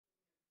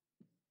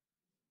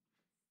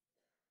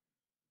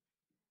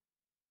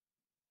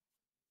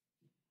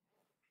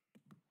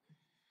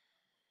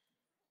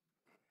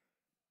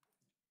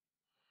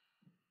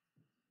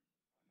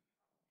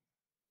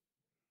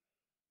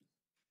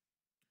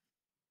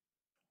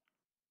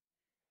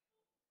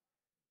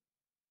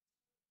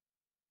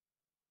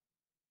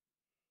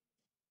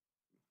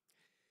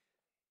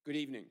Good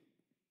evening.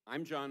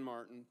 I'm John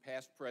Martin,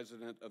 past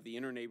president of the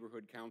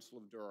Interneighborhood Council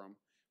of Durham,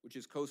 which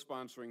is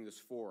co-sponsoring this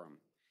forum.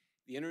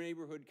 The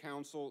Interneighborhood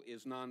Council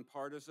is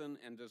nonpartisan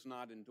and does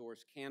not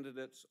endorse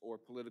candidates or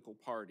political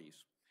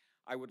parties.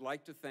 I would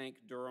like to thank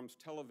Durham's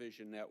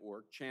television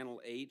network, Channel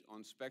 8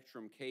 on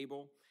Spectrum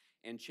Cable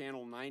and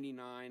Channel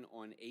 99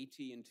 on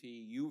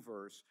AT&T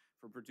UVerse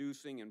for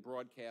producing and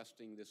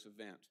broadcasting this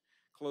event.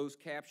 Closed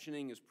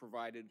captioning is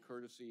provided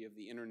courtesy of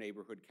the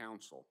Interneighborhood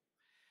Council.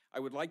 I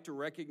would like to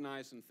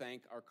recognize and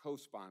thank our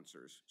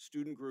co-sponsors,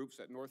 student groups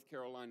at North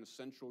Carolina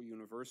Central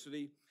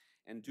University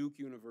and Duke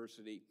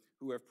University,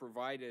 who have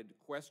provided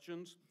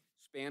questions,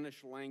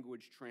 Spanish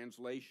language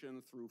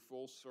translation through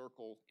Full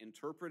Circle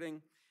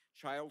interpreting,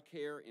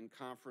 childcare in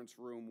Conference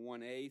Room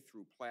 1A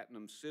through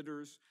Platinum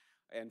Sitters,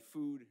 and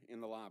food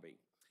in the lobby.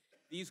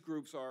 These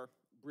groups are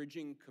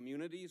Bridging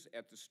Communities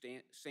at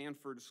the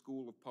Sanford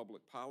School of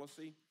Public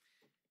Policy,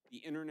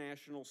 the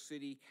International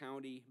City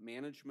County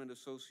Management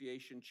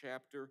Association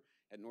chapter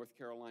at North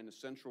Carolina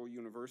Central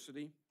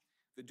University,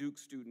 the Duke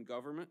Student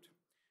Government,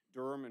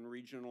 Durham and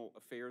Regional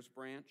Affairs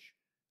Branch,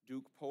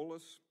 Duke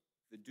Polis,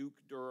 the Duke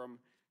Durham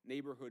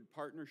Neighborhood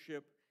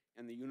Partnership,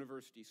 and the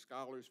University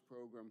Scholars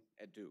Program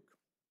at Duke.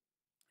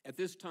 At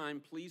this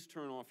time, please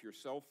turn off your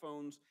cell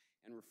phones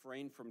and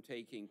refrain from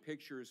taking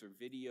pictures or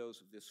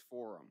videos of this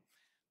forum.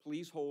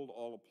 Please hold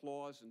all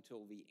applause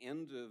until the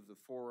end of the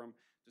forum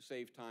to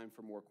save time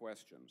for more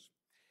questions.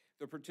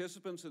 The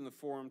participants in the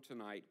forum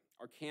tonight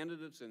are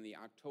candidates in the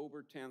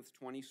October 10th,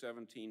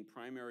 2017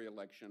 primary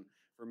election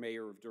for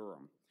mayor of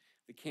Durham.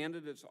 The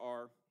candidates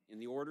are, in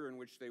the order in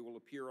which they will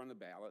appear on the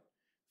ballot,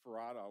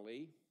 Farad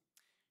Ali,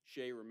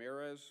 Shay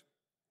Ramirez,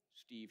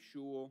 Steve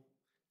Schewel,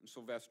 and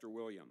Sylvester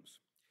Williams.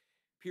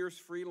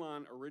 Pierce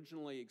Freelon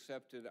originally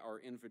accepted our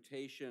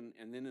invitation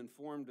and then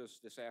informed us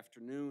this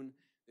afternoon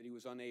that he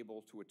was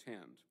unable to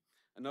attend.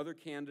 Another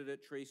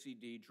candidate, Tracy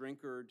D.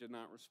 Drinker, did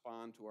not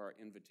respond to our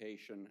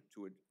invitation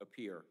to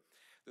appear.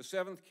 The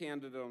seventh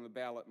candidate on the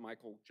ballot,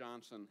 Michael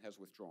Johnson, has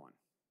withdrawn.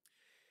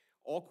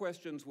 All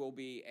questions will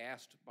be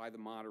asked by the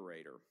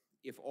moderator.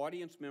 If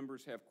audience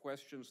members have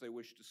questions they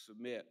wish to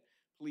submit,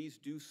 please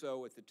do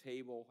so at the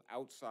table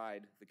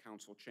outside the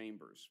council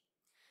chambers.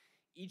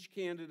 Each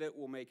candidate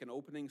will make an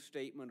opening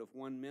statement of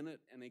 1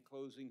 minute and a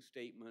closing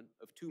statement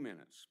of 2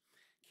 minutes.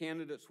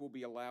 Candidates will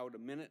be allowed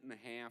 1.5 minutes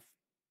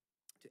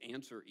to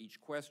answer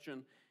each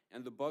question,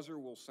 and the buzzer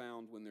will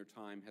sound when their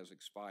time has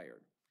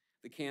expired.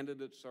 The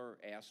candidates are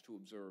asked to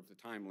observe the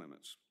time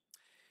limits.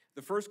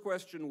 The first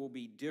question will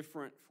be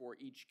different for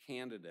each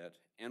candidate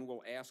and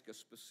will ask a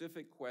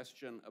specific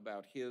question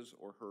about his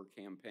or her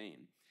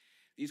campaign.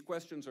 These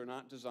questions are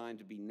not designed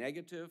to be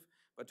negative,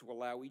 but to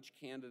allow each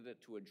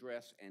candidate to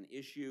address an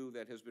issue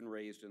that has been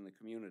raised in the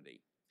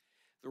community.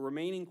 The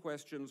remaining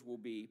questions will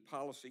be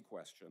policy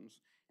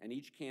questions, and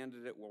each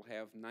candidate will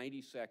have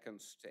 90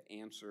 seconds to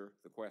answer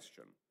the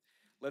question.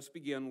 Let's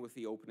begin with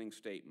the opening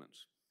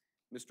statements.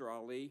 Mr.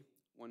 Ali,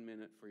 1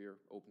 minute for your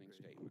opening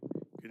statement.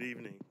 Good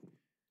evening.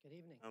 Good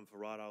evening. I'm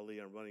Farad Ali.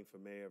 I'm running for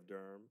mayor of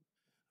Durham.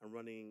 I'm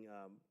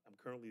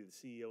currently the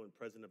CEO and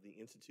president of the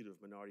Institute of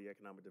Minority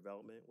Economic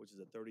Development, which is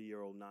a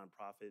 30-year-old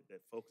nonprofit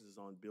that focuses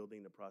on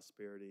building the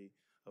prosperity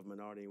of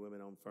minority and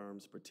women-owned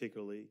firms,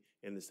 particularly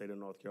in the state of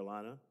North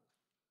Carolina.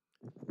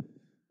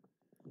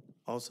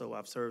 Also,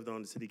 I've served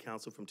on the city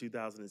council from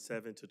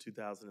 2007 to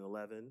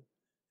 2011.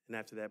 And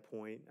after that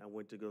point, I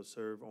went to go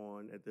serve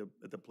at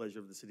the pleasure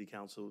of the city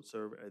council,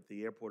 serve at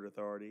the airport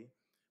authority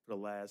for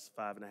the last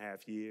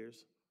 5.5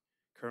 years.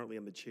 Currently,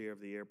 I'm the chair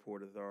of the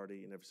airport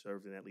authority and have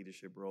served in that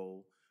leadership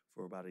role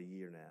for about a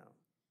year now.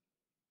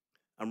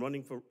 I'm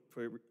running for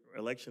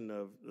election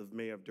of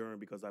mayor of Durham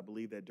because I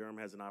believe that Durham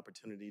has an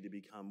opportunity to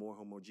become more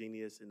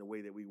homogeneous in the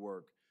way that we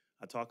work.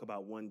 I talk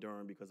about One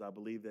Durham because I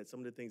believe that some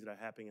of the things that are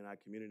happening in our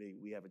community,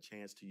 we have a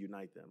chance to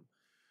unite them.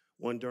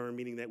 One Durham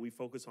meaning that we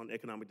focus on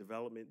economic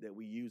development, that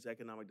we use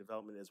economic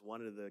development as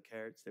one of the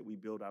carrots that we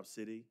build our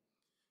city.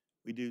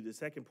 We do the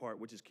second part,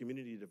 which is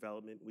community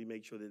development. We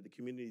make sure that the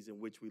communities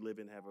in which we live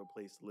in have a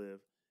place to live.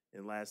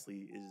 And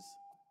lastly is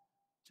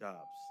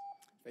jobs.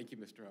 Thank you,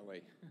 Mr.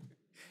 Ali.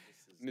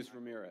 Ms.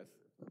 Ramirez.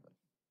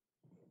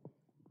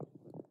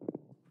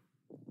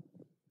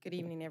 Good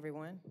evening,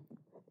 everyone.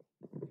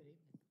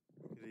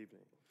 Good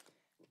evening.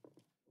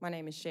 My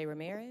name is Shay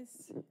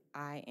Ramirez.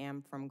 I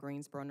am from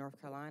Greensboro, North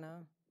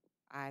Carolina.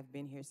 I've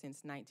been here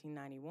since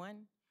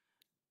 1991.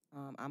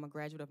 I'm a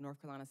graduate of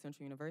North Carolina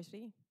Central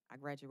University. I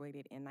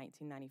graduated in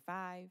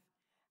 1995.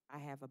 I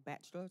have a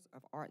Bachelor's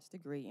of Arts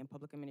degree in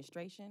Public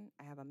Administration.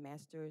 I have a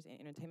Master's in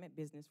Entertainment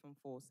Business from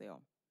Full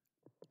Sail.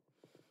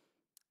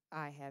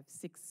 I have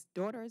 6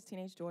 daughters,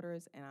 teenage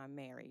daughters, and I'm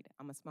married.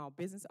 I'm a small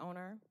business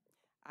owner.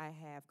 I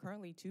have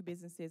currently 2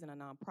 businesses and a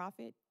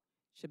nonprofit,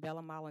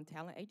 Shabella Mall and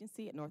Talent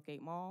Agency at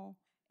Northgate Mall,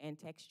 and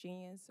Tax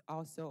Genius,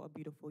 also a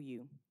beautiful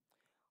you.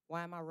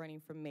 Why am I running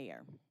for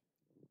mayor?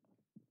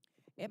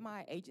 At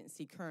my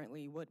agency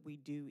currently, what we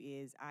do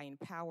is I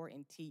empower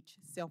and teach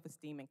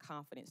self-esteem and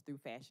confidence through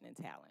fashion and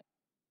talent.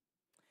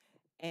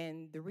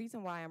 And the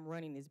reason why I'm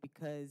running is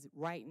because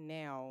right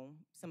now,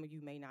 some of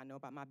you may not know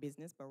about my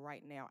business, but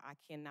right now I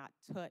cannot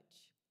touch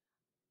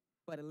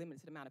but a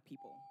limited amount of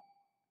people.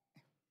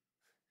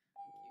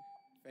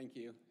 Thank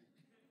you.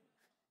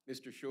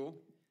 Mr. Schul?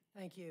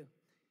 Thank you.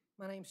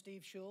 My name's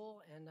Steve Schul,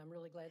 and I'm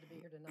really glad to be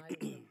here tonight.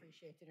 I really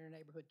appreciate the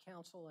Interneighborhood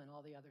Council and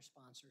all the other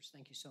sponsors.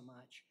 Thank you so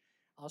much.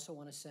 I also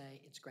want to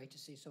say it's great to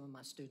see some of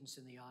my students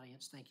in the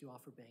audience. Thank you all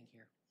for being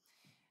here.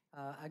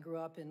 I grew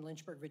up in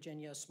Lynchburg,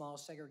 Virginia, a small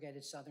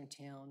segregated southern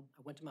town.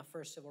 I went to my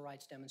first civil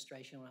rights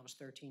demonstration when I was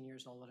 13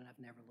 years old, and I've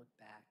never looked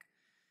back.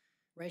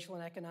 Racial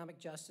and economic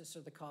justice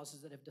are the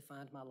causes that have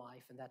defined my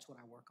life, and that's what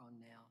I work on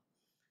now.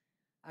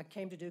 I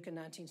came to Duke in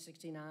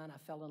 1969. I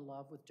fell in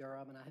love with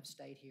Durham, and I have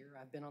stayed here.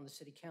 I've been on the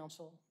city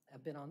council.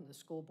 I've been on the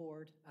school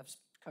board. I've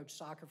coached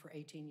soccer for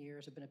 18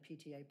 years. I've been a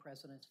PTA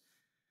president.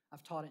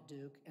 I've taught at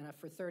Duke, and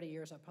for 30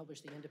 years, I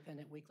published the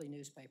independent weekly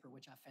newspaper,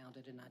 which I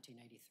founded in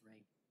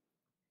 1983.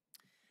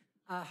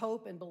 I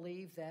hope and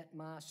believe that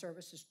my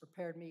service has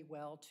prepared me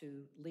well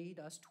to lead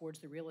us towards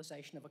the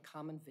realization of a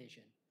common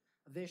vision,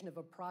 a vision of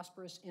a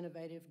prosperous,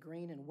 innovative,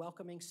 green, and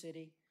welcoming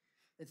city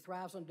that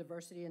thrives on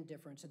diversity and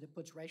difference and that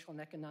puts racial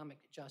and economic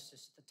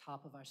justice at the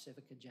top of our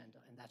civic agenda,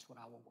 and that's what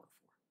I will work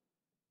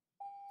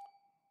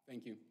for.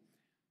 Thank you.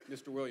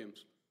 Mr.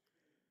 Williams?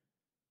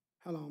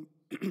 Hello,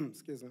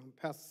 excuse me, I'm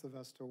Pastor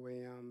Sylvester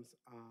Williams.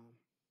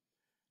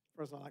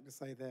 First, I'd like to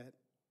say that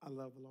I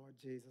love the Lord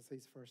Jesus.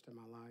 He's first in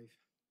my life.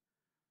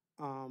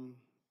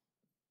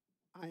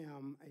 I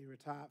am a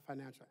retired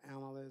financial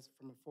analyst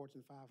from a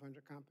Fortune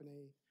 500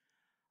 company.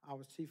 I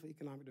was Chief of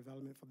Economic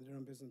Development for the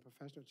Durham Business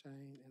Professional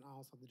Chain and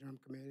also the Durham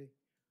Committee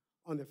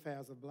on the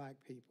Affairs of Black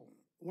People.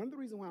 One of the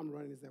reasons why I'm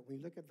running is that when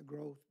you look at the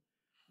growth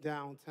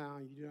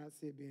downtown, you do not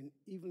see it being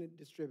evenly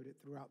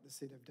distributed throughout the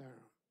city of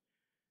Durham.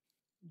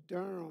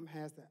 Durham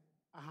has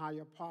a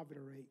higher poverty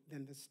rate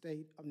than the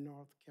state of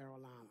North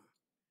Carolina.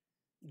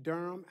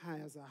 Durham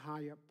has a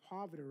higher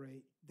poverty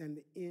rate than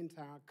the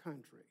entire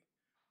country.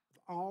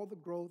 With all the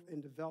growth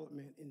and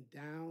development in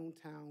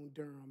downtown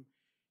Durham,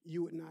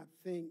 you would not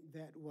think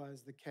that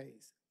was the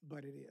case,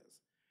 but it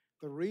is.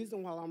 The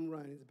reason why I'm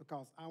running is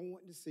because I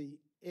want to see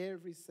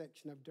every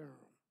section of Durham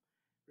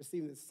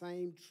receiving the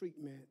same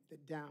treatment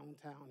that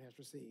downtown has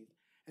received.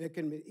 And it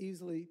can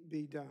easily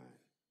be done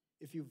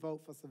if you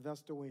vote for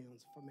Sylvester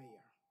Williams for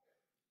mayor.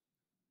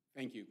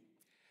 Thank you.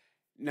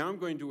 Now I'm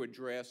going to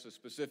address a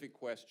specific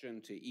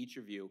question to each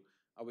of you.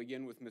 I'll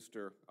begin with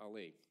Mr.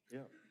 Ali.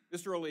 Yeah.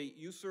 Mr. Ali,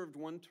 you served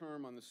one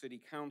term on the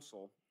city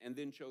council and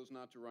then chose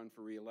not to run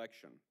for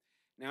re-election.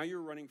 Now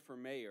you're running for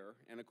mayor,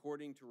 and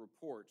according to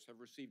reports, have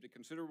received a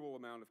considerable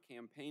amount of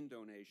campaign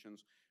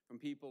donations from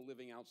people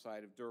living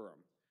outside of Durham.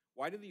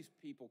 Why do these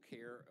people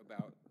care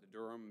about the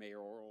Durham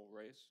mayoral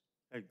race?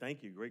 Hey,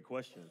 thank you. Great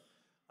question.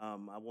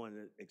 I wanted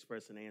to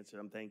express an answer.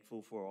 I'm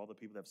thankful for all the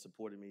people that have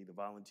supported me, the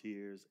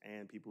volunteers,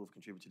 and people who have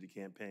contributed to the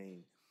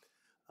campaign.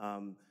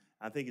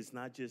 I think it's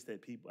not just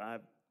that people,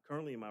 I'm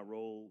currently in my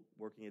role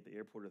working at the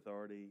Airport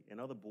Authority and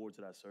other boards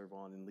that I serve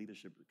on in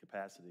leadership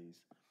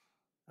capacities.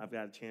 I've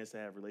got a chance to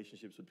have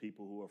relationships with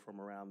people who are from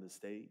around the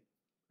state,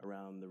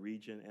 around the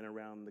region, and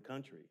around the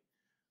country.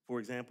 For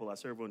example, I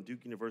serve on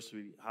Duke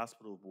University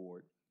Hospital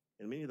Board,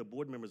 and many of the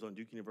board members on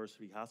Duke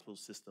University Hospital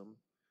System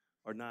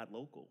are not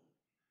local,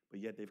 but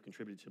yet they've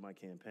contributed to my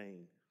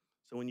campaign.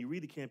 So when you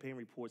read the campaign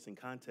reports in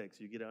context,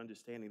 you get an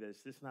understanding that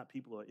it's just not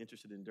people who are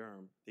interested in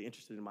Durham, they're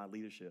interested in my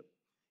leadership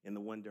and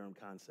the One Durham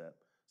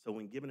concept. So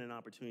when given an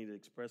opportunity to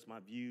express my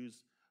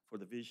views for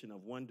the vision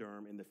of One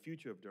Durham and the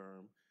future of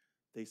Durham,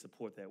 they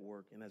support that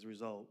work, and as a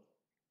result,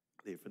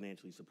 they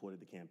financially supported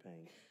the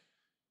campaign.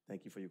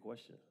 Thank you for your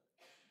question.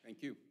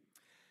 Thank you.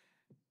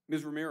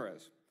 Ms.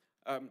 Ramirez,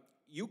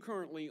 you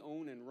currently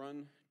own and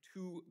run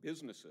 2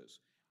 businesses.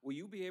 Will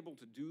you be able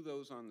to do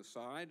those on the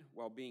side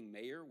while being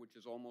mayor, which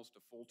is almost a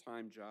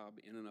full-time job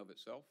in and of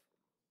itself?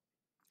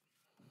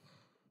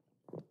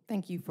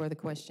 Thank you for the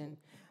question.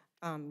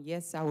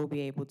 Yes, I will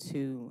be able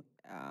to.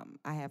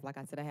 I have, like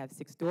I said, I have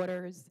 6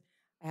 daughters.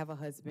 I have a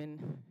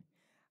husband.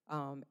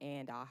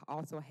 And I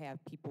also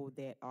have people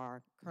that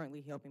are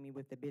currently helping me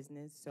with the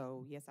business.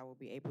 So yes, I will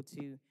be able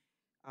to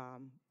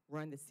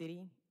run the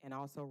city and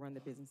also run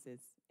the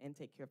businesses and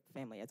take care of the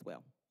family as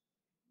well.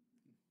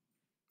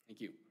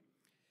 Thank you.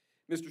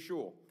 Mr.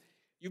 Schul,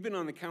 you've been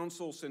on the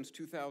council since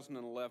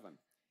 2011.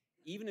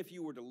 Even if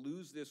you were to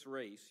lose this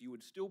race, you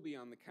would still be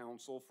on the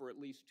council for at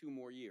least 2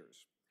 more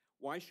years.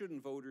 Why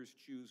shouldn't voters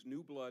choose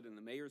new blood in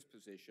the mayor's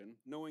position,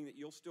 knowing that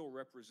you'll still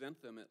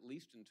represent them at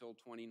least until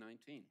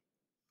 2019?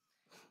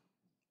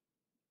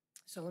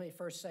 So let me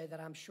first say that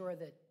I'm sure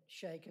that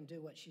Shay can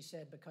do what she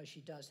said because she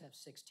does have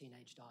 6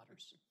 teenage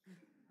daughters.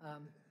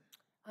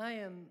 I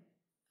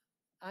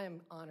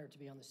am honored to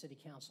be on the city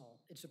council.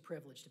 It's a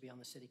privilege to be on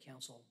the city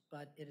council,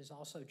 but it is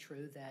also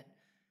true that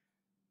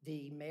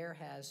the mayor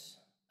has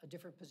a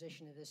different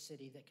position in this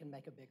city that can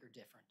make a bigger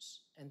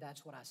difference, and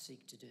that's what I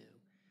seek to do.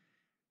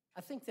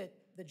 I think that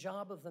the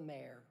job of the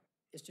mayor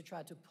is to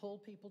try to pull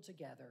people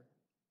together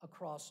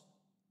across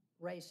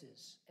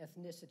races,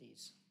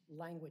 ethnicities,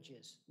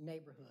 languages,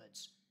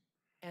 neighborhoods,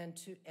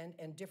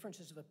 and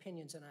differences of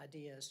opinions and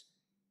ideas,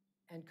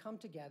 and come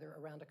together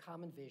around a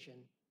common vision,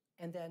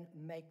 and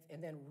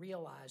then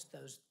realize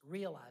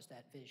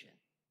that vision.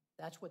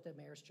 That's what the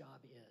mayor's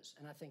job is,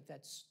 and I think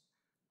that's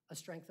a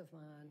strength of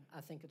mine.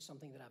 I think it's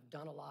something that I've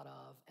done a lot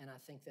of, and I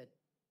think that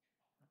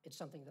it's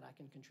something that I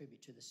can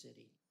contribute to the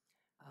city.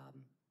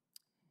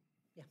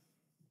 Yeah.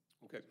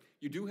 Okay.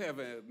 You do have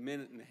a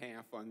minute and a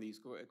half on these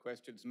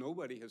questions.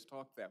 Nobody has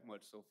talked that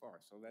much so far,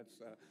 so that's,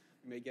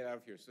 you may get out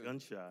of here soon.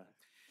 Gunshot.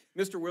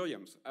 Mr.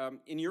 Williams,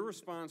 in your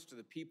response to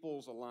the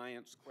People's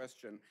Alliance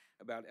question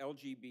about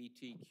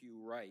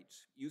LGBTQ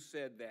rights, you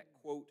said that,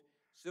 quote,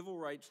 civil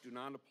rights do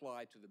not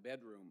apply to the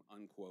bedroom,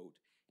 unquote,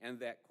 and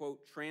that, quote,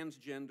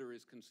 transgender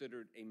is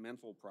considered a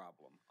mental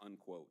problem,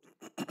 unquote.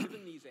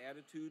 Given these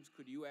attitudes,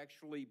 could you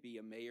actually be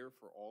a mayor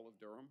for all of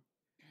Durham?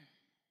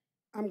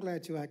 I'm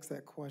glad you asked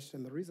that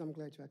question. The reason I'm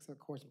glad you asked that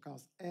question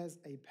because as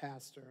a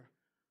pastor,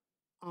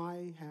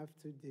 I have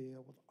to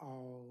deal with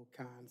all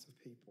kinds of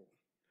people.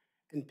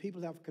 And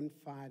people have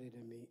confided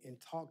in me and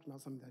talked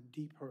about some of their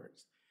deep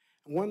hurts.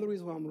 And one of the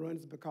reasons why I'm running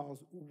is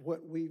because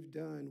what we've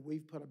done,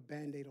 we've put a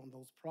Band-Aid on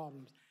those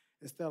problems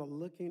instead of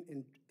looking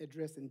and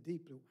addressing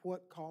deeply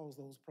what caused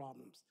those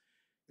problems.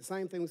 The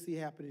same thing we see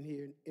happening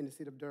here in the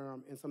city of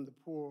Durham and some of the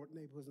poor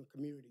neighborhoods and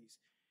communities.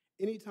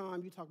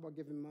 Anytime you talk about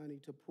giving money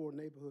to poor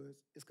neighborhoods,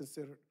 it's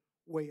considered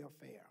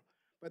welfare.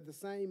 But the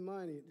same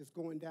money that's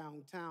going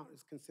downtown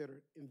is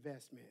considered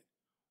investment.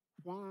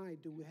 Why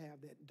do we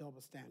have that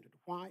double standard?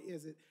 Why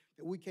is it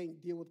that we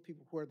can't deal with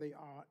people where they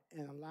are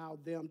and allow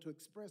them to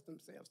express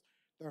themselves,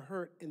 the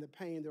hurt and the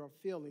pain they're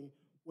feeling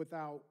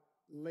without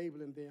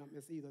labeling them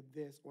as either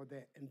this or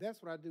that? And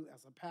that's what I do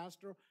as a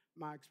pastor.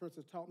 My experience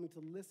has taught me to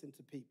listen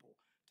to people,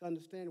 to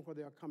understand where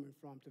they're coming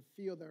from, to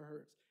feel their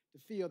hurts, to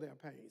feel their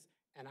pains.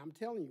 And I'm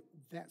telling you,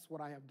 that's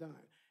what I have done.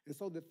 And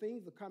so the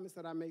comments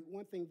that I make,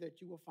 one thing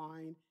that you will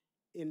find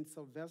in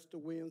Sylvester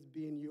Williams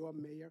being your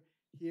mayor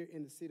here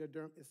in the city of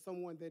Durham is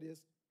someone that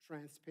is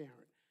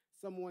transparent,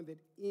 someone that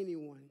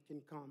anyone can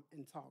come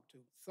and talk to,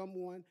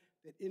 someone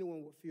that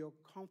anyone would feel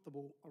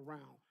comfortable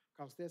around,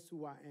 because that's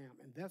who I am,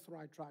 and that's what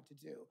I try to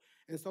do.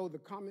 And so the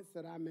comments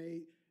that I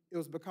made, it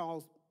was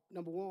because,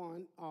 number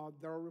one,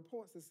 there are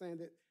reports that saying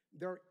that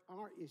there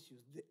are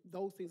issues.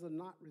 Those things are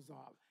not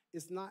resolved.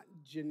 It's not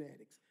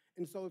genetics.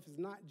 And so if it's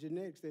not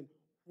genetics, then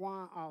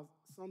why are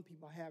some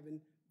people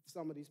having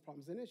some of these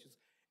problems and issues?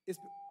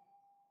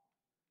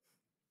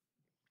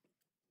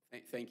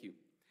 Thank you.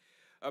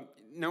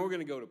 Now we're going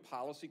to go to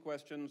policy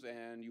questions,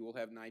 and you will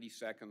have 90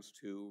 seconds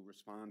to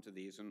respond to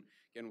these. And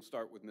again, we'll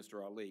start with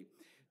Mr. Ali.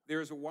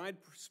 There is a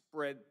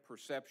widespread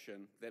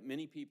perception that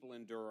many people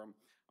in Durham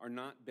are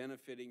not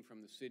benefiting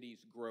from the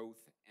city's growth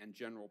and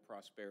general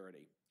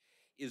prosperity.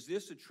 Is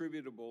this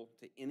attributable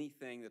to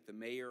anything that the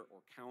mayor or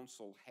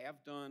council have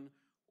done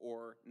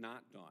or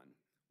not done?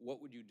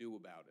 What would you do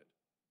about it?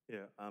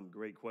 Yeah,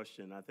 great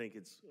question. I think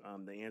it's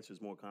the answer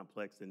is more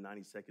complex than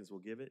 90 seconds will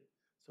give it.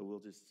 So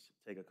we'll just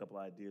take a couple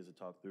ideas to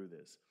talk through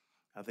this.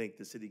 I think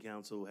the city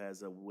council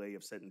has a way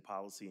of setting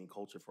policy and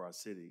culture for our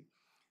city,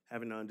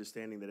 having an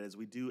understanding that as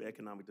we do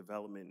economic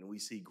development and we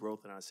see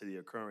growth in our city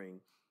occurring,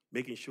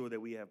 making sure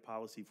that we have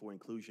policy for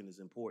inclusion is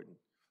important.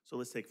 So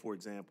let's take, for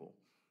example,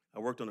 I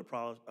worked on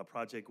a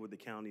project with the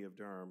county of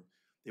Durham.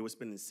 They were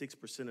spending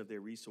 6% of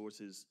their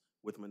resources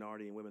with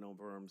minority and women-owned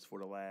firms for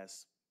the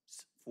last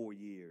 4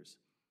 years.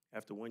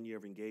 After 1 year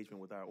of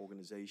engagement with our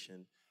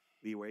organization,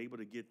 we were able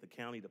to get the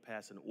county to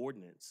pass an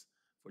ordinance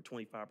for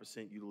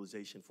 25%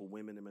 utilization for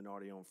women and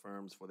minority-owned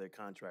firms for their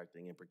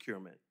contracting and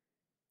procurement.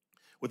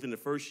 Within the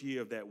first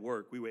year of that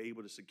work, we were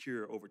able to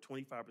secure over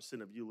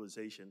 25% of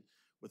utilization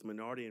with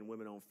minority and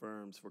women-owned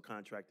firms for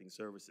contracting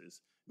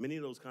services. Many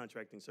of those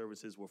contracting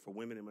services were for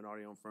women and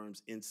minority-owned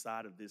firms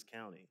inside of this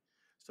county.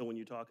 So when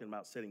you're talking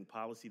about setting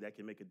policy that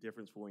can make a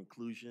difference for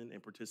inclusion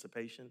and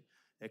participation,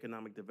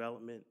 economic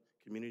development,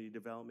 community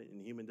development, and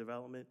human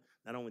development,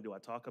 not only do I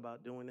talk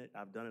about doing it,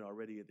 I've done it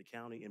already at the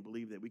county and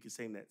believe that we can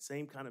send that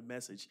same kind of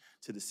message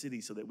to the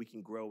city so that we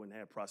can grow and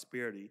have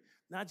prosperity,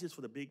 not just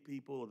for the big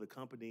people or the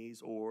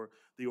companies or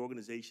the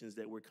organizations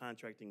that we're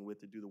contracting with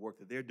to do the work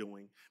that they're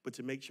doing, but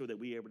to make sure that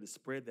we're able to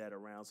spread that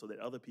around so that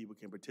other people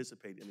can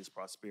participate in this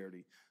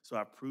prosperity. So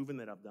I've proven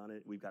that I've done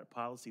it. We've got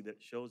policy that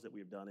shows that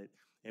we've done it,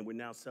 and we're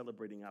now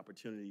celebrating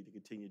opportunity to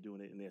continue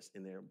doing it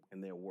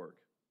in their work.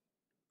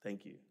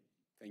 Thank you.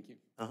 Thank you.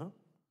 Uh-huh.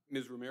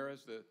 Ms.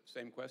 Ramirez, the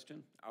same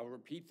question. I'll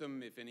repeat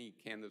them if any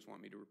candidates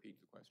want me to repeat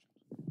the questions.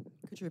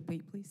 Could you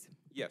repeat, please?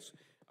 Yes.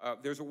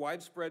 There's a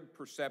widespread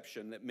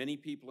perception that many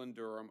people in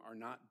Durham are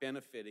not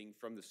benefiting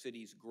from the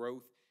city's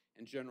growth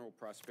and general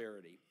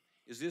prosperity.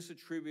 Is this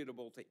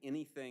attributable to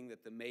anything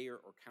that the mayor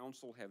or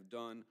council have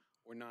done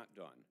or not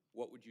done?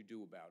 What would you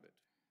do about it?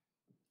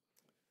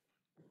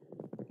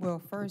 Well,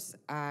 first,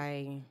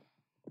 I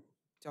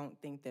don't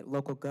think that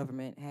local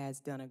government has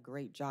done a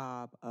great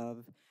job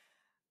of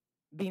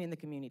being in the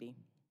community.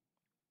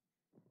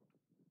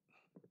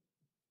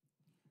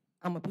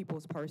 I'm a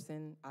people's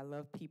person. I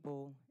love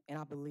people, and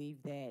I believe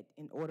that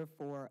in order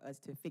for us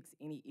to fix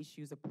any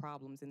issues or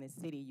problems in the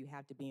city, you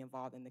have to be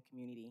involved in the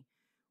community.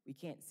 We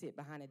can't sit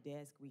behind a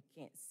desk. We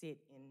can't sit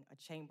in a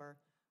chamber.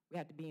 We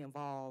have to be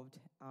involved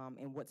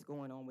in what's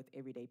going on with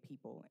everyday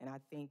people. And I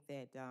think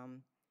that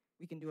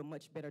we can do a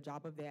much better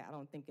job of that. I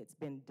don't think it's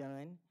been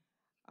done.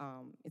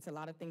 It's a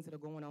lot of things that are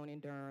going on in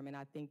Durham, and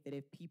I think that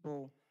if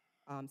people,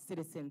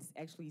 citizens,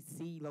 actually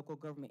see local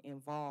government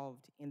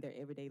involved in their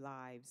everyday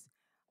lives,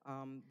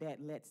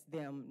 that lets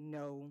them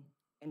know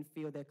and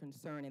feel their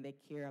concern and they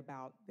care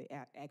about the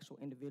actual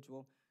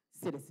individual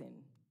citizen.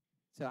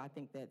 So I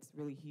think that's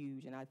really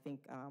huge, and I think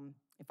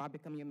if I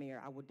become your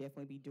mayor, I will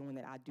definitely be doing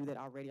that. I do that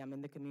already. I'm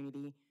in the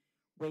community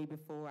way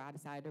before I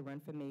decided to run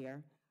for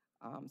mayor.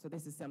 So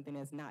this is something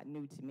that's not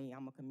new to me.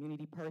 I'm a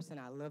community person.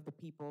 I love the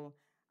people.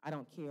 I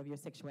don't care of your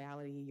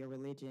sexuality, your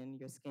religion,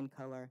 your skin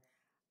color.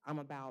 I'm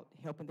about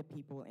helping the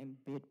people and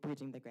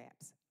bridging the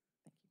gaps.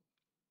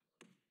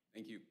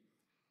 Thank you. Thank you.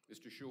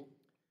 Mr. Schul?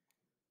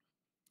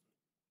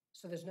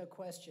 So there's no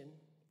question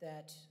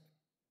that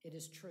it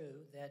is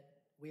true that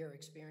we are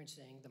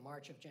experiencing the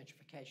march of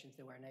gentrification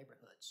through our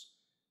neighborhoods.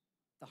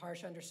 The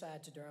harsh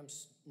underside to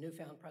Durham's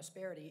newfound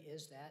prosperity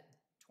is that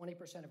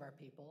 20% of our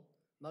people,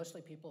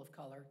 mostly people of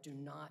color, do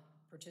not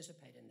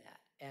participate in that,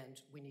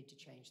 and we need to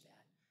change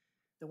that.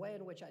 The way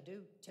in which I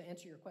do, to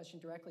answer your question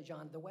directly,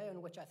 John, the way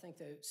in which I think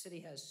the city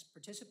has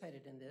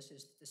participated in this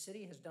is the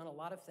city has done a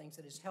lot of things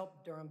that has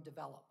helped Durham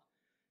develop.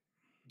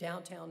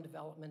 Downtown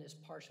development is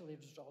partially a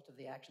result of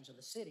the actions of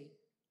the city,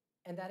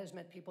 and that has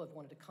meant people have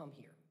wanted to come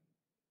here.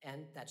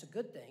 And that's a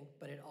good thing,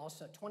 but it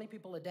also, 20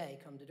 people a day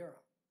come to Durham.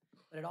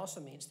 But it also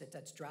means that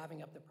that's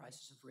driving up the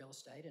prices of real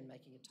estate and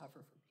making it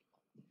tougher for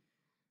people.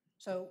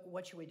 So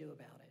what should we do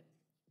about it?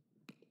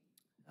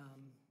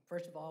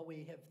 First of all,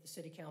 the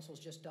city council's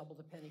just doubled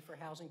the penny for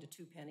housing to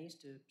 2 pennies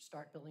to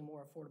start building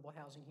more affordable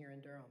housing here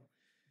in Durham.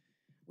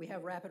 We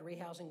have rapid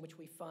rehousing, which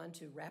we fund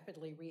to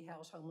rapidly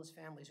rehouse homeless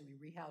families, and we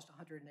rehoused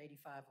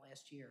 185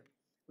 last year.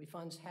 We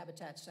fund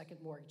Habitat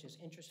second mortgages,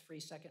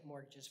 interest-free second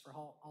mortgages for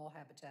all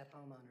Habitat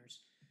homeowners.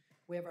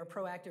 We have our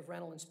proactive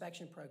rental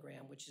inspection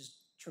program, which has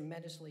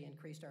tremendously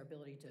increased our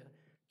ability to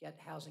get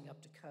housing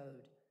up to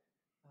code.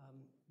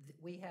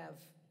 We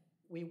have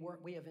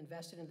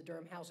invested in the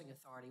Durham Housing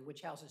Authority,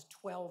 which houses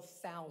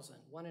 12,000.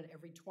 1 in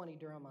every 20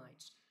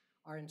 Durhamites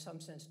are in some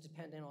sense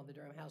dependent on the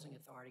Durham Housing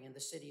Authority, and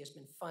the city has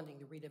been funding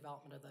the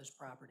redevelopment of those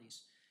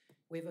properties.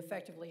 We've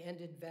effectively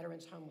ended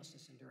veterans'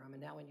 homelessness in Durham,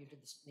 and now we need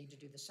to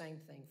do the same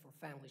thing for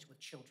families with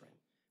children.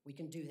 We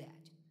can do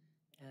that.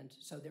 And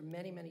so there are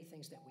many, many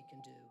things that we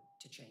can do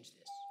to change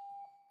this.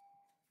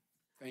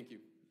 Thank you.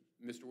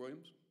 Mr.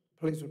 Williams?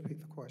 Please repeat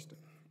the question.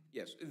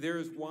 Yes, there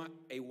is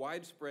a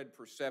widespread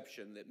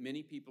perception that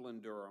many people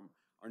in Durham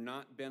are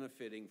not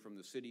benefiting from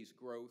the city's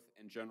growth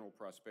and general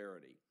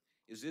prosperity.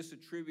 Is this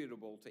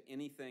attributable to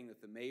anything that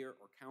the mayor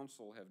or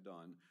council have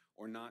done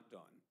or not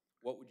done?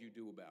 What would you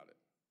do about it?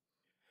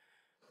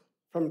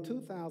 From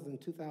 2000 to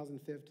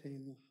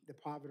 2015, the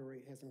poverty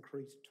rate has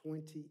increased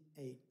 28%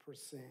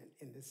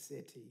 in the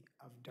city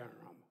of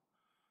Durham.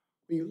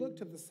 When you look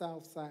to the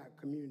South Side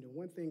community,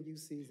 one thing you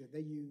see is that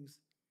they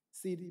use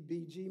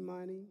CDBG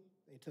money.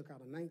 They took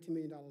out a $19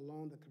 million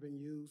loan that could have been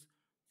used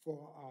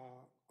for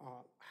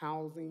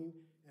housing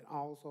and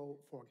also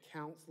for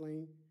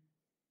counseling.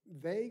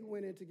 They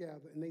went in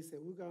together and they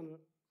said, we're going to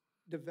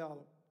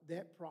develop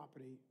that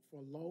property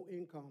for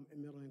low-income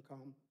and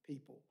middle-income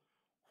people.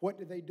 What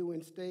did they do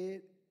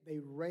instead? They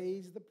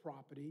raised the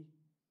property,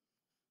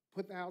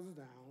 put the houses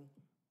down,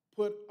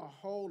 put a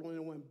hold on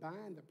anyone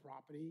buying the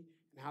property.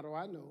 And how do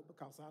I know?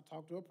 Because I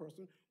talked to a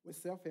person with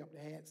self-help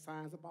that had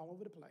signs up all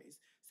over the place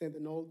saying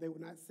that no, they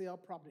would not sell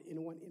property to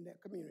anyone in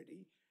that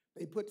community.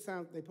 They put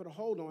signs, they put a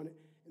hold on it,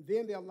 and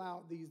then they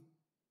allowed these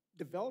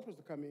developers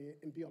to come in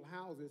and build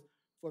houses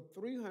for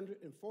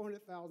 $300,000 and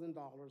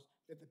 $400,000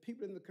 that the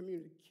people in the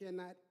community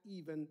cannot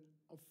even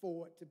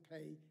afford to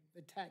pay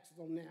the taxes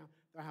on now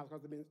their house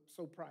because they've been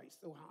so priced,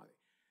 so high.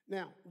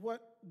 Now,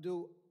 what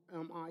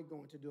am I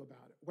going to do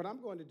about it? What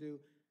I'm going to do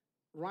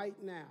right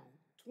now,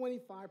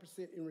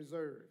 25% in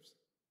reserves,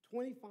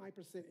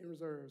 25% in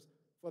reserves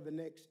for the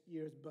next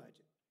year's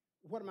budget.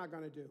 What am I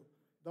going to do?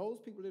 Those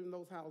people living in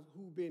those houses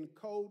who've been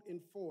code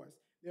enforced,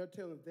 they're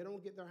telling them if they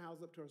don't get their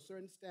house up to a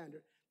certain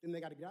standard, then they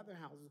got to get out of their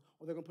houses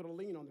or they're going to put a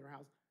lien on their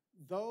house.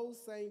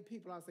 Those same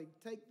people, I say,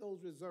 take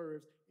those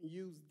reserves and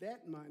use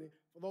that money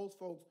for those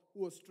folks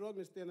who are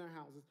struggling to stay in their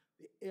houses,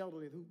 the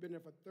elderly who've been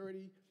there for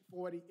 30,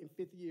 40, and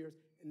 50 years,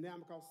 and now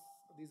because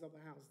of these other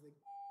houses, they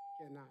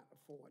cannot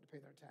afford to pay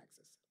their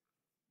taxes.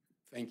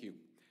 Thank you.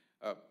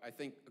 I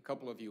think a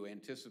couple of you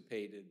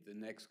anticipated the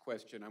next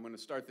question. I'm going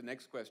to start the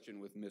next question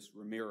with Ms.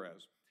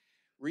 Ramirez.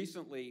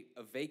 Recently,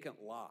 a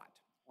vacant lot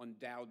on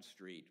Dowd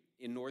Street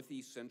in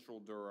northeast central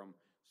Durham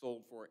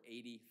sold for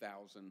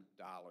 $80,000.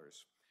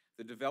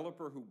 The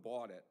developer who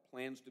bought it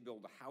plans to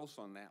build a house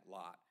on that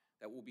lot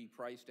that will be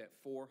priced at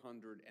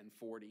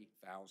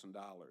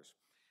 $440,000.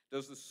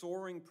 Does the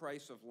soaring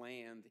price of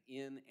land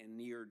in and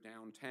near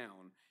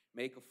downtown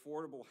make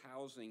affordable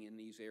housing in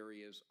these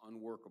areas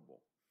unworkable?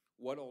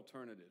 What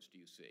alternatives do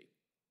you see?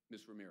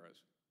 Ms.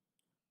 Ramirez.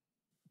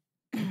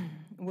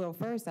 Well,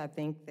 first, I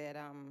think that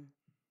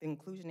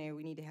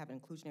we need to have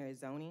inclusionary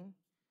zoning.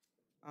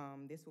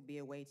 This will be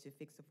a way to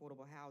fix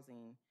affordable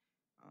housing,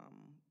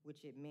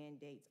 which it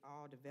mandates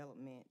all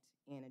development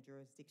in a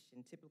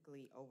jurisdiction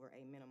typically over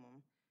a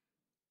minimum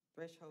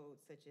threshold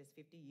such as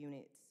 50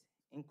 units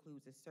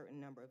includes a certain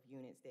number of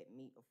units that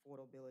meet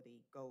affordability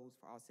goals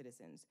for all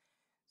citizens.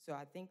 So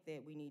I think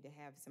that we need to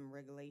have some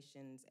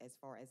regulations as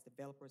far as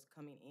developers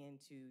coming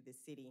into the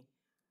city,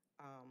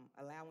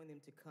 allowing them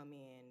to come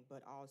in,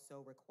 but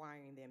also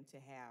requiring them to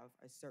have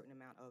a certain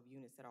amount of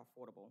units that are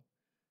affordable.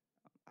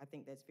 I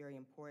think that's very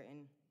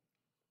important.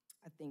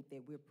 I think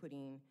that we're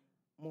putting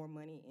more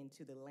money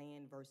into the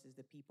land versus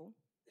the people.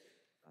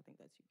 I think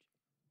that's huge.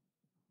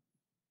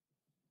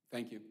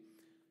 Thank you.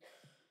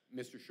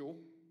 Mr. Schul?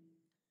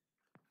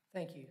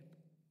 Thank you.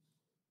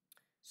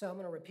 So I'm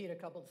going to repeat a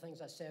couple of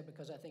things I said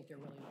because I think they're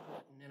really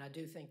important. And I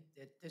do think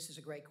that this is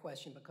a great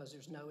question because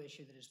there's no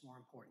issue that is more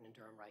important in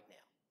Durham right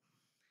now.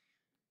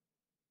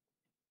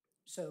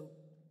 So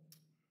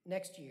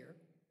next year,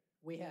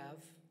 we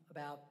have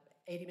about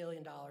 $80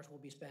 million we'll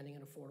be spending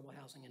in affordable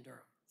housing in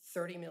Durham.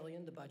 $30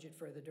 million, the budget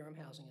for the Durham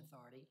Housing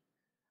Authority,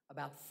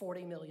 about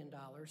 $40 million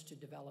to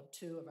redevelop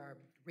two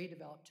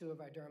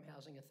of our Durham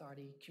Housing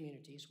Authority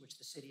communities, which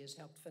the city has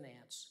helped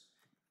finance,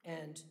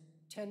 and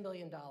 $10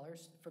 million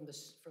from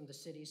the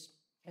city's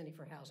penny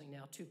for housing,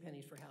 now 2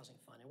 pennies for housing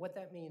fund. And what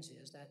that means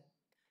is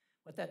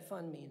that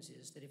fund means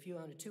is that if you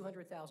own a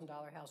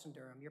 $200,000 house in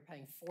Durham, you're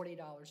paying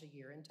 $40 a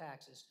year in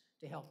taxes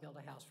to help build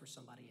a house for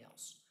somebody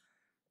else.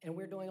 And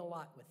we're doing a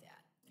lot with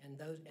that. And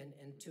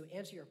to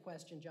answer your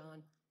question,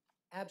 John,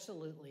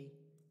 absolutely,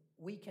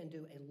 we can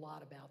do a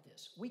lot about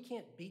this. We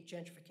can't beat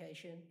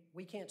gentrification.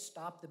 We can't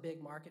stop the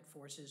big market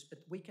forces, but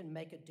we can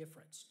make a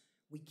difference.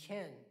 We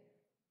can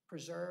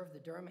preserve the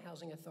Durham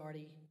Housing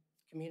Authority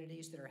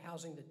communities that are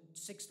housing the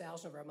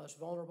 6,000 of our most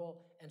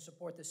vulnerable and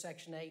support the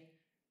Section 8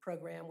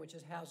 program, which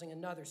is housing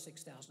another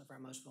 6,000 of our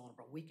most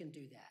vulnerable. We can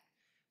do that.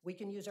 We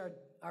can use our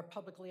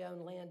publicly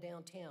owned land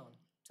downtown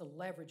to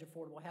leverage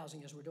affordable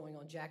housing as we're doing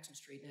on Jackson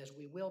Street and as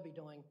we will be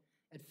doing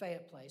at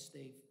Fayette Place,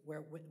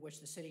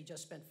 which the city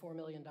just spent $4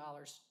 million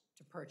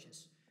to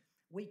purchase.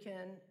 We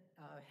can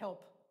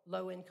help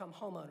low-income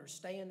homeowners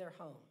stay in their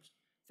homes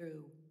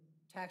through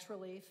tax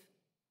relief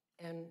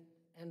and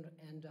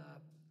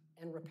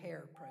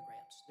repair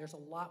programs. There's a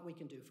lot we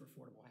can do for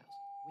affordable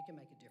housing. We can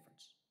make a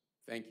difference.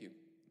 Thank you.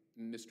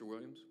 Mr.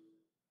 Williams?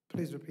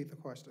 Please repeat the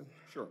question.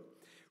 Sure.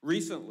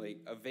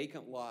 Recently, a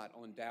vacant lot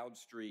on Dowd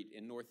Street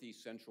in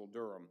northeast central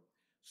Durham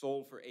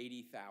sold for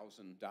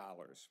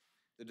 $80,000.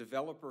 The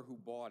developer who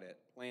bought it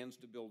plans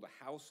to build a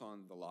house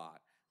on the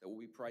lot that will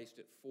be priced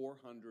at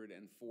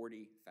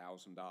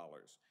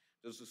 $440,000.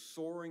 Does the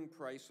soaring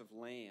price of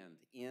land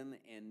in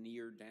and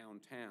near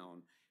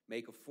downtown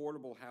make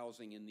affordable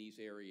housing in these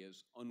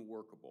areas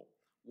unworkable?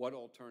 What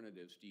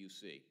alternatives do you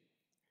see?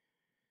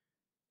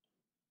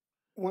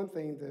 One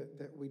thing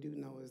that we do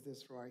know is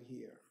this right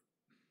here,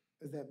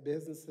 is that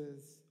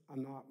businesses are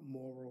not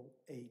moral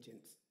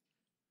agents.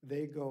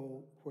 They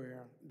go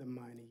where the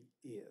money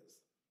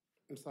is.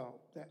 And so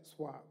that's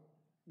why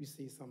you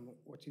see some of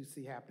what you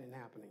see happening.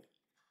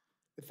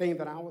 The thing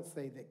that I would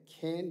say that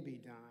can be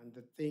done,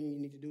 the thing you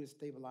need to do is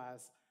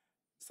stabilize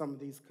some of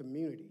these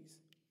communities.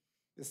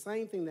 The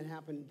same thing that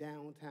happened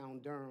downtown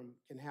Durham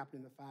can happen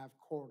in the 5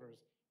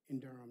 quarters in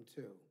Durham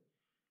too.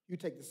 You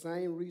take the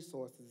same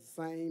resources, the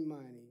same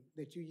money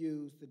that you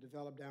use to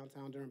develop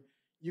downtown Durham,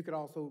 you could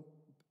also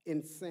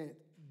incent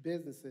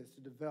businesses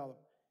to develop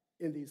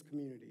in these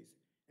communities.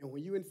 And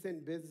when you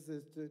incent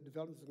businesses to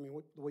develop in this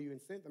community, the way you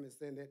incent them is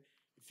saying that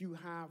if you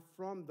hire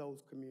from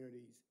those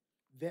communities,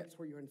 that's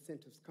where your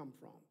incentives come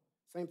from.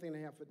 Same thing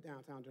they have for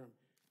downtown Durham.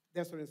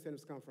 That's where the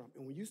incentives come from.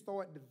 And when you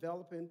start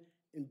developing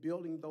and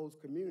building those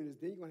communities,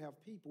 then you're going to have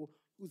people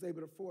who's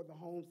able to afford the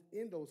homes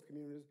in those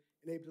communities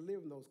and able to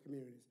live in those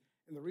communities.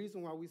 And the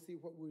reason why we see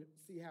what we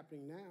see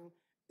happening now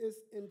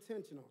is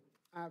intentional.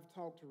 I've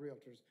talked to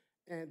realtors,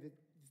 and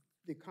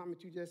the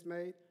comment you just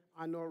made,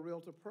 I know a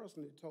realtor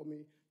personally told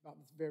me about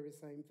this very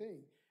same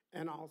thing.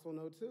 And I also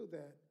know, too,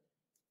 that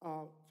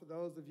for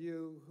those of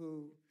you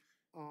who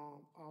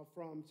are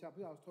from Chapel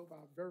Hill, I was told by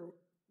a very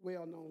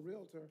well-known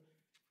realtor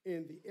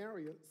in the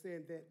area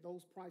saying that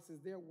those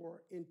prices there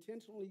were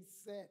intentionally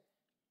set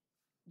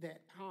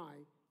that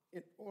high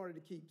in order to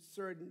keep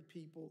certain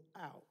people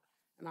out.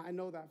 And I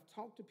know that I've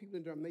talked to people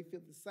in Durham, they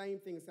feel the same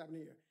thing is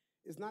happening here.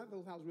 It's not that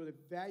those houses really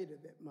valued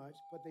it that much,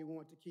 but they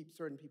want to keep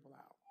certain people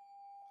out.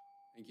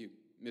 Thank you.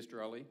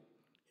 Mr. Ali?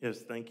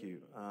 Yes, thank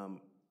you.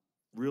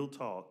 Real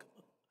talk,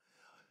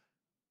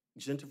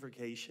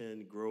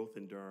 gentrification growth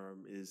in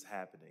Durham is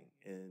happening,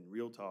 and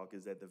real talk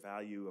is that the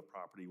value of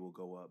property will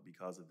go up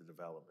because of the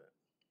development.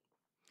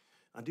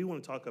 I do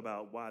want to talk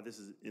about why this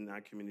is in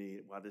our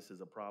community, why this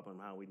is a problem,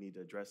 how we need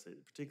to address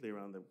it, particularly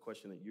around the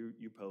question that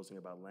you're posing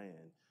about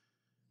land.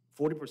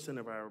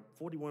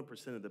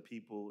 41% of the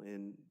people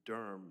in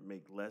Durham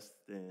make less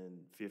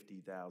than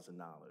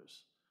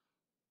 $50,000.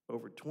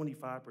 Over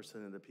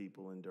 25% of the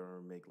people in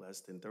Durham make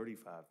less than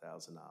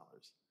 $35,000. And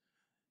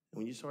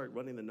when you start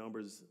running the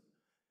numbers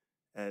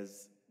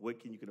as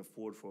what you can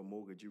afford for a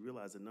mortgage, you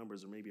realize the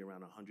numbers are maybe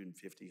around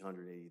 $150,000,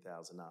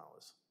 $180,000.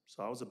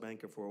 So I was a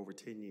banker for over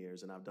 10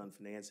 years, and I've done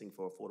financing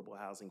for affordable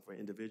housing for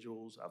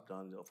individuals. I've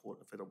done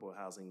affordable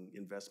housing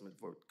investment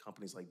for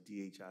companies like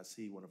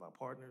DHIC, one of our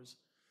partners.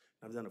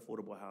 I've done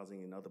affordable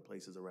housing in other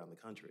places around the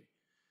country.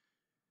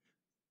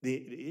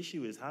 The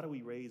issue is, how do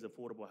we raise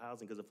affordable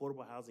housing? Because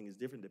affordable housing is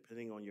different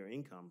depending on your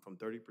income, from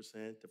 30%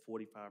 to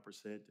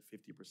 45%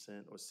 to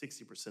 50% or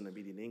 60% of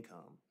median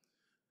income.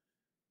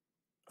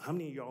 How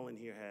many of y'all in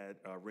here had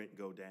rent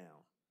go down?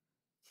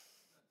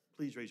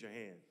 Please raise your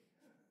hand.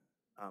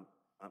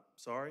 I'm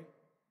sorry?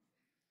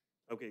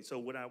 Okay, so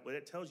what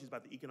that tells you is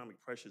about the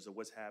economic pressures of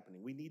what's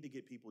happening. We need to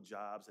get people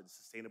jobs at a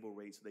sustainable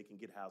rate so they can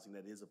get housing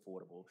that is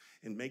affordable,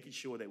 and making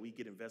sure that we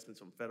get investments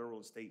from federal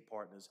and state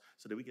partners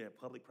so that we can have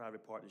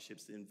public-private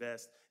partnerships to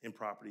invest in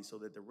property so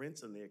that the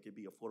rents in there can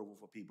be affordable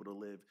for people to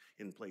live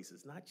in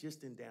places, not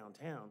just in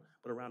downtown,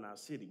 but around our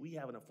city. We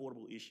have an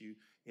affordable issue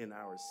in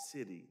our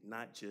city,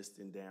 not just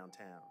in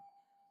downtown.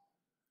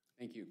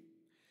 Thank you.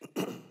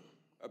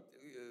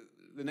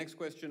 The next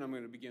question, I'm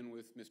going to begin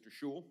with Mr.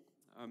 Schul.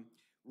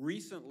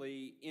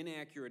 Recently,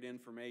 inaccurate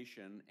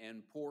information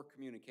and poor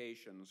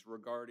communications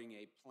regarding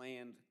a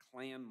planned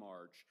Klan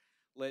march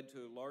led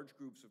to large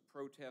groups of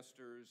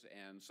protesters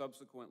and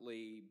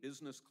subsequently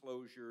business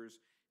closures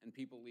and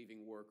people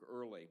leaving work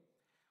early.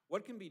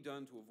 What can be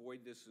done to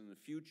avoid this in the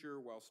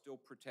future while still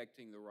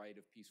protecting the right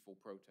of peaceful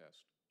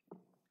protest?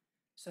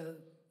 So,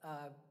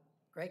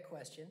 great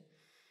question.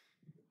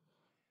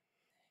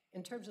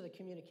 In terms of the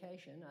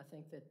communication, I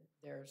think that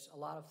there's a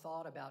lot of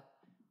thought about.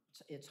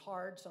 It's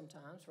hard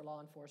sometimes for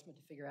law enforcement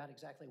to figure out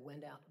exactly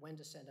when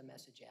to send a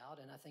message out,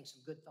 and I think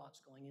some good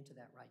thoughts going into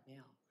that right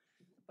now.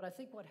 But I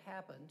think what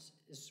happens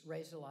is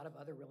raises a lot of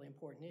other really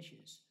important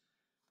issues,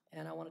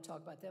 and I want to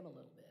talk about them a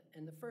little bit.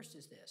 And the first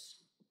is this: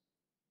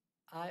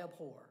 I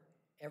abhor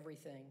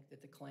everything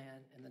that the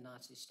Klan and the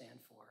Nazis stand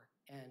for,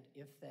 and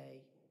if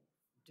they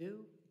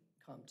do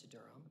come to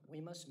Durham, we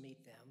must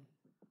meet them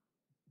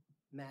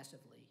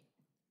massively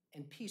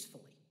and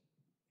peacefully,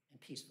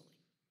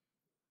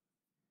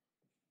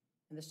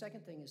 And the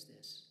second thing is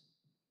this: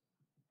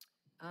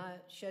 I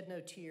shed no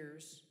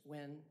tears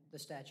when the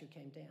statue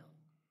came down,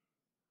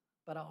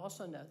 but I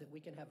also know that we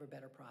can have a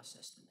better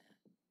process than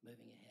that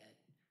moving ahead.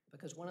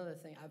 Because one of the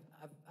things,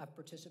 I've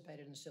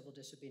participated in civil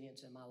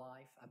disobedience in my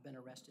life. I've been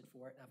arrested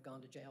for it, and I've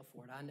gone to jail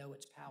for it. I know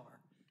its power,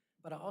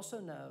 but I also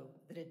know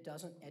that it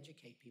doesn't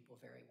educate people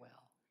very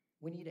well.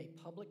 We need a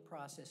public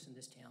process in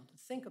this town to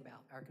think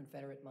about our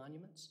Confederate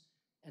monuments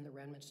and the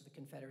remnants of the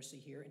Confederacy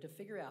here, and to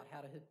figure out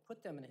how to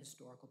put them in a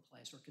historical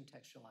place or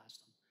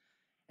contextualize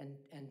them,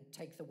 and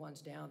take the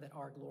ones down that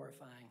are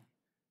glorifying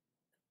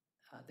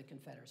the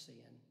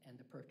Confederacy and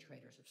the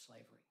perpetrators of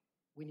slavery.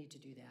 We need to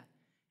do that.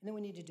 And then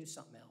we need to do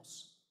something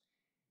else.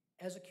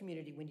 As a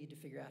community, we need to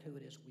figure out who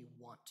it is we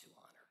want to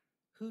honor.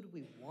 Who do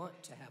we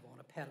want to have on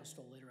a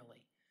pedestal,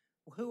 literally?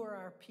 Who are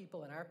our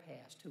people in our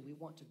past who we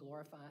want to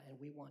glorify and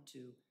we want to...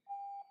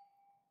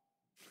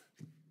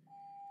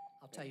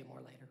 I'll tell you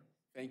more later.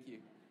 Thank you.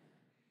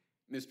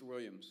 Mr.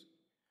 Williams.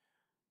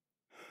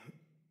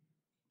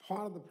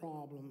 Part of the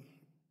problem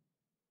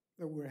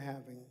that we're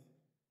having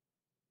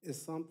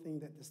is something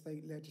that the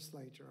state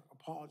legislature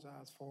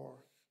apologized for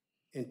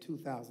in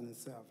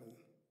 2007,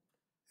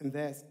 and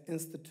that's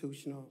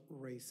institutional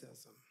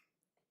racism.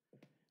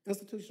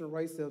 Institutional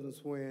racism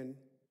is when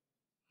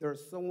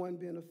there's someone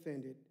being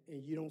offended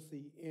and you don't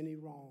see any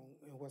wrong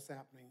in what's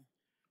happening.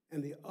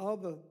 And the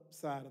other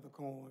side of the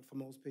coin for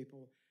most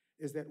people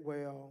is that,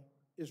 well,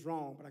 it's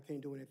wrong, but I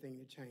can't do anything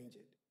to change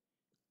it.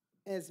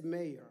 As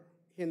mayor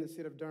here in the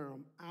city of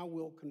Durham, I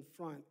will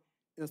confront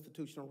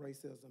institutional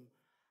racism.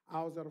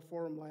 I was at a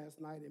forum last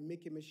night, and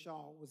Mickey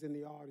Michaud was in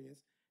the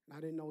audience, and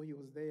I didn't know he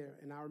was there.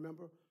 And I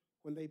remember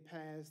when they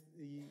passed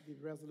the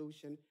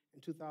resolution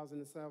in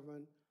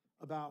 2007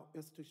 about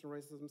institutional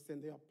racism,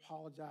 saying they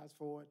apologized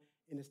for it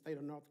in the state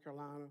of North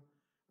Carolina.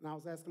 And I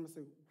was asking him, I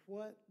said,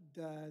 what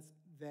does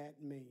that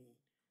mean?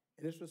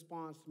 And his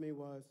response to me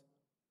was,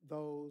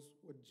 those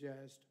were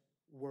just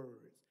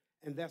words.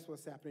 And that's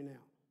what's happening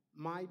now.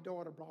 My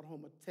daughter brought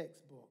home a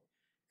textbook,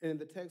 and in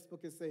the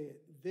textbook it said,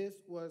 this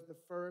was the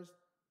first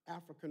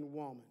African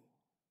woman.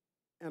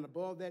 And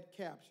above that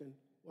caption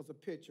was a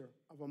picture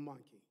of a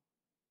monkey.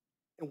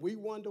 And we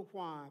wonder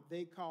why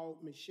they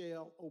called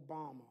Michelle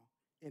Obama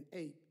an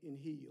ape in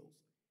heels.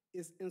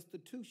 It's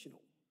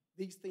institutional.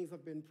 These things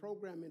have been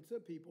programmed into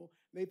people.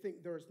 They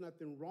think there's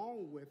nothing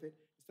wrong with it,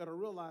 instead of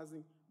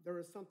realizing there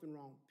is something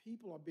wrong.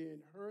 People are being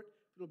hurt,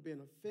 people are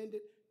being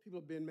offended, people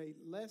are being made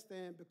less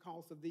than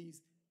because of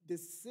these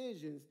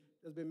decisions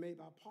that have been made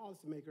by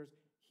policymakers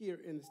here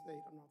in the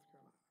state of North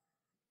Carolina.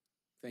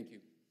 Thank you.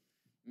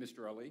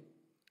 Mr. Ali?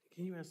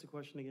 Can you ask the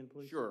question again,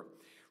 please? Sure.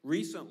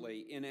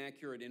 Recently,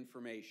 inaccurate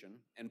information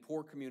and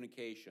poor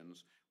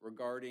communications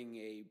regarding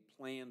a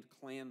planned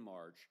Klan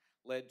march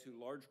led to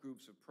large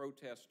groups of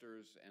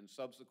protesters and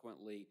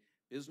subsequently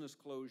business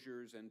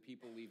closures and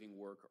people leaving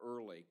work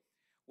early.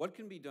 What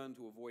can be done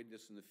to avoid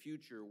this in the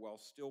future while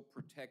still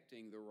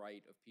protecting the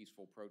right of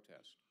peaceful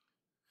protest?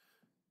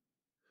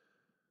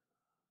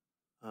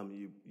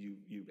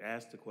 You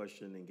asked the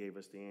question and gave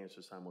us the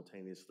answer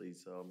simultaneously,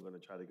 so I'm going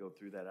to try to go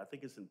through that. I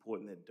think it's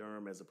important that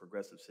Durham, as a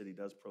progressive city,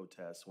 does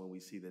protest when we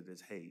see that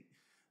there's hate.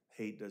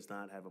 Hate does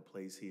not have a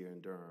place here in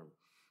Durham.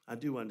 I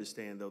do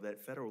understand, though,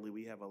 that federally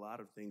we have a lot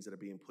of things that are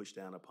being pushed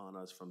down upon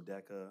us from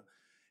DECA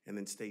and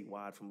then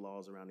statewide from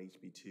laws around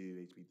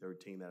HB2,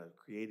 HB13 that are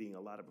creating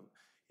a lot of,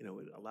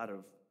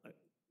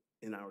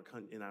 in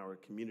our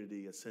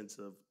community, a sense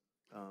of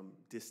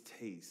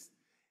distaste.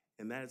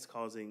 And that is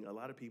causing a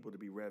lot of people to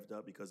be revved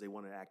up because they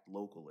want to act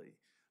locally.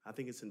 I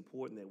think it's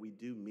important that we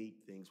do meet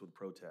things with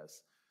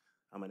protests.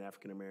 I'm an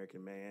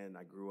African-American man.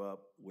 I grew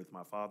up with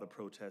my father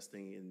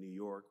protesting in New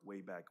York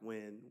way back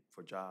when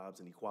for jobs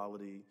and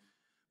equality.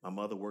 My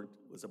mother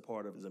was a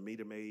part of, as a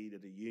meter maid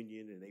at a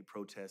union, and they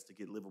protest to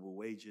get livable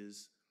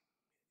wages.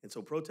 And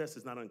so protest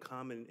is not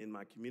uncommon in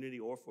my community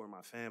or for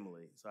my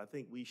family. So I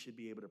think we should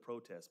be able to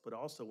protest. But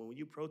also when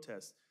you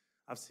protest,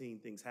 I've seen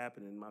things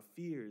happen, and my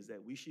fear is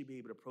that we should be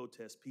able to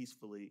protest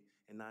peacefully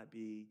and not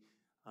be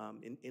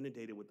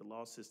inundated with the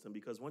law system,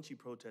 because once you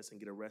protest and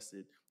get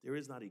arrested, there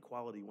is not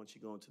equality once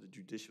you go into the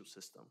judicial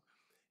system.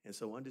 And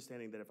so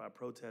understanding that if I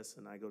protest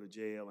and I go to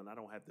jail and I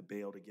don't have the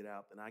bail to get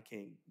out, then I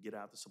can't get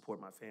out to support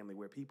my family,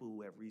 where people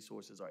who have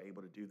resources are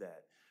able to do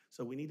that.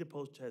 So we need to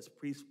protest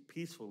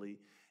peacefully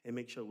and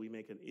make sure we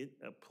make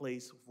a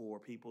place for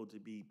people to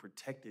be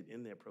protected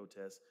in their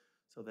protests,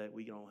 so that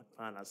we don't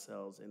find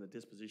ourselves in a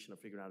disposition of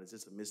figuring out, is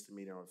this a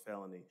misdemeanor or a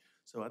felony?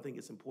 So I think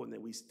it's important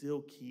that we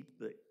still keep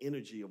the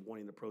energy of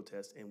wanting to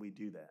protest, and we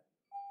do that.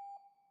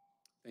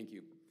 Thank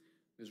you.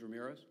 Ms.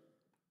 Ramirez?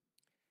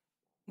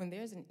 When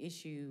there's an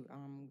issue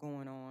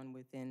going on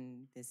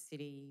within the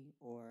city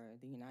or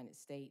the United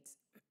States,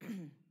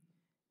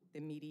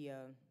 the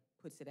media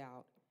puts it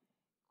out.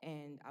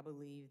 And I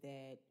believe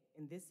that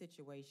in this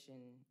situation,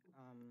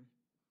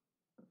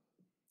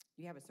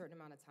 you have a certain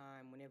amount of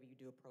time whenever you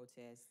do a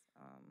protest.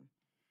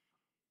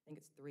 I think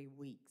it's 3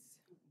 weeks.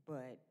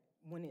 But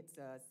when it's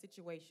a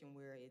situation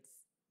where it's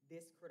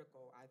this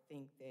critical, I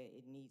think that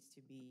it needs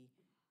to be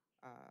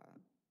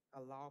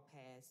a law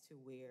passed to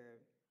where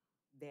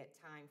that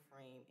time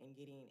frame and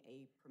getting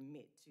a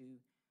permit to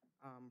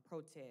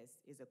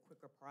protest is a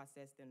quicker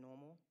process than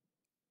normal.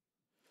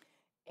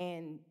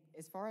 And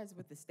as far as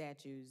with the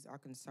statues are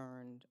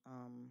concerned,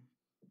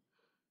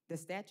 the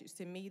statues,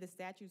 to me, the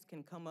statues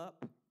can come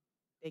up,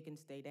 they can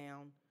stay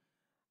down,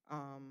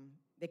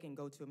 they can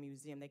go to a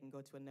museum, they can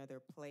go to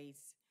another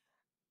place.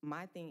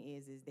 My thing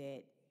is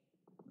that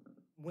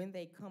when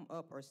they come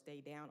up or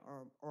stay down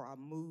or are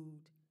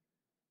moved,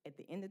 at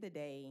the end of the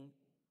day,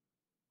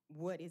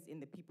 what is in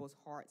the people's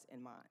hearts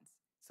and minds?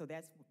 So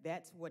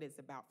that's what it's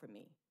about for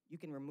me. You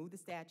can remove the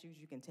statues,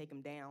 you can take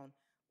them down,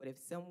 but if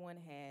someone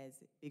has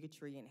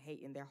bigotry and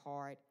hate in their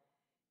heart,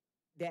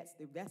 that's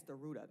the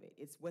root of it.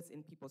 It's what's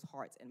in people's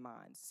hearts and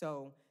minds.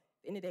 So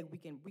at the end of the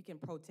day, we can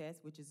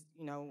protest, which is,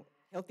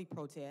 healthy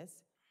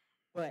protest,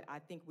 but I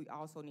think we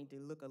also need to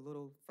look a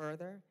little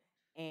further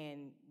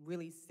and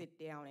really sit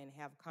down and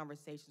have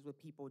conversations with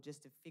people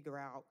just to figure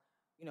out,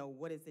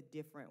 what is the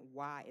different,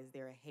 why is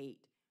there a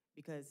hate?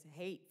 Because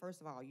hate,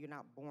 first of all, you're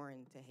not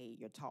born to hate,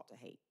 you're taught to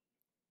hate.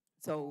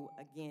 So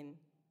again,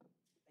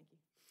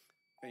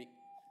 thank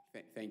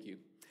you. Thank you.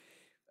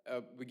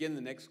 Begin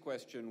the next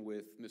question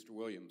with Mr.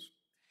 Williams.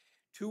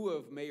 2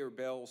 of Mayor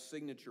Bell's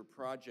signature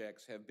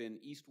projects have been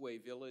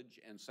Eastway Village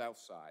and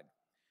Southside.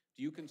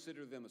 Do you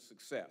consider them a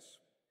success?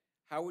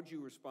 How would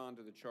you respond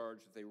to the charge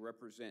that they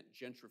represent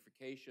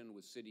gentrification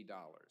with city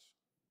dollars?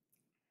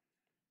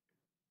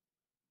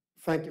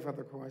 Thank you for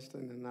the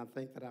question, and I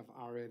think that I've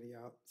already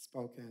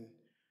spoken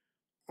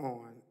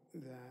on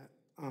that.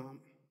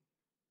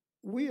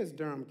 We as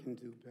Durham can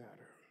do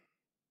better.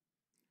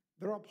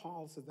 There are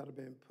policies that have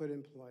been put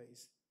in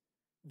place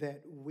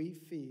that we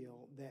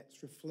feel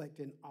that's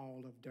reflecting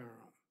all of Durham.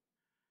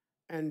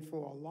 And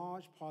for a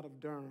large part of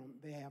Durham,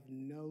 they have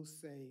no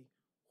say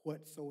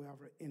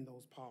whatsoever in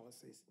those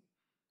policies.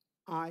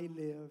 I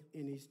live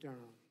in East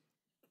Durham.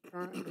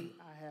 Currently,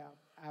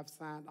 I've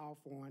signed off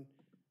on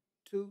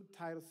 2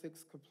 Title VI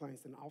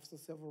complaints in Office of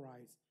Civil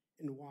Rights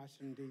in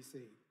Washington, D.C.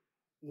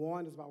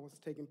 One is about what's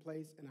taking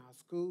place in our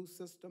school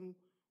system,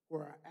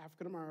 where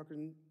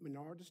African-American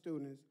minority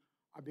students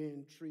are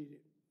being treated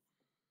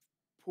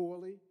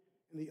poorly.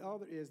 And the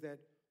other is that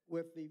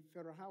with the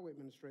Federal Highway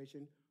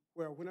Administration,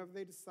 where whenever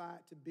they decide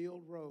to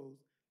build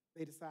roads,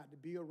 they decide to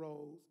build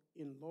roads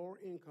in lower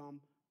income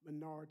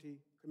minority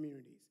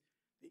communities.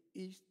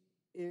 The East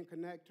End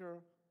Connector,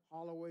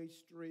 Holloway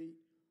Street,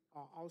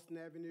 Austin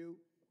Avenue,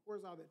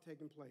 where's all that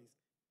taking place?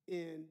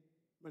 In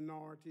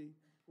minority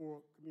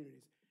poor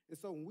communities. And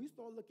so when we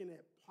start looking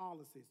at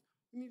policies,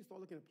 we need to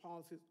start looking at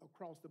policies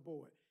across the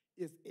board.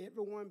 Is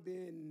everyone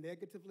being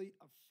negatively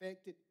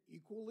affected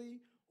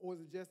equally, or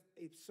is it just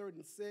a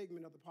certain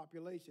segment of the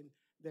population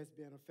that's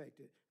being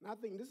affected? And I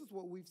think this is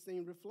what we've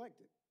seen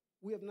reflected.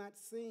 We have not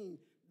seen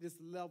this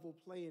level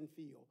playing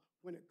field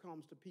when it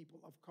comes to people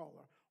of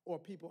color or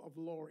people of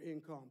lower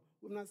income.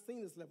 We've not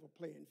seen this level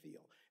playing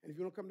field. And if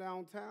you don't come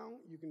downtown,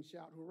 you can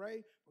shout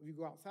hooray. But if you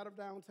go outside of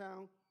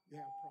downtown, you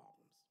have problems.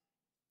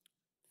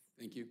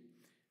 Thank you.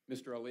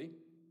 Mr. Ali?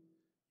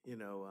 You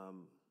know,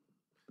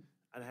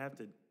 I have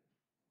to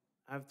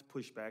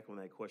push back on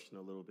that question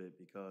a little bit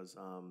because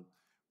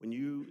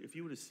if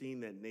you would have seen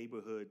that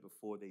neighborhood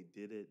before they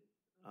did it,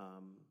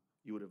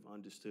 you would have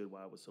understood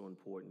why it was so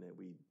important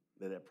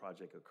that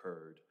project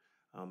occurred.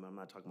 I'm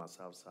not talking about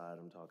South Side.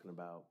 I'm talking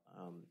about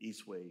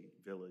Eastway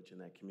Village and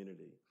that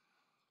community.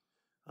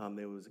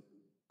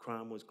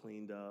 Crime was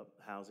cleaned up,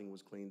 housing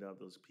was cleaned up.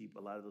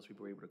 A lot of those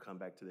people were able to come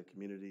back to their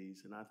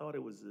communities, and I thought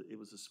it was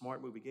a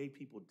smart move. It gave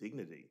people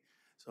dignity.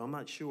 So I'm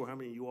not sure how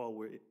many of you all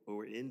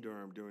were in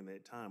Durham during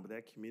that time, but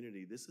that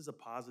community, this is a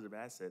positive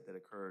asset that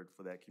occurred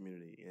for that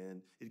community,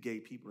 and it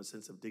gave people a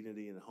sense of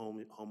dignity and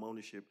home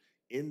ownership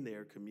in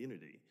their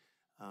community.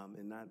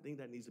 And I think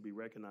that needs to be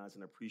recognized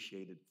and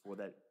appreciated for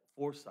that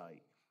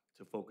foresight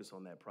to focus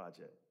on that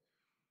project.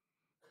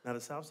 Now, the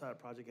Southside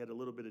project had a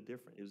little bit of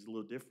different. It was a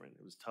little different.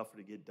 It was tougher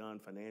to get done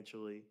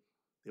financially.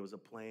 There was a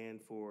plan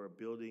for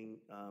building,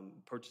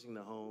 purchasing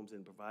the homes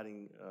and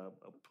providing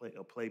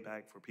a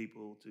playback for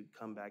people to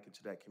come back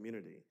into that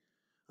community.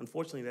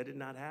 Unfortunately, that did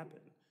not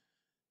happen.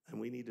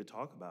 And we need to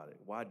talk about it.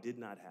 Why did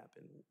not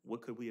happen?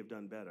 What could we have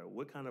done better?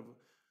 What kind of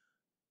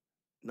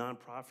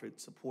nonprofit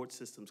support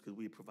systems could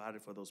we have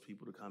provided for those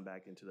people to come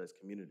back into this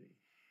community?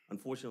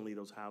 Unfortunately,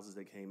 those houses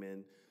that came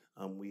in,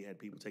 we had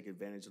people take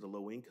advantage of the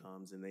low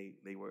incomes, and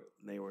they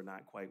were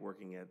not quite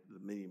working at the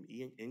minimum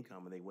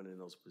income, and they went in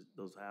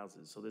those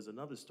houses. So there's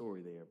another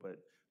story there. But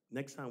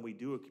next time we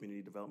do a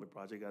community development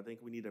project, I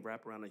think we need to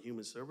wrap around a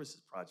human services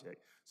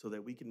project so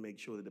that we can make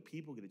sure that the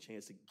people get a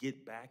chance to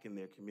get back in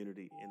their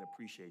community and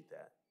appreciate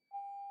that.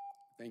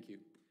 Thank you.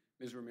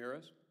 Ms.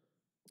 Ramirez?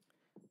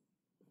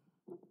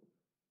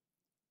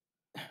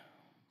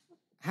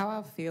 How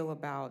I feel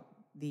about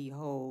the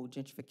whole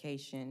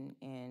gentrification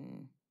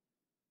and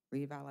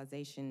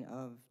revitalization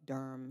of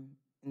Durham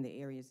in the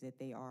areas that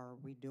they are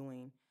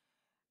redoing,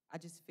 I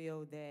just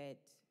feel that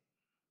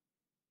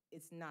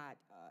it's not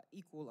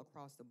equal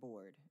across the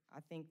board. I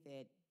think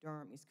that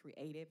Durham is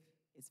creative,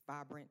 it's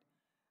vibrant,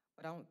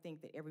 but I don't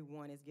think that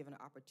everyone is given an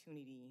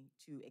opportunity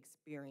to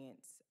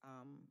experience,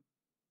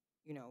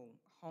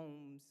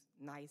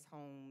 nice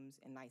homes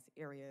and nice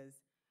areas.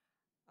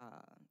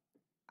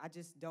 I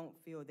just don't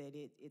feel that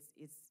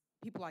it's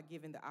people are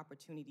given the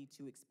opportunity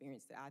to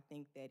experience that. I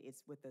think that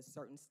it's with a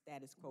certain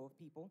status quo of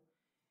people.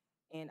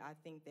 And I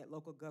think that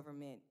local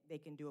government, they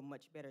can do a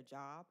much better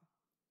job.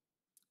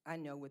 I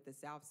know with the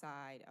South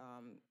Side,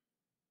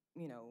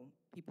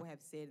 people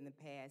have said in the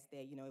past that,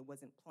 it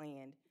wasn't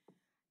planned.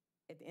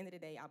 At the end of the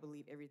day, I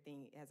believe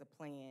everything has a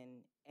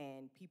plan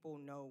and people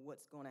know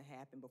what's going to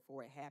happen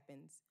before it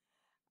happens.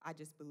 I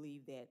just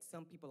believe that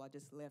some people are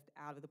just left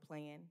out of the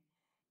plan,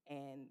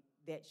 and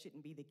that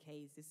shouldn't be the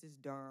case. This is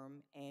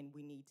Durham, and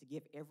we need to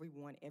give every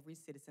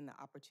citizen the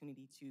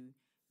opportunity to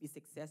be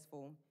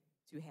successful,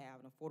 to have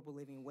an affordable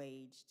living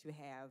wage, to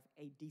have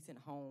a decent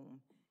home,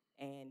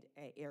 and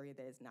an area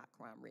that is not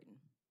crime-ridden.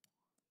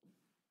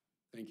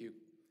 Thank you.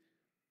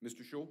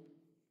 Mr. Schul?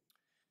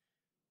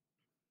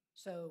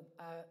 So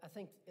I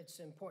think it's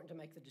important to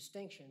make the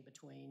distinction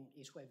between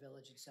Eastway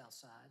Village and South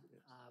Side.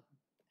 Yes.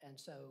 And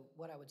so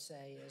what I would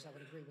say is I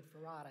would agree with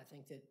Farad. I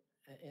think that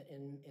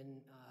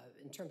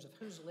in terms of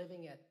who's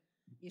living at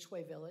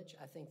Eastway Village,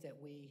 I think that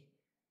we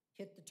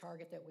hit the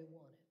target that we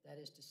wanted. That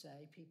is to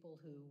say, people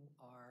who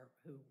are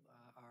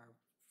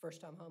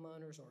first-time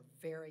homeowners or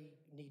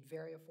need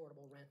very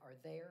affordable rent are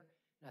there,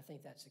 and I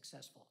think that's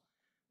successful.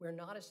 We're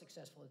not as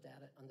successful at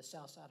that on the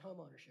South Side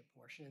homeownership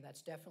portion, and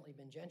that's definitely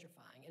been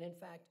gentrifying. And in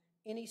fact,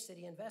 any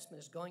city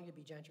investment is going to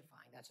be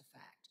gentrifying. That's a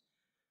fact.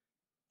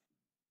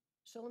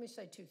 So let me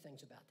say two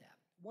things about that.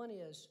 One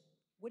is,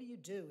 what do you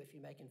do if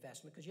you make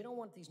investment? Because you don't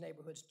want these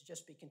neighborhoods to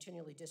just be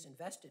continually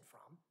disinvested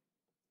from,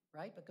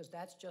 right? Because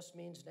that just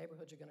means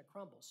neighborhoods are going to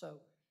crumble. So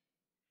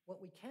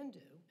what we can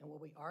do, and what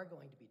we are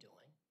going to be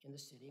doing in the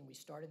city, and we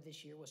started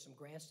this year with some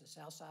grants to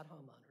Southside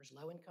homeowners,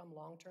 low-income,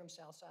 long-term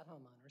Southside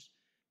homeowners.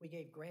 We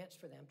gave grants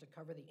for them to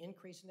cover the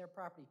increase in their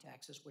property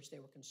taxes, which they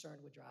were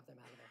concerned would drive them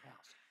out of their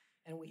house.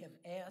 And we have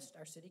asked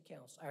our city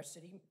council, our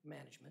city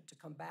management, to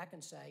come back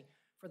and say,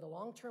 for the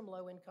long-term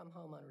low-income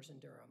homeowners in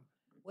Durham,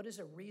 what is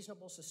a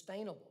reasonable,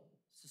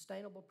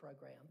 sustainable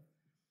program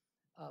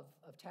of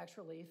tax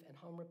relief and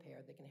home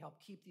repair that can help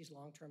keep these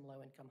long-term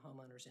low-income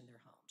homeowners in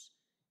their homes?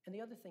 And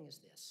the other thing is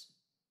this.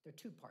 There are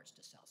two parts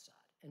to Southside,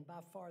 and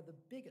by far the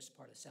biggest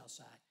part of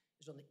Southside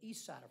is on the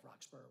east side of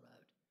Roxborough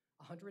Road.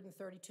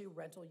 132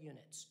 rental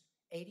units,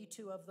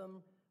 82 of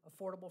them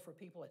affordable for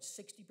people at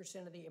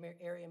 60% of the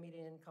area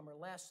median income or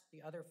less,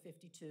 the other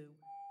 52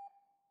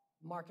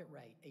 market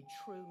rate, a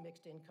true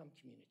mixed income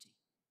community,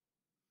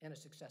 and a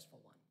successful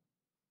one.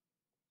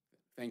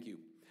 Thank you.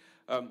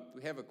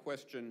 We have a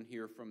question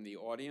here from the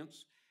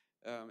audience,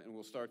 and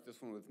we'll start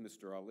this one with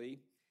Mr. Ali.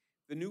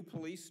 The new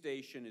police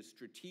station is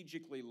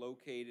strategically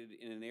located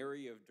in an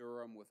area of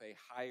Durham with a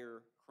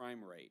higher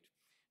crime rate.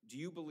 Do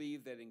you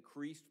believe that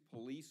increased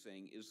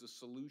policing is the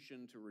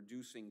solution to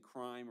reducing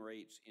crime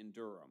rates in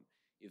Durham?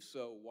 If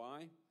so,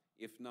 why?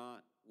 If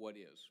not, what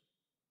is?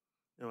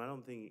 No, I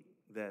don't think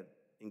that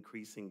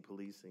increasing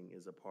policing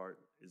is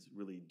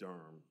really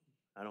Durham.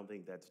 I don't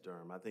think that's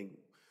Durham.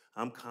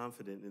 I'm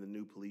confident in the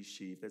new police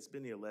chief that's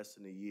been here less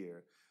than a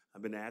year.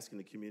 I've been asking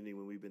the community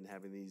when we've been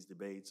having these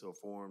debates or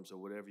forums or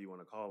whatever you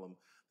want to call them,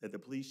 that the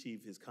police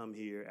chief has come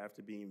here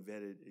after being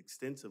vetted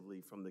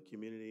extensively from the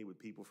community with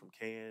people from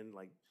Cannes,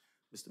 like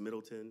Mr.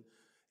 Middleton,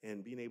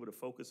 and being able to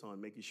focus on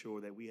making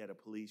sure that we had a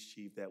police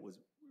chief that was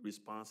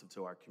responsive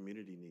to our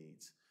community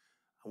needs.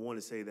 I want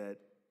to say that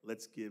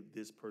let's give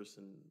this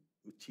person,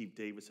 Chief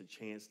Davis, a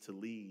chance to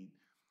lead.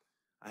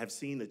 I have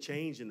seen a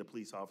change in the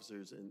police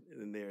officers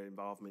and their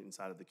involvement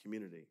inside of the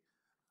community.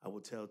 I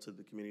will tell to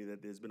the community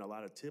that there's been a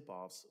lot of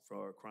tip-offs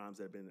for crimes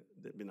that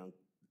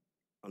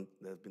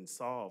have been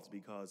solved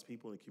because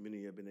people in the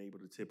community have been able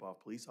to tip off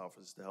police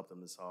officers to help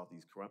them to solve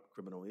these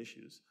criminal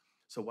issues.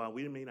 So while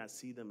we may not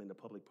see them in the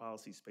public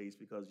policy space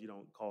because you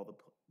don't call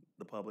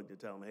the public to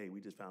tell them, hey, we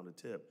just found a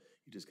tip,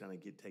 you just kind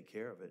of take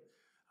care of it.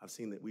 I've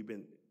seen that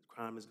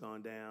crime has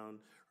gone down,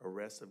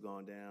 arrests have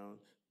gone down,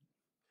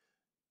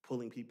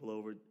 pulling people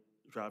over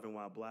driving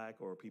while black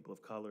or people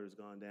of color has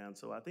gone down.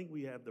 So I think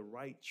we have the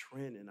right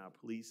trend in our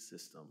police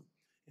system.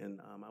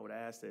 And I would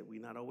ask that we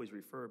not always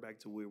refer back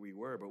to where we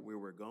were, but where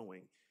we're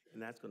going.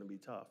 And that's going to be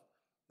tough.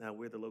 Now,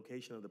 where the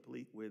location of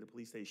where the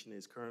police station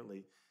is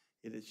currently,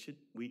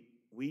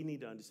 we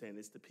need to understand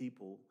it's the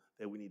people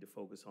that we need to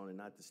focus on and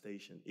not the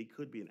station. It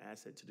could be an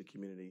asset to the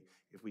community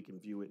if we can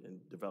view it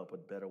and develop a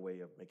better way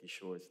of making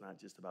sure it's not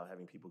just about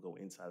having people go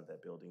inside of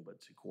that building,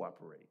 but to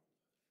cooperate.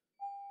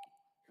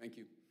 Thank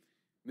you.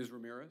 Ms.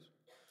 Ramirez?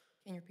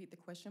 Can you repeat the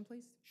question,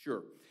 please?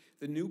 Sure.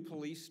 The new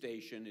police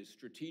station is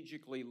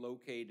strategically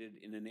located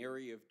in an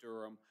area of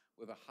Durham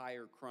with a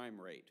higher crime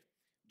rate.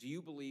 Do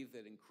you believe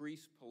that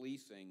increased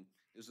policing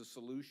is a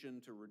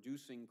solution to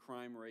reducing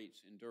crime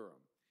rates in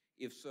Durham?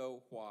 If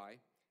so, why?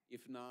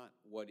 If not,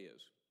 what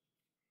is?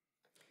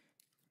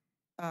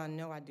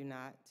 No, I do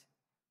not.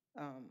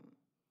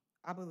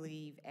 I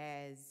believe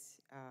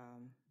as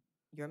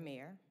your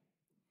mayor,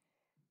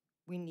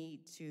 we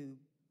need to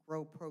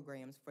grow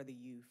programs for the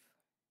youth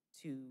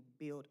to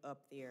build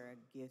up their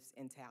gifts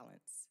and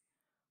talents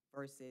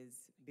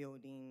versus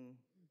building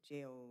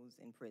jails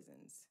and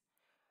prisons.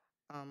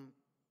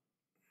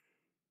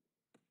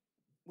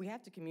 We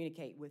have to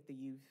communicate with the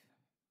youth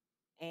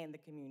and the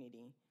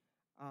community,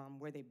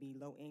 whether it be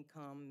low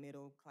income,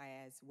 middle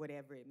class,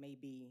 whatever it may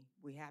be,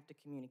 we have to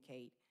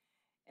communicate.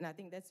 And I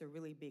think that's a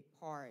really big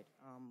part.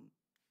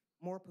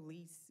 More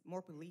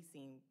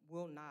policing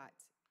will not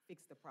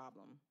fix the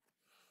problem.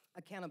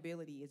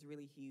 Accountability is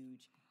really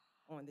huge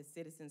on the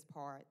citizens'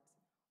 part,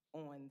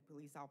 on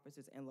police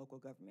officers and local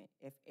government.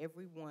 If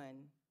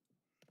everyone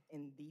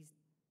in these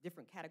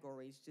different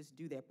categories just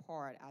do their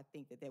part, I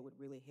think that would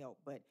really help.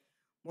 But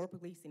more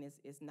policing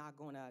is not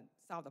going to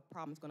solve the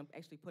problem. It's going to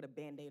actually put a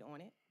Band-Aid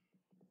on it.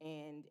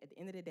 And at the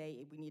end of the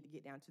day, we need to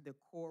get down to the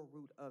core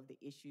root of the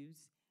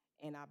issues.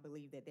 And I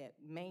believe that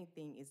main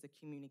thing is the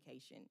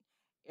communication.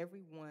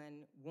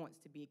 Everyone wants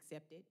to be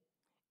accepted.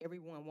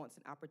 Everyone wants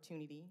an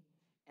opportunity.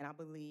 And I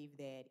believe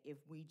that if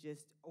we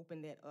just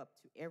open that up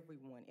to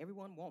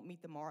everyone won't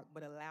meet the mark,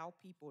 but allow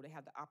people to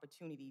have the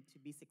opportunity to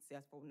be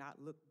successful, not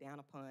looked down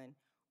upon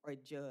or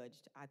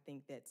judged. I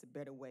think that's a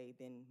better way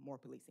than more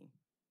policing.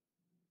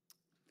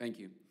 Thank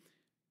you.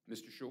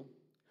 Mr. Schul?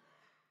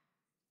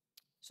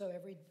 So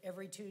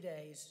every 2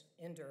 days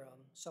in Durham,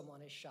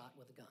 someone is shot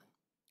with a gun.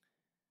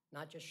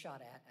 Not just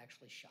shot at,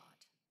 actually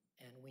shot.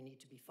 And we need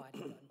to be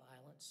fighting gun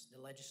violence.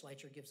 The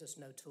legislature gives us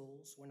no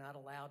tools. We're not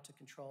allowed to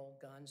control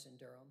guns in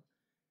Durham.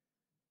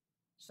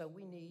 So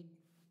we need,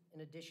 in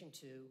addition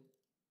to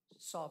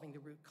solving the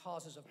root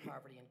causes of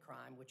poverty and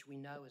crime, which we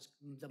know is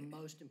the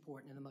most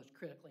important and the most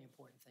critically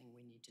important thing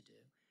we need to do,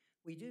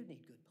 we do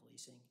need good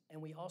policing,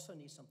 and we also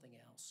need something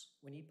else.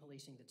 We need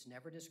policing that's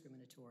never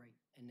discriminatory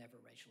and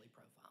never racially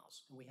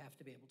profiles, and we have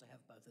to be able to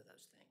have both of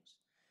those things.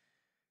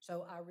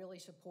 So I really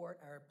support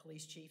our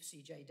police chief,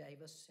 C.J.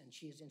 Davis, and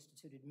she has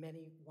instituted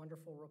many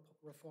wonderful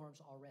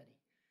reforms already.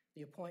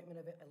 The appointment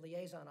of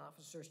liaison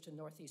officers to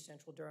Northeast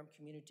Central Durham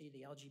community,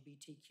 the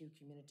LGBTQ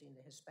community, and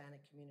the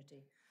Hispanic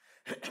community,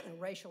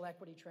 racial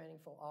equity training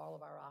for all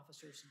of our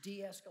officers,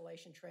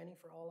 de-escalation training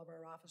for all of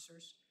our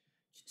officers,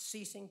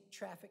 ceasing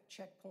traffic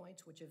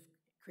checkpoints, which have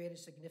created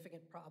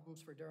significant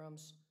problems for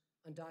Durham's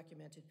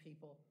undocumented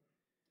people,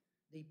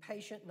 the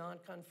patient,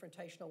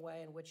 non-confrontational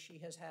way in which she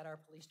has had our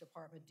police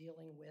department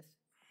dealing with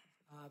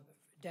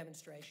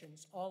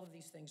demonstrations. All of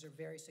these things are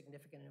very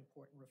significant and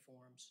important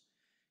reforms.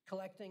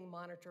 Collecting,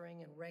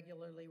 monitoring, and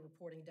regularly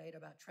reporting data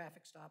about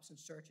traffic stops and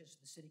searches to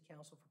the City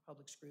Council for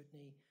public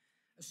scrutiny.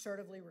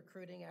 Assertively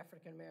recruiting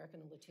African American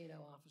and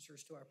Latino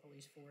officers to our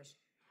police force.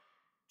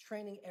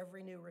 Training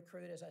every new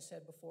recruit, as I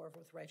said before,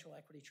 with racial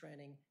equity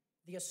training.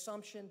 The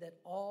assumption that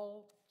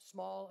all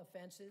small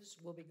offenses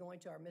will be going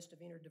to our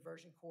misdemeanor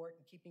diversion court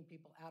and keeping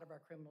people out of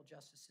our criminal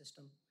justice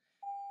system,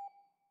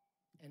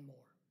 and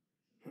more.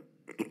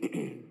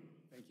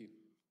 Thank you.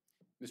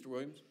 Mr.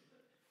 Williams?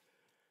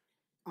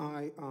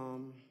 I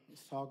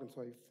was talking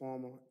to a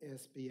former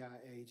SBI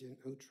agent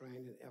who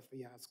trained in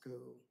FBI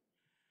school.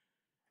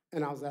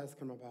 And I was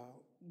asking him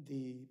about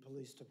the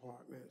police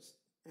departments.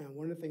 And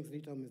one of the things that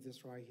he told me is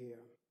this right here.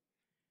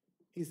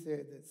 He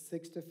said that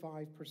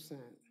 65%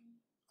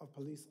 of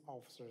police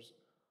officers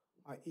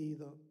are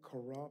either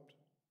corrupt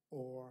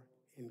or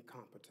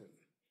incompetent.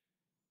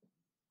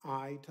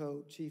 I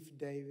told Chief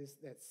Davis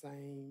that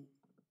same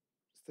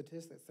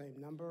statistic, that same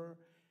number,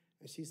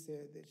 and she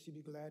said that she'd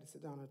be glad to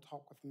sit down and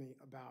talk with me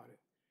about it.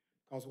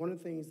 Because one of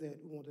the things that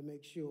we want to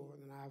make sure,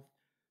 and I've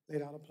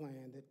laid out a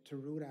plan that to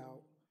root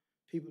out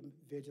people,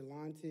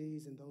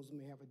 vigilantes, and those who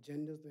may have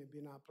agendas, maybe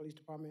in our police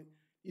department,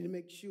 you need to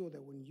make sure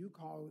that when you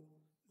call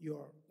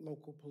your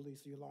local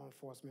police or your law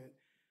enforcement,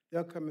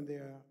 they're coming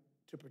there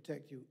to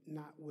protect you,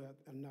 not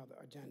with another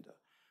agenda.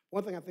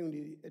 One thing I think we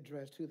need to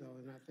address too, though,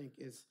 and I think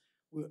is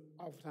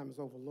oftentimes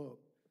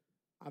overlooked,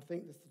 I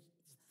think the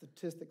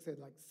statistics said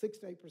like 6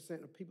 to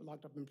 8% of people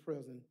locked up in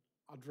prison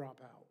are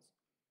dropouts.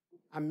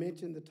 I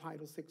mentioned the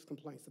Title VI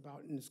complaints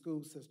about in the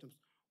school systems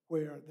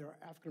where there are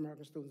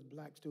African-American students,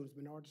 Black students,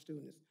 minority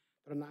students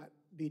that are not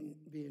being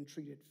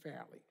treated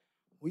fairly.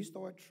 We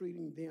start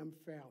treating them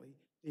fairly,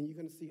 then you're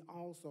going to see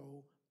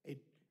also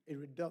a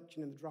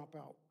reduction in the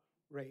dropout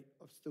rate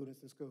of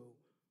students in school.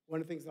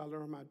 One of the things I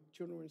learned when my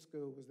children were in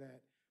school was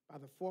that by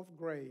the 4th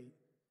grade,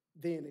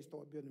 then they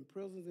start building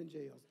prisons and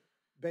jails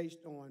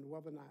based on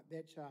whether or not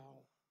that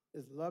child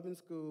is loving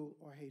school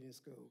or hating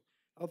school.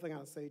 The other thing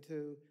I'll say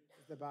too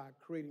is that by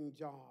creating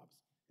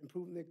jobs,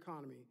 improving the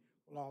economy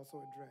will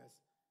also address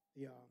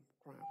the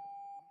crime.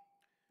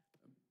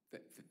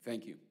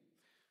 Thank you.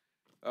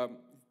 The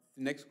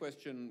next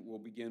question will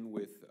begin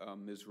with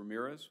Ms.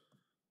 Ramirez.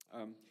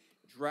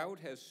 Drought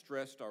has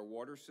stressed our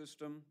water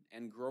system,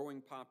 and growing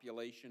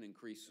population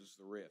increases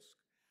the risk.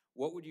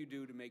 What would you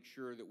do to make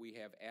sure that we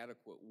have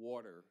adequate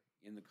water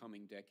in the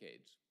coming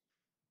decades?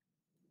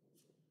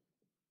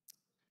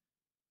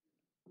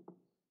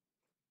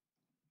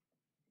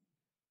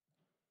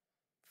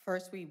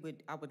 First,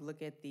 I would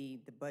look at the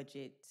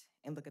budget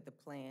and look at the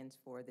plans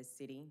for the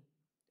city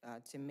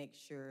to make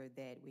sure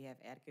that we have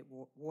adequate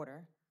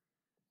water,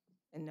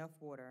 enough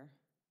water,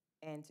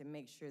 and to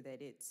make sure that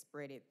it's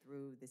spread it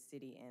through the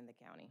city and the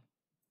county.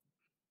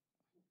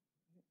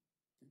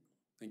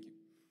 Thank you.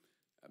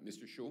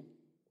 Mr. Schul?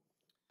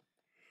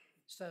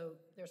 So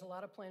there's a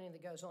lot of planning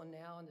that goes on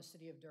now in the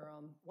city of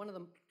Durham. One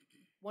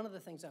of the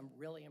things I'm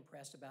really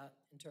impressed about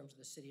in terms of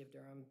the city of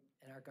Durham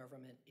and our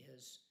government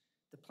is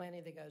the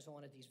planning that goes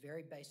on at these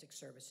very basic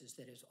services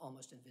that is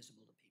almost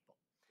invisible to people.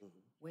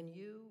 Mm-hmm.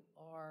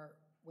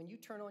 When you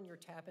turn on your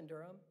tap in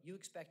Durham, you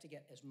expect to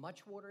get as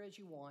much water as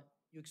you want.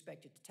 You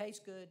expect it to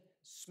taste good,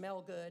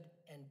 smell good,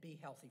 and be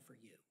healthy for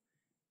you.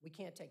 We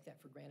can't take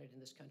that for granted in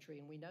this country,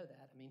 and we know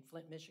that. I mean,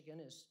 Flint, Michigan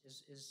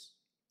is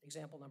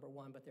example number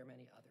one, but there are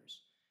many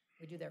others.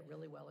 We do that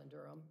really well in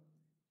Durham,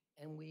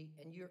 and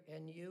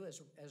you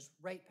as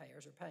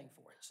ratepayers are paying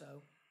for it.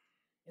 So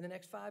in the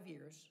next 5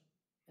 years,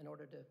 in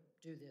order to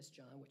do this,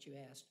 John, what you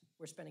asked,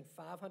 we're spending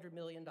 $500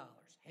 million,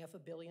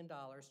 $500 million,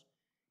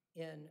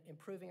 in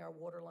improving our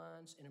water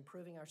lines, in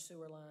improving our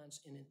sewer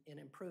lines, in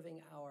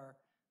improving our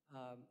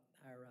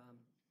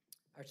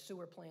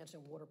sewer plants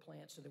and water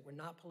plants so that we're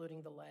not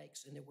polluting the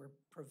lakes and that we're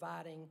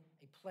providing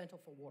a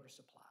plentiful water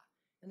supply.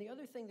 And the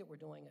other thing that we're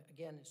doing,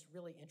 again, is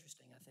really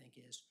interesting, I think,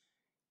 is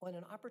on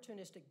an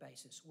opportunistic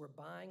basis, we're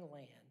buying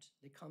land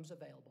that comes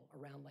available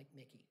around Lake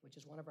Mickey, which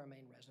is one of our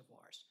main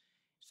reservoirs,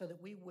 so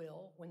that we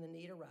will, when the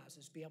need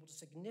arises, be able to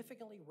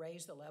significantly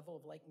raise the level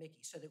of Lake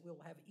Mickey so that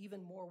we'll have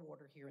even more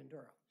water here in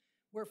Durham.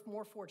 We're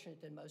more fortunate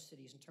than most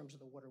cities in terms of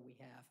the water we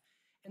have.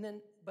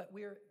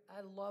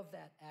 I love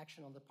that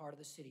action on the part of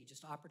the city,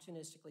 just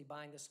opportunistically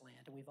buying this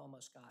land, and we've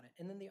almost got it.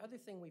 And then the other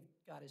thing we've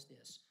got is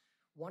this,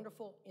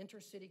 wonderful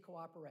intercity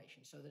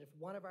cooperation, so that if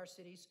one of our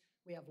cities,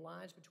 we have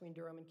lines between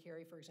Durham and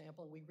Cary, for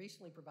example, and we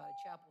recently provided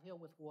Chapel Hill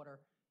with water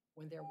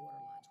when their water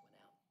lines went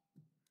out.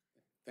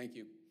 Thank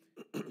you.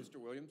 Mr.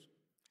 Williams?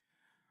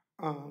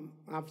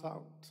 I've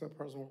talked to a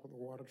person who works with a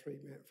water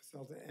treatment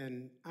facility,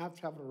 and I've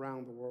traveled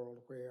around the world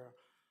where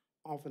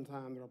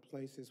oftentimes there are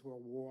places where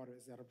water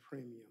is at a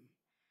premium.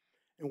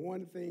 And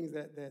one of the things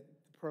that the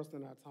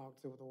person I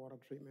talked to with the water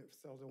treatment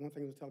facility, one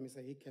thing he was telling me,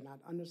 say he cannot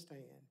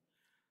understand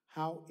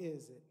how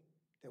is it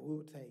that we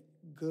would take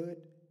good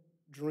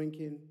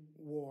drinking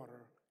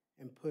water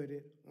and put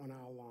it on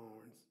our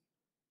lawns.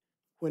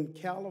 When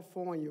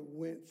California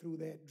went through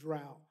that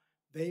drought,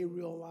 they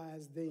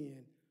realized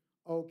then,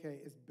 okay,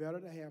 it's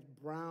better to have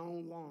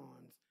brown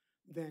lawns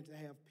than to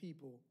have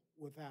people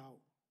without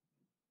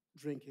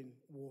drinking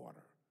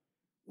water.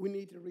 We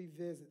need to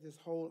revisit this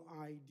whole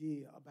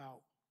idea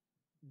about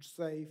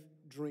safe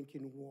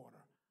drinking water.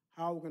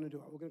 How are we going to do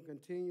it? Are we going to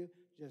continue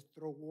to just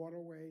throw water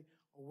away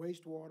or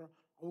waste water?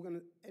 Are we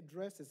going to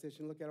address this issue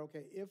and look at,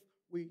 okay, if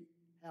we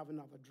have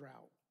another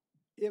drought,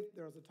 if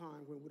there's a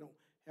time when we don't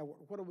have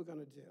water, what are we going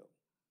to do?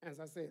 As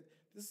I said,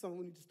 this is something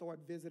we need to start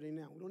visiting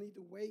now. We don't need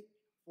to wait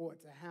for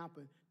it to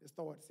happen and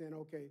start saying,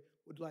 okay,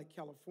 like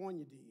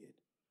California did.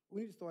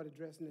 We need to start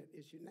addressing that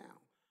issue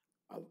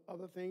now.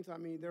 Other things, I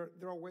mean, there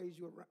are ways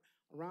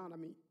around, I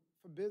mean,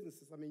 for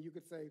businesses, I mean, you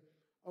could say,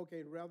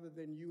 okay, rather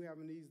than you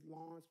having these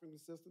lawn sprinkler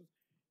systems,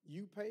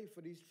 you pay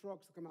for these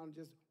trucks to come out and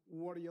just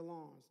water your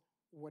lawns,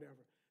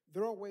 whatever.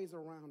 There are ways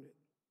around it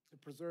to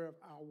preserve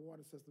our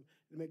water system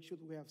and make sure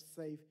that we have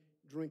safe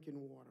drinking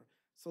water.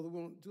 So that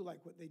we won't do like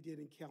what they did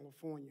in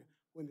California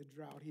when the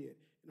drought hit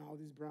and all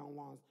these brown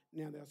lawns.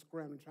 Now they're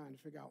scrambling trying to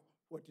figure out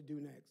what to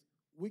do next.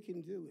 We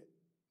can do it,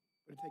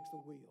 but it takes the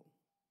will.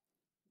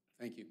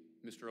 Thank you.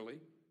 Mr. Ali?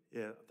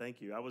 Yeah,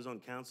 thank you. I was on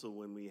council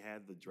when we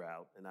had the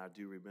drought, and I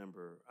do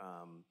remember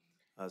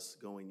us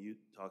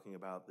talking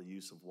about the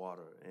use of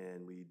water,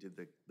 and we did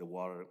the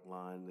water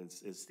line,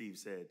 as Steve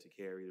said, to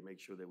Cary to make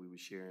sure that we were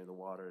sharing the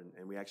water,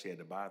 and we actually had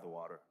to buy the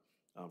water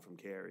from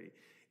Cary.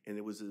 And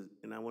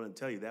and I want to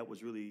tell you, that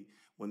was really,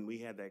 when we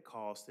had that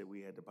cost that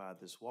we had to buy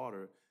this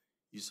water,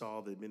 you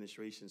saw the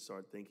administration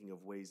start thinking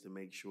of ways to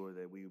make sure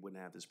that we wouldn't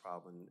have this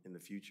problem in the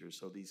future.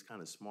 So this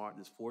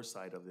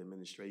foresight of the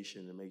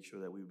administration to make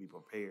sure that we would be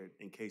prepared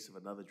in case of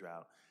another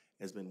drought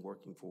has been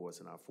working for us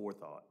in our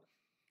forethought.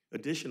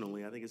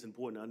 Additionally, I think it's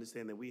important to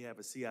understand that we have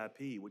a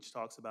CIP, which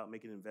talks about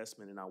making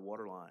investment in our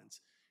water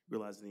lines,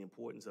 realizing the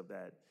importance of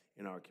that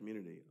in our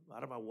community. A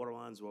lot of our water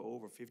lines were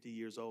over 50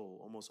 years old,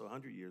 almost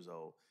 100 years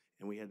old,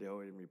 and we had to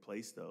already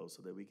replace those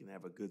so that we can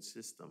have a good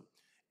system.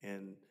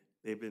 And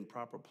they've been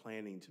proper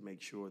planning to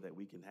make sure that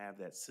we can have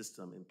that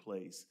system in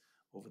place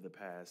over the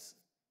past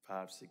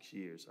 5-6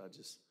 years.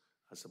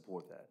 I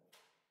support that.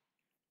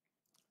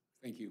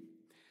 Thank you.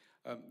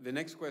 The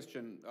next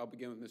question, I'll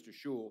begin with Mr.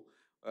 Schul.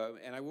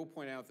 And I will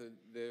point out that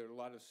there are a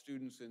lot of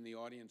students in the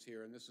audience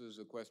here, and this is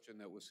a question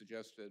that was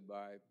suggested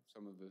by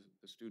some of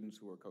the students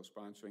who are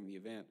co-sponsoring the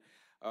event.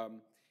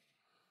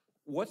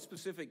 What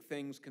specific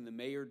things can the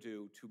mayor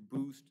do to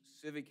boost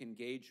civic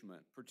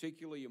engagement,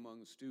 particularly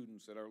among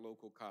students at our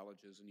local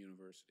colleges and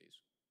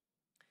universities?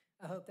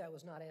 I hope that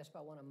was not asked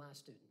by one of my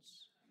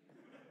students.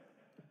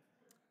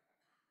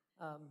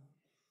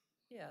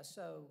 Yeah,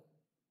 so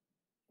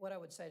what I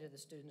would say to the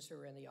students who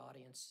are in the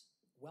audience,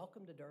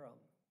 welcome to Durham.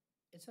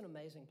 It's an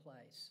amazing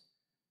place.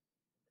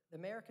 The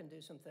mayor can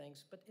do some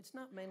things, but it's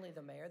not mainly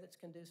the mayor that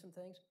can do some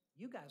things.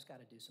 You guys got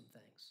to do some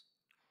things.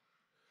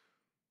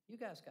 You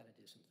guys got to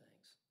do some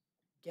things.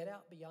 Get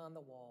out beyond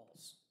the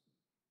walls.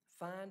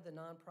 Find the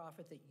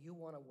nonprofit that you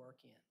want to work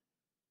in.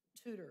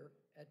 Tutor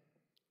at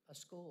a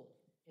school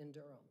in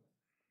Durham.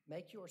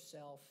 Make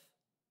yourself,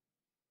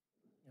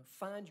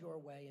 find your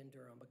way in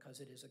Durham because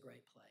it is a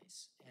great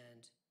place,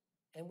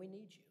 and we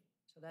need you.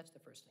 So that's the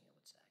first thing I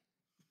would say.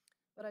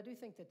 But I do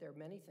think that there are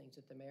many things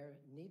that the mayor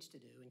needs to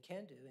do and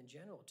can do in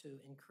general to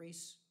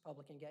increase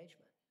public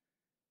engagement.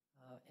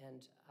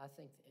 And I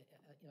think,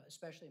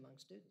 especially among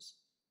students,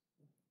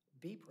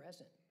 be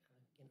present.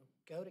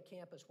 Go to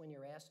campus when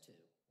you're asked to,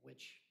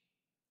 which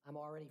I'm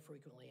already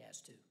frequently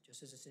asked to,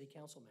 just as a city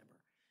council member.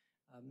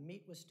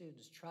 Meet with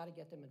students, try to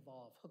get them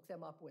involved, hook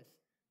them up with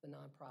the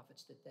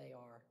nonprofits that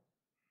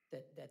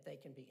they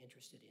can be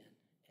interested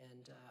in.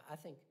 And I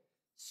think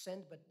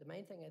but the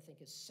main thing I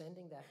think is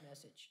sending that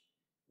message.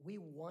 We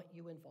want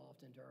you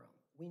involved in Durham.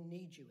 We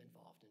need you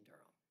involved in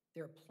Durham.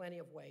 There are plenty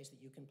of ways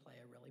that you can play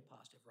a really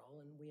positive role,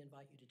 and we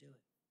invite you to do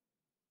it.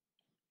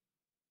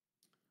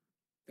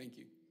 Thank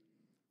you.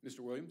 Mr.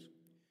 Williams?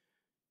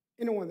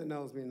 Anyone that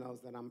knows me knows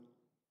that I'm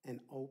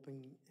an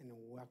open and a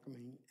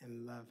welcoming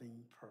and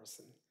loving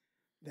person.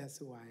 That's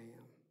who I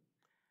am.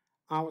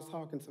 I was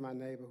talking to my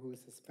neighbor who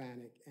is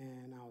Hispanic,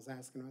 and I was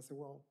asking her, I said,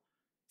 well,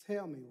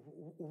 tell me,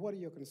 what are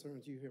your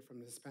concerns you hear from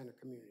the Hispanic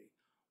community?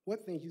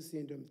 What things you see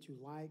in them that you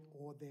like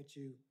or that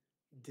you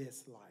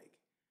dislike?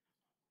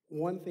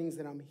 One thing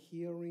that I'm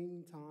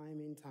hearing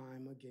time and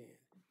time again,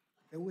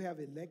 that we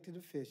have elected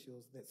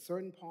officials that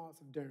certain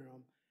parts of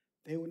Durham,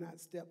 they will not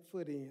step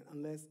foot in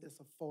unless it's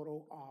a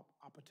photo op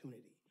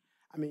opportunity.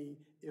 I mean,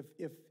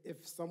 if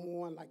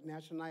someone like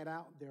National Night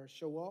Out, they'll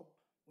show up.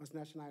 Once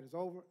National Night is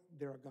over,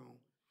 they're gone.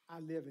 I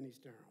live in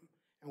East Durham.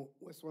 And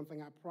what's one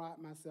thing I pride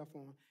myself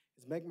on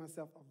is making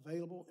myself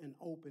available and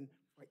open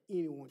for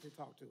anyone to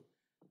talk to.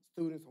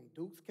 Students on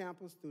Duke's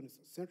campus, students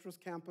on Central's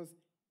campus,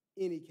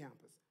 any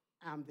campus,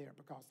 I'm there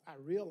because I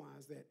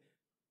realize that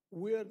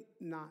we're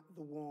not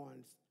the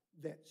ones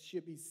that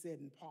should be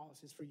setting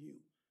policies for you,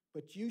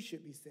 but you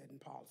should be setting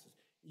policies.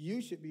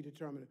 You should be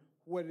determining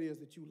what it is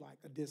that you like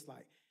or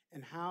dislike.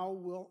 And how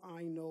will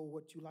I know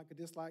what you like or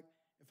dislike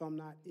if I'm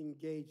not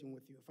engaging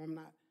with you, if I'm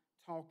not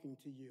talking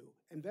to you?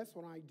 And that's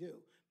what I do.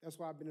 That's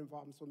why I've been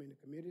involved in so many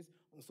committees,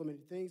 on so many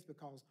things,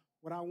 because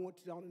what I want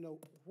to know,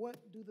 what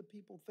do the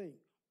people think?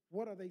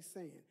 What are they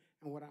saying?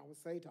 And what I would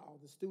say to all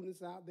the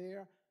students out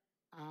there,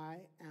 I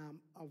am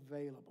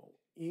available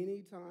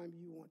anytime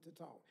you want to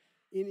talk,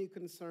 any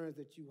concerns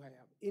that you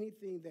have,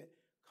 anything that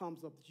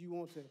comes up that you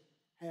want to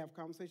have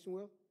conversation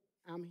with,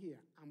 I'm here,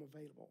 I'm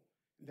available.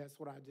 And that's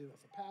what I do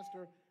as a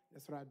pastor,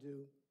 that's what I do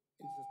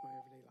in just my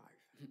everyday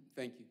life.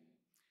 Thank you.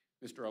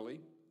 Mr.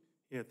 Ali?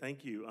 Yeah,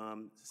 thank you.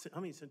 How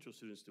many Central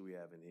students do we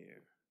have in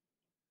here?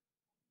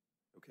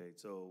 Okay,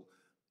 so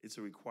it's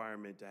a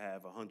requirement to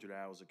have 100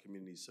 hours of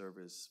community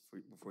service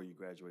before you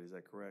graduate, is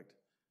that correct?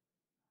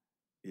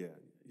 Yeah,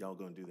 y'all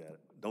gonna do that.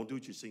 Don't do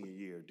it your senior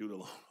year, do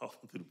it all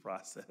through the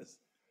process.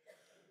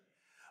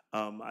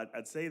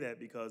 I'd say that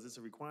because it's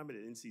a requirement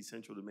at NC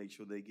Central to make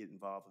sure they get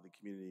involved with the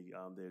community.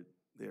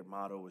 Their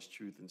motto is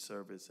truth and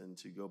service, and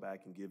to go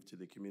back and give to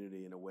the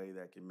community in a way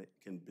that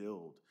can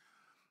build.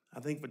 I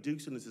think for Duke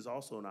students, it's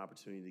also an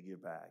opportunity to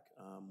give back.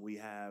 We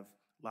have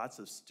lots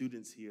of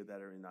students here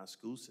that are in our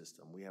school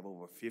system. We have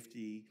over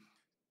 50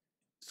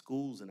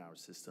 schools in our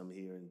system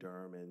here in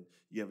Durham, and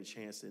you have a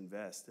chance to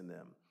invest in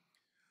them.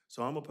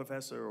 So I'm a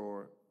professor,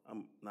 or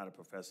I'm not a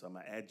professor, I'm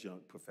an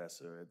adjunct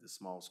professor at the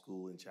small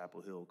school in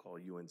Chapel Hill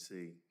called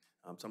UNC.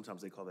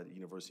 Sometimes they call that the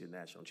University of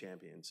National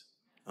Champions,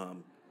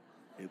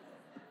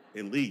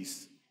 at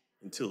least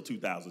until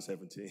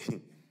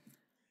 2017.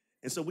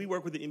 And so we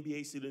work with the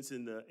MBA students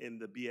and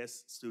the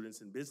BS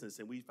students in business,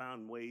 and we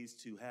found ways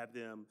to have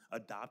them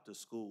adopt a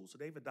school. So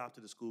they've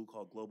adopted a school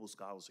called Global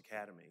Scholars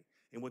Academy.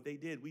 And what they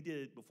did, we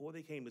did, before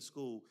they came to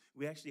school,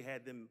 we actually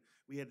had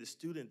the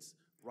students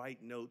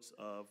write notes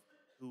of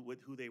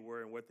who they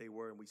were and what they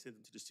were, and we sent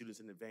them to the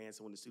students in advance.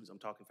 And when the students, I'm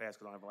talking fast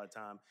because I don't have a lot of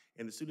time,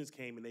 and the students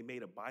came and they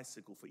made a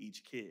bicycle for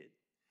each kid.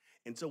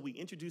 And so we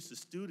introduced the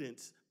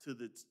students to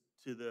the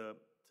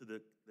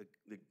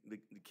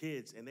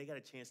kids, and they got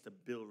a chance to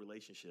build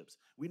relationships.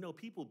 We know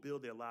people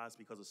build their lives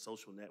because of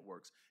social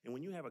networks. And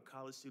when you have a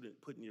college student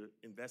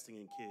investing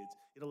in kids,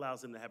 it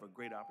allows them to have a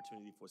great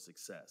opportunity for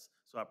success.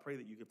 So I pray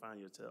that you can find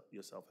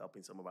yourself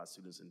helping some of our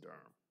students in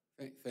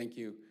Durham. Thank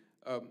you.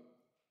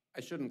 I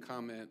shouldn't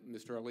comment,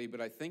 Mr. Ali,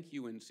 but I think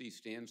UNC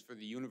stands for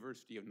the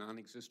University of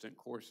Non-Existent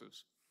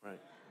Courses.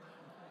 Right.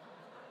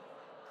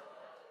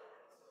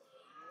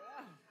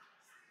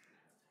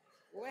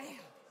 Well.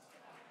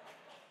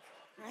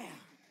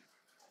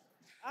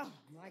 Oh,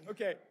 my God.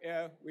 Okay,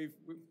 yeah,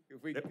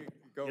 if we could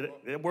go.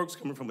 That work's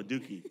coming from a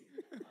Dookie.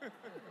 I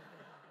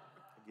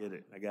get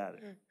it, I got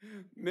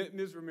it.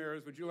 Ms.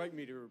 Ramirez, would you like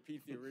me to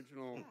repeat the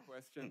original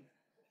question?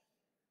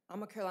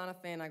 I'm a Carolina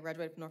fan. I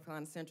graduated from North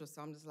Carolina Central,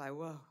 so I'm just like,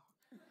 whoa.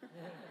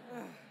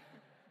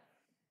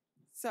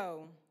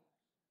 So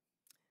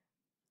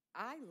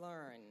I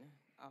learned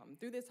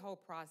through this whole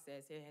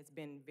process, it has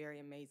been very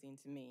amazing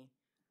to me.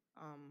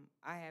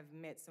 I have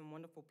met some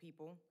wonderful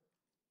people,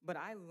 but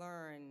I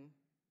learn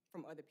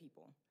from other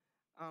people.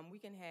 We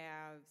can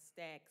have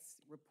stacks,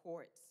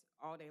 reports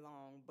all day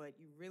long, but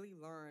you really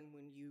learn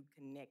when you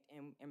connect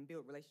and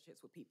build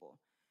relationships with people.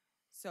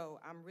 So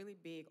I'm really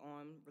big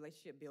on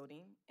relationship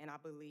building, and I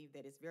believe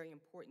that it's very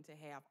important to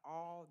have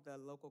all the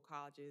local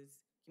colleges,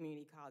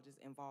 community colleges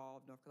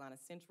involved, North Carolina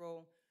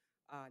Central,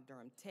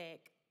 Durham Tech,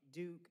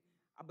 Duke.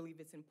 I believe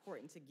it's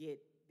important to get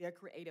their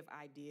creative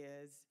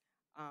ideas,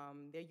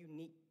 their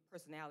unique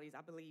personalities.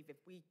 I believe if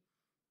we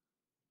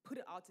put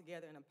it all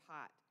together in a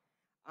pot,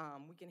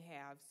 we can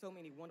have so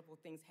many wonderful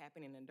things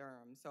happening in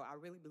Durham. So I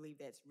really believe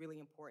that's really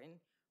important.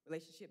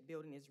 Relationship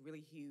building is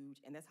really huge,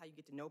 and that's how you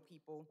get to know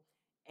people,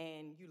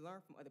 and you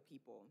learn from other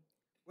people.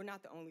 We're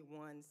not the only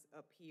ones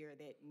up here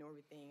that know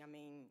everything. I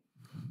mean,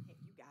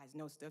 you guys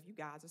know stuff. You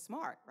guys are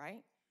smart,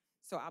 right?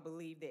 So I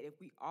believe that if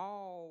we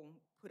all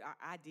put our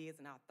ideas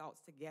and our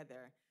thoughts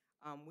together,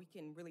 we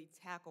can really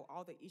tackle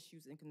all the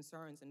issues and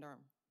concerns in Durham.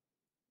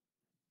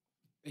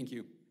 Thank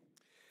you.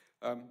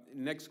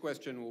 Next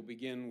question will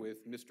begin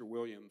with Mr.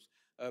 Williams.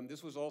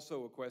 This was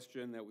also a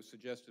question that was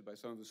suggested by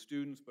some of the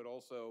students, but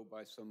also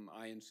by some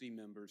INC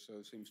members, so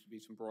there seems to be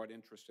some broad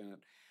interest in it.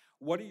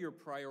 What are your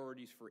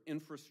priorities for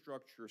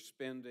infrastructure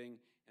spending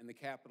and the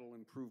capital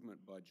improvement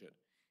budget?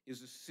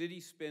 Is the city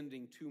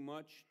spending too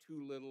much,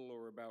 too little,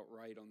 or about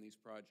right on these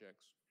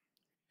projects?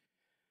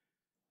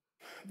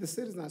 The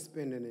city's not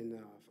spending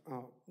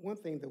enough. One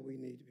thing that we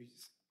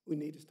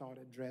need to start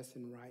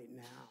addressing right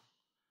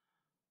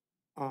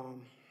now,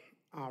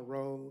 our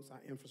roads,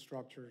 our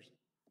infrastructures,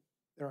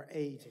 they're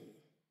aging.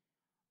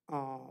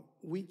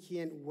 We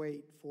can't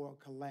wait for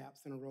a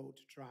collapse in a road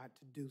to try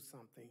to do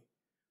something.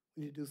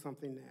 We need to do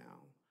something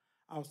now.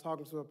 I was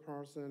talking to a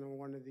person on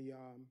one of the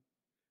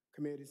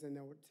committees, and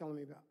they were telling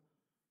me about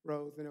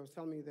roads, and they was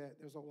telling me that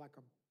there's like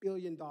 $1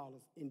 billion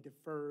in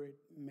deferred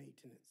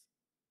maintenance.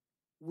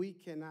 We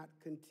cannot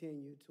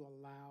continue to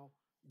allow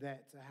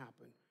that to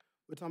happen.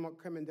 We're talking about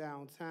coming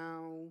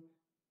downtown.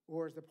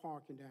 Where's the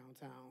parking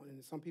downtown?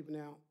 And some people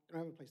now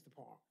don't have a place to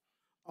park.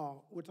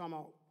 We're talking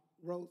about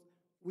roads.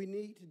 We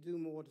need to do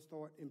more to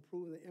start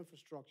improving the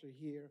infrastructure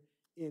here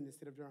in the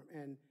city of Durham.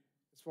 And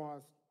as far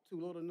as too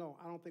little, no,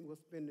 I don't think we're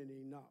spending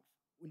enough.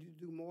 We need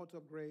to do more to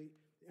upgrade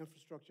the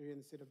infrastructure here in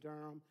the city of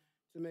Durham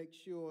to make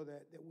sure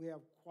that we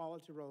have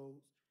quality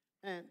roads.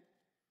 And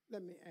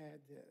let me add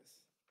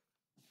this.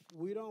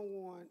 We don't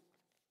want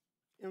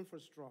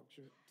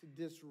infrastructure to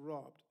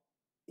disrupt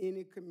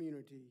any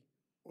community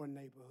or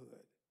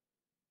neighborhood.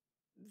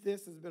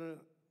 This has been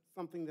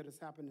something that has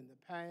happened in the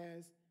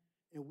past,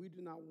 and we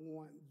do not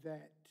want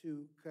that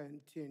to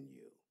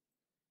continue.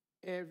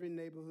 Every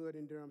neighborhood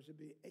in Durham should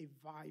be a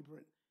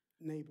vibrant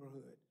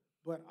neighborhood.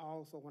 But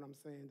also what I'm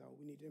saying, though,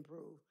 we need to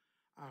improve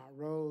our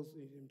roads,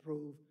 we need to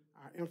improve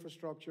our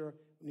infrastructure,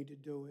 we need to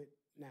do it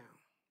now.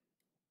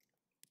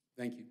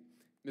 Thank you.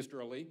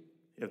 Mr. Ali?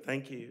 Yeah,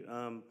 thank you.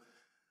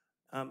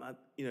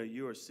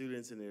 You are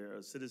students and there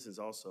are citizens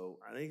also.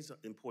 I think it's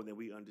important that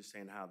we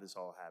understand how this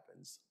all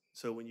happens.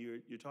 So when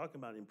you're talking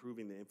about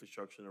improving the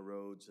infrastructure and the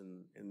roads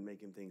and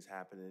making things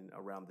happen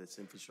around this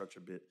infrastructure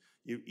bit,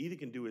 you either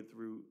can do it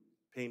through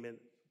payment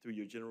through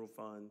your general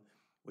fund,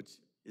 which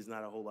is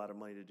not a whole lot of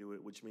money to do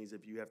it, which means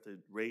if you have to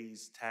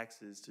raise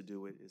taxes to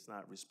do it, it's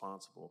not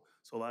responsible.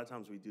 So a lot of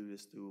times we do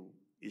this through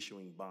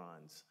issuing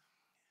bonds.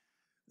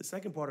 The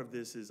second part of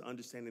this is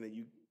understanding that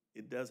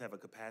it does have a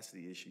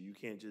capacity issue. You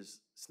can't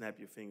just snap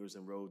your fingers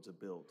and roads are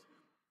built.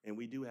 And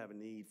we do have a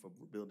need for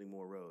building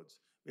more roads.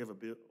 We have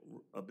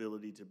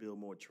ability to build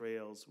more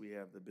trails. We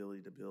have the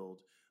ability to build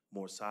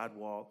more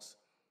sidewalks.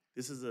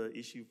 This is an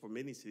issue for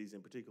many cities,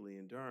 and particularly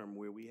in Durham,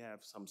 where we have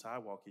some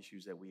sidewalk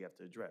issues that we have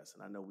to address.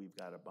 And I know we've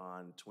got a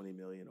bond, $20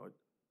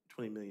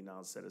 million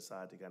set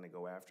aside to kind of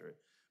go after it.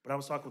 But I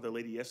was talking with a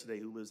lady yesterday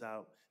who lives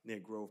out near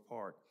Grove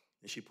Park,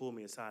 and she pulled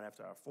me aside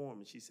after our forum,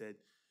 and she said,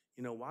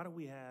 why do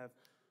we have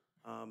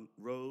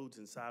roads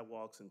and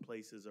sidewalks in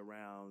places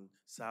around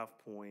South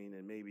Point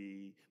and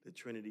maybe the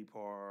Trinity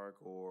Park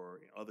or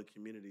other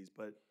communities,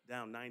 but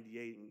down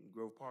 98 in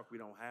Grove Park, we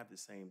don't have the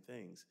same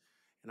things.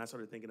 And I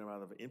started thinking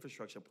about an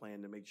infrastructure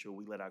plan to make sure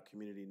we let our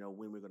community know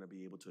when we're going to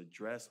be able to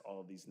address all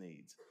of these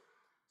needs.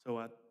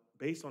 So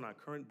based on our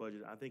current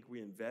budget, I think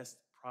we invest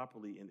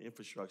properly in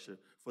infrastructure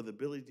for the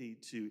ability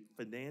to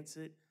finance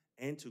it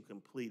and to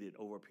complete it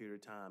over a period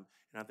of time.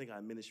 And I think our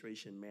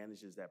administration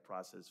manages that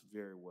process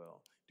very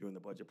well during the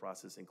budget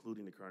process,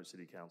 including the current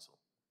city council.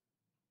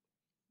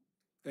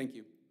 Thank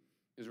you.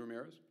 Ms.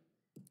 Ramirez?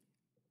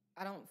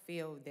 I don't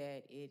feel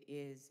that it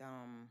is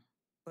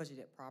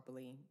budgeted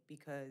properly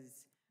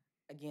because,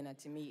 again,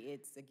 to me,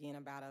 it's, again,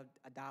 about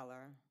a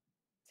dollar,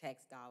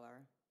 tax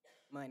dollar,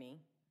 money.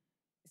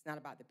 It's not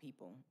about the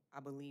people. I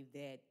believe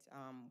that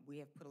we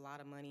have put a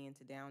lot of money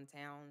into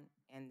downtown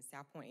and the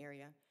South Point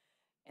area,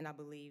 and I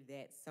believe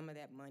that some of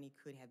that money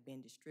could have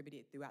been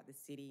distributed throughout the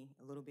city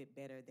a little bit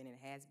better than it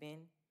has been,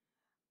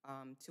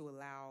 to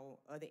allow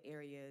other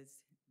areas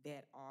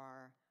that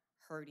are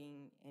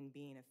hurting and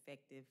being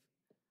effective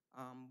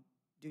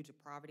due to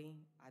poverty.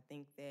 I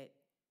think that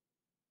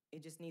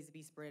it just needs to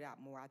be spread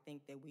out more. I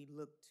think that we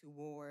look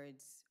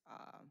towards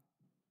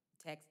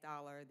tax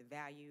dollar, the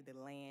value, the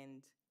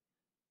land,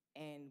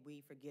 and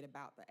we forget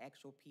about the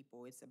actual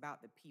people. It's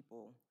about the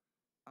people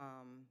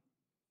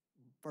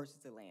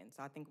versus the land.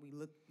 So I think we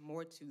look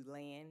more to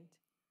land,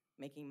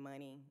 making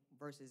money,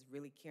 versus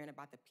really caring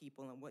about the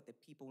people and what the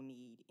people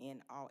need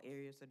in all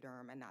areas of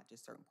Durham and not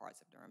just certain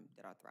parts of Durham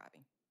that are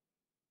thriving.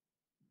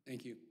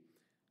 Thank you.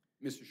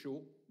 Mr.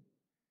 Schul?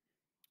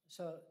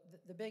 So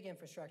the big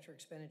infrastructure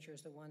expenditure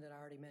is the one that I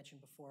already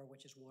mentioned before,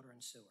 which is water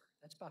and sewer.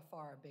 That's by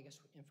far our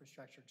biggest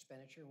infrastructure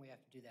expenditure, and we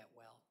have to do that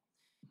well.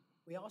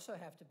 We also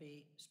have to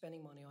be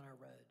spending money on our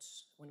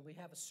roads. When we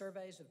have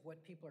surveys of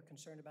what people are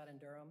concerned about in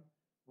Durham,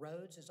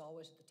 roads is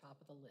always at the top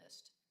of the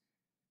list.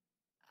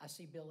 I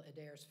see Bill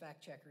Adair's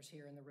fact checkers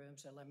here in the room,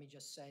 so let me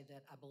just say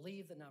that I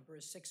believe the number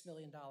is $6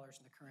 million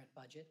in the current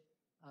budget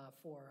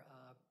for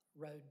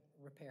road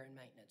repair and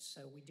maintenance.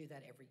 So we do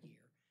that every year.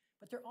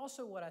 But they're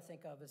also what I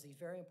think of as these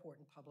very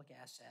important public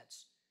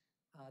assets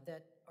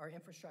that are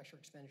infrastructure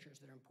expenditures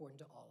that are important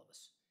to all of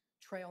us.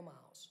 Trail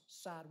miles,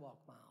 sidewalk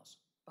miles,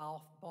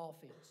 ball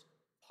fields,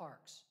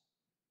 parks,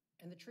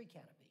 and the tree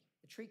canopy.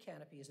 The tree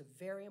canopy is a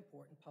very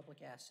important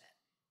public asset.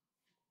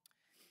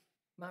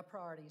 My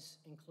priorities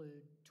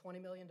include $20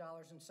 million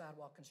in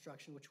sidewalk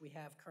construction, which we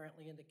have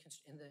currently in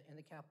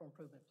the capital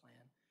improvement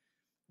plan.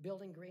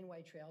 Building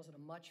greenway trails at a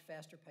much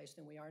faster pace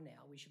than we are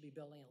now. We should be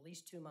building at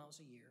least 2 miles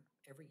a year,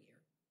 every year.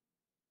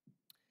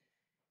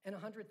 And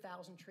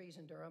 100,000 trees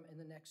in Durham in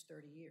the next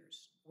 30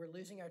 years. We're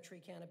losing our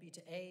tree canopy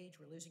to age,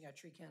 we're losing our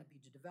tree canopy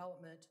to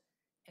development,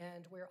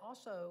 and we're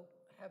also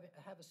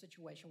have a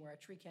situation where our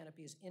tree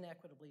canopy is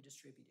inequitably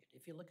distributed.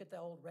 If you look at the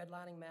old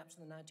redlining maps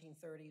in the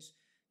 1930s,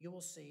 you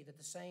will see that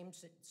the same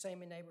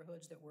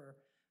neighborhoods that were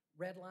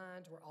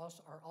redlined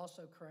are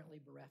also currently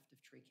bereft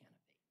of tree canopy.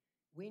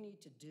 We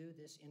need to do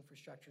this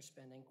infrastructure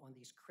spending on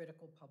these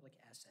critical public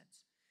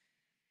assets.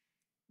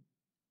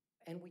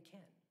 And we can.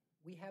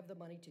 We have the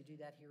money to do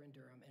that here in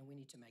Durham, and we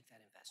need to make that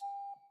investment.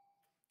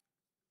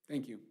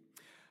 Thank you.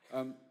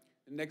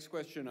 The next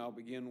question, I'll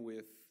begin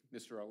with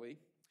Mr. Ali.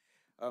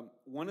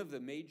 One of the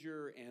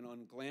major and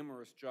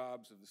unglamorous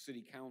jobs of the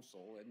City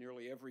Council at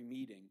nearly every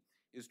meeting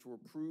is to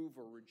approve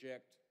or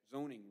reject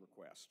zoning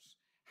requests.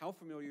 How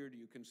familiar do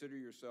you consider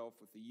yourself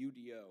with the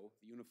UDO,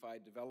 the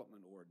Unified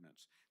Development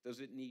Ordinance? Does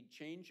it need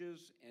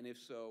changes, and if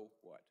so,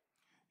 what?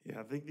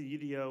 Yeah, I think the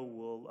UDO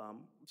will,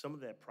 some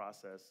of that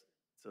process,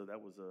 so that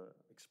was an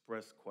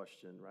express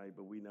question, right?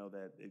 But we know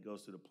that it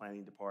goes to the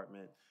planning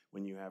department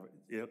when you have,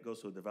 it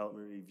goes to a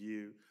development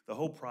review. The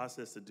whole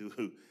process to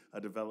do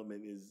a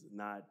development is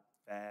not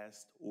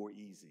fast or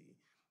easy.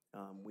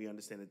 We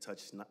understand it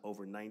touches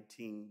over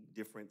 19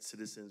 different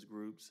citizens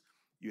groups.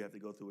 You have to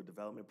go through a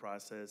development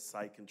process,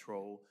 site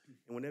control.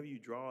 And whenever you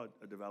draw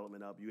a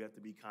development up, you have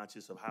to be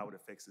conscious of how it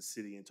affects the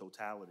city in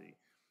totality.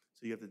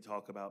 So you have to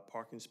talk about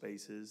parking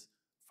spaces,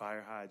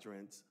 fire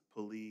hydrants,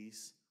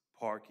 police,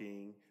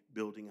 parking,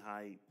 building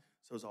height.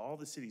 So it's all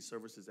the city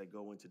services that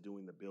go into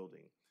doing the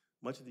building.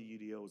 Much of the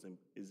UDO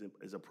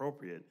is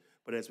appropriate,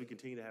 but as we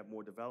continue to have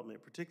more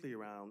development, particularly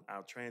around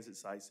our transit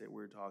sites that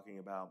we're talking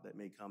about that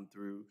may come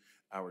through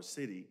our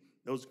city,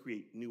 those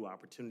create new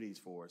opportunities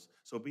for us.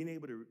 So being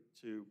able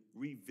to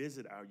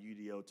revisit our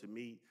UDO to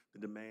meet the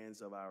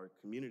demands of our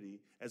community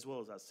as well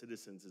as our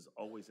citizens is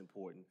always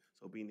important.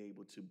 So being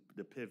able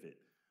to pivot,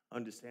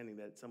 understanding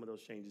that some of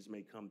those changes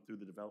may come through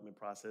the development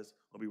process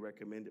or be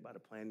recommended by the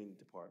planning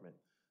department.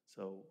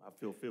 So I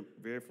feel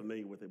very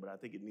familiar with it, but I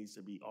think it needs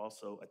to be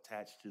also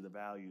attached to the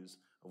values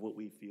of what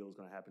we feel is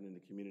going to happen in the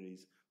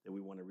communities that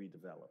we want to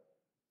redevelop.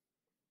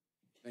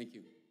 Thank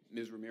you.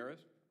 Ms.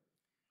 Ramirez?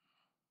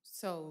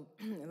 So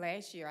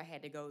last year I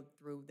had to go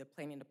through the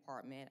planning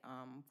department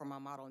for my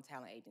model and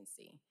talent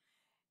agency.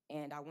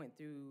 And I went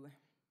through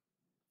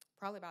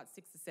probably about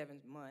 6 to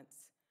 7 months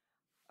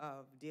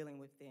of dealing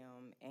with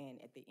them.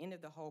 And at the end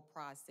of the whole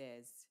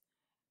process,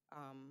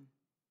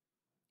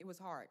 it was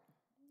hard.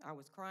 I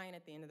was crying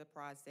at the end of the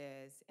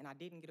process, and I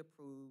didn't get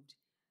approved.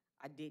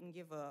 I didn't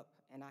give up,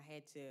 and I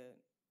had to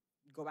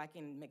go back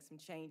in and make some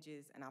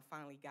changes, and I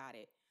finally got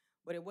it.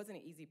 But it wasn't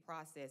an easy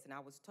process, and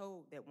I was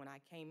told that when I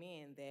came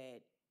in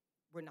that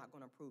we're not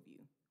going to approve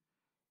you.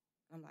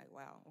 I'm like,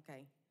 wow,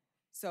 okay.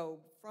 So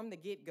from the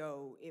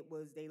get-go,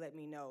 they let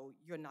me know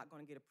you're not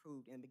going to get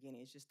approved in the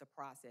beginning. It's just a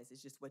process.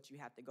 It's just what you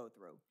have to go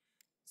through.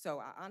 So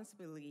I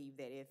honestly believe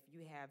that if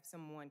you have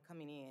someone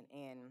coming in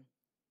and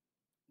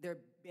they're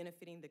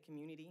benefiting the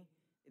community,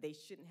 they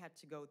shouldn't have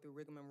to go through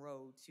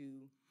rigmarole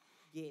to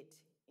get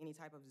any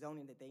type of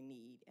zoning that they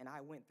need. And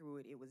I went through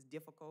it. It was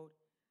difficult.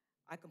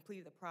 I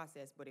completed the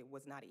process, but it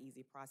was not an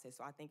easy process.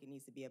 So I think it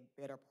needs to be a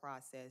better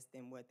process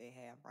than what they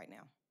have right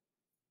now.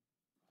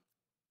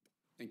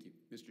 Thank you.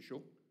 Mr.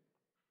 Schul?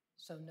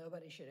 So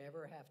nobody should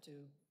ever have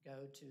to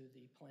go to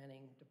the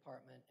planning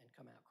department and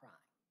come out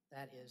crying.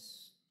 That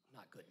is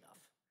not good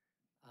enough.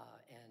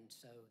 And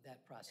so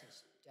that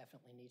process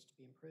definitely needs to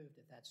be improved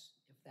if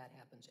that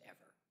happens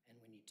ever, and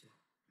we need to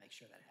make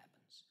sure that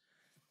happens.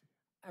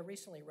 I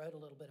recently wrote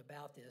a little bit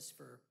about this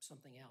for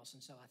something else,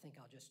 and so I think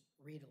I'll just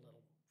read a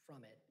little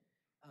from it.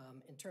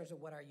 In terms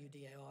of what our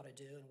UDO ought to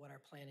do and what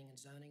our planning and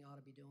zoning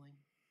ought to be doing,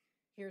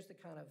 here's the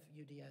kind of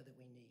UDO that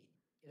we need.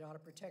 It ought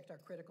to protect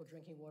our critical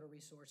drinking water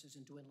resources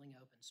and dwindling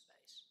open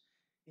space.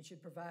 It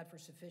should provide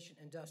for sufficient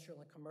industrial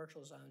and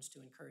commercial zones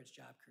to encourage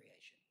job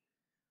creation.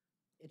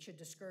 It should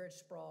discourage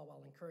sprawl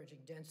while encouraging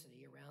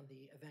density around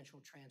the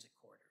eventual transit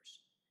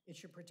corridors. It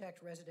should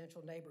protect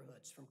residential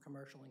neighborhoods from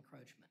commercial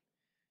encroachment.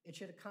 It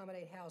should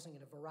accommodate housing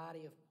at a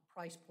variety of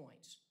price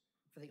points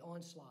for the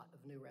onslaught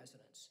of new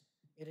residents.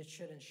 It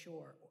should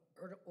ensure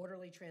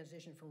orderly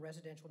transition from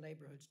residential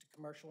neighborhoods to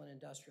commercial and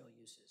industrial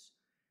uses.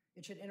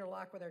 It should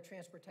interlock with our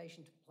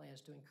transportation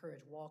plans to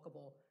encourage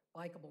walkable,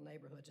 bikeable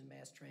neighborhoods and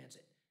mass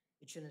transit.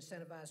 It should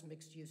incentivize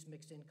mixed-use,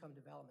 mixed-income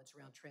developments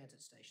around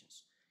transit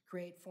stations.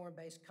 Create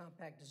form-based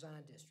compact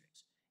design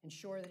districts.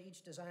 Ensure that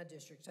each design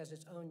district has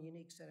its own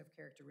unique set of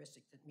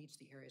characteristics that meets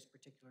the area's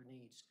particular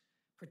needs.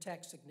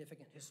 Protect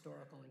significant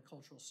historical and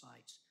cultural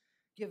sites.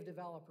 Give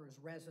developers,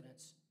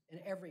 residents, and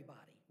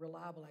everybody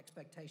reliable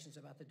expectations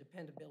about the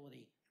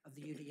dependability of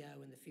the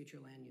UDO and the future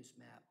land use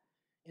map.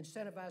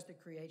 Incentivize the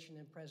creation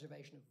and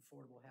preservation of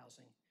affordable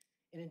housing.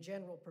 And in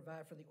general,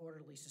 provide for the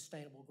orderly,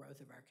 sustainable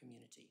growth of our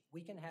community.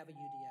 We can have a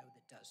UDO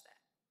that does that.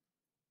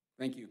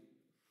 Thank you.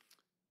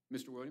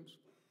 Mr. Williams?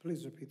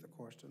 Please repeat the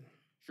question.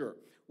 Sure.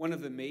 One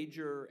of the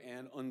major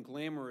and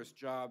unglamorous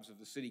jobs of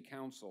the City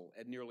Council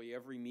at nearly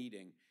every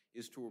meeting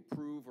is to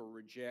approve or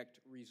reject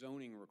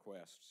rezoning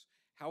requests.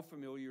 How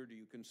familiar do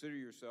you consider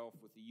yourself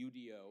with the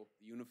UDO,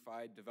 the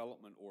Unified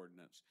Development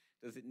Ordinance?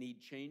 Does it need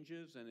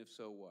changes, and if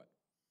so, what?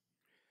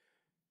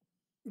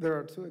 There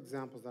are 2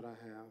 examples that I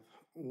have.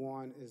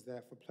 One is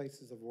that for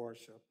places of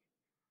worship,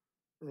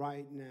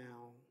 right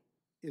now,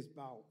 it's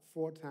about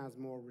 4 times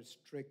more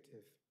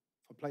restrictive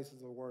for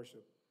places of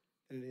worship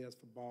than it is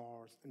for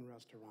bars and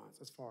restaurants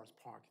as far as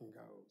parking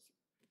goes.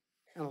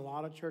 And a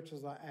lot of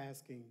churches are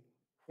asking,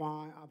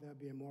 why are they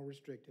being more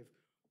restrictive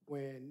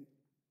when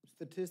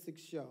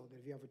statistics show that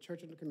if you have a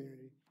church in the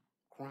community,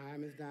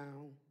 crime is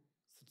down.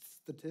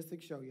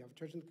 Statistics show you have a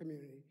church in the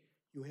community,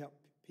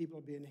 people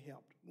are being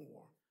helped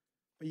more.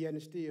 But yet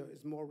and still,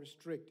 it's more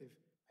restrictive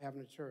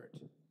having a church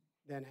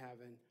than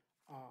having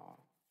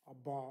a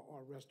bar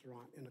or a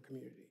restaurant in the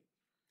community.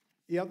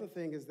 The other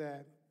thing is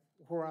that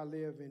where I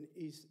live in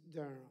East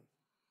Durham,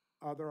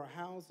 there are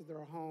houses, there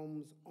are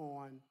homes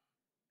on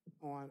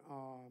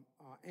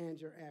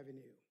Anger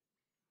Avenue.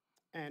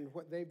 And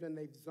what they've done,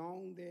 they've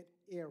zoned that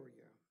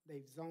area,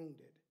 they've zoned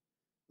it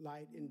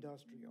light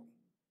industrial.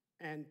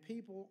 And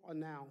people are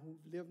now,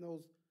 who've lived in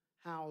those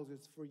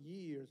houses for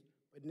years,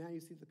 but now you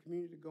see the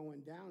community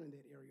going down in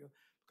that area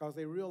because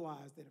they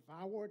realize that if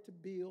I were to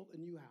build a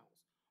new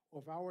house,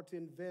 or if I were to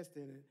invest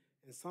in it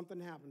and something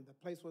happened, the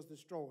place was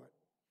destroyed,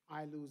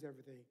 I lose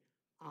everything.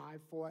 I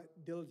fought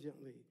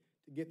diligently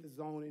to get the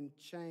zoning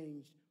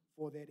changed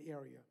for that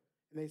area.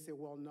 And they said,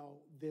 well, no,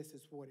 this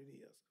is what it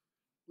is.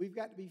 We've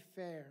got to be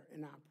fair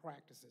in our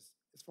practices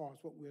as far as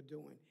what we're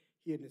doing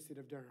here in the city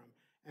of Durham.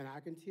 And I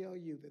can tell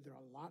you that there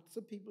are lots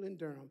of people in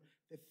Durham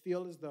that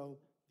feel as though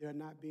they're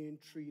not being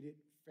treated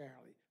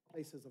fairly,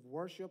 places of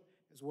worship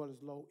as well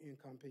as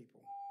low-income people.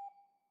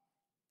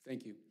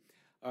 Thank you.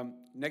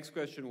 Next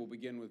question will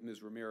begin with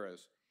Ms.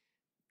 Ramirez.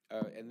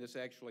 And this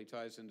actually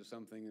ties into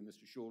something that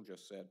Mr. Schul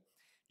just said.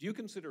 Do you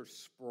consider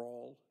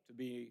sprawl to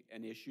be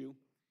an issue?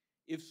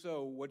 If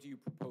so, what do you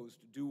propose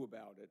to do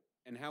about it?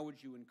 And how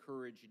would you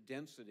encourage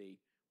density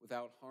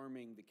without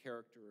harming the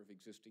character of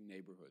existing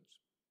neighborhoods?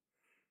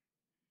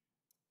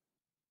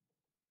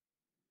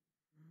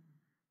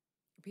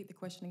 Repeat the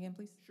question again,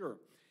 please. Sure.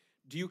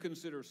 Do you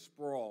consider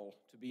sprawl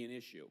to be an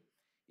issue?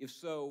 If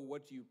so,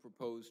 what do you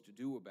propose to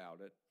do about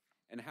it?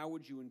 And how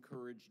would you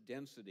encourage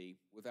density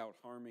without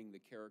harming the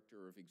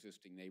character of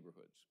existing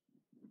neighborhoods?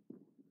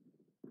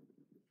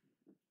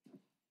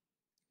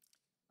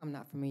 I'm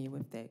not familiar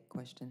with that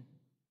question.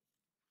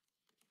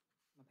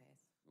 I'll pass.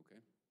 Okay.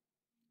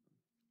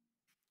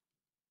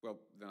 Well,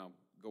 then I'll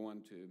go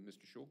on to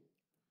Mr. Schul.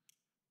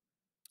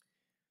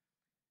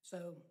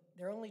 So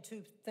there are only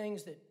two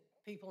things that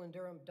people in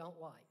Durham don't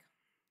like: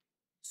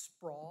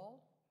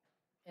 sprawl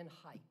and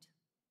height.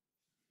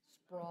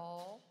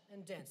 Sprawl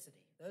and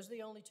density. Those are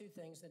the only two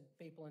things that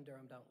people in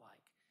Durham don't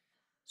like.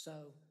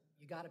 So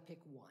you got to pick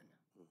one.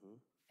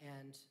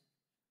 And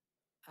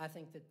I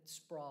think that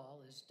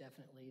sprawl is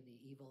definitely the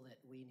evil that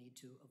we need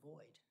to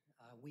avoid.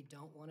 We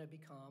don't want to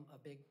become a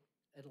big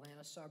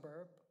Atlanta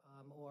suburb,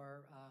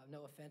 or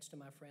no offense to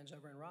my friends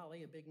over in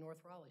Raleigh, a big North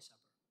Raleigh suburb.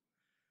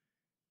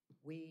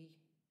 We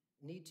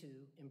need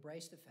to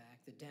embrace the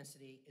fact that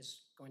density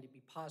is going to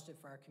be positive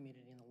for our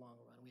community in the long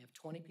run. We have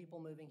 20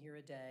 people moving here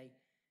a day.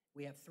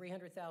 We have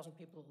 300,000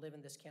 people that live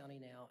in this county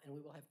now, and we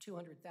will have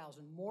 200,000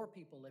 more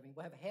people living.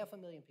 We'll have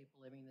 500,000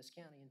 people living in this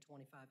county in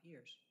 25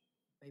 years,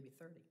 maybe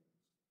 30.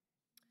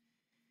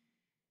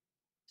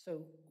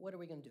 So what are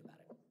we going to do about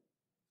it?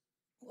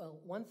 Well,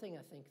 one thing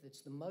I think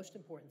that's the most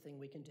important thing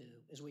we can do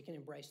is we can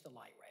embrace the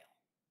light rail.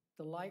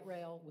 The light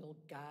rail will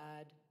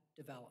guide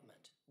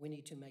development. We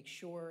need to make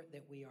sure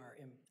that we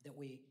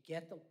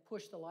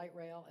push the light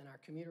rail and our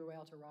commuter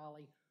rail to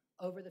Raleigh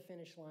over the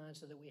finish line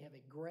so that we have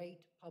a great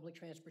public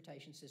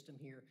transportation system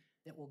here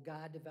that will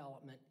guide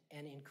development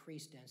and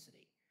increase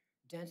density.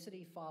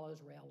 Density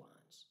follows rail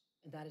lines,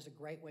 and that is a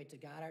great way to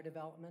guide our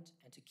development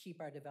and to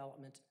keep our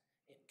development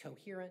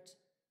coherent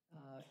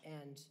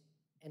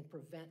and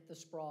prevent the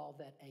sprawl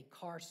that a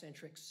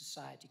car-centric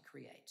society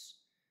creates.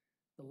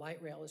 The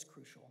light rail is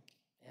crucial,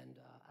 and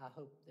I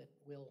hope that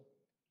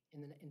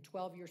in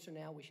 12 years from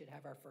now, we should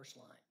have our first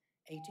line,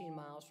 18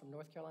 miles from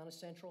North Carolina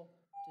Central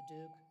to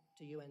Duke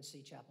to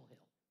UNC Chapel Hill.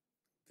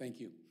 Thank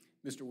you.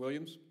 Mr.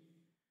 Williams?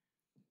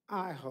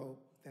 I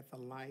hope that the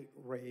light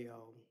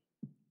rail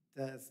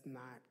does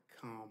not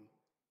come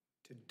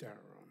to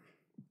Durham,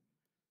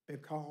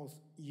 because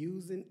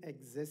using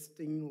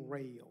existing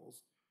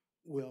rails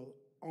will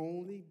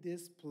only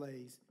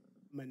displace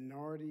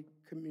minority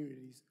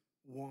communities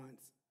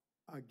once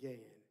again.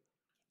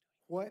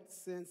 What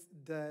sense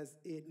does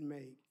it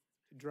make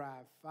to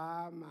drive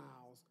 5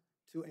 miles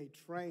to a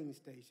train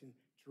station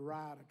to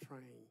ride a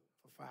train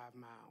for 5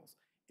 miles?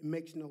 It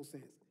makes no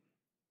sense.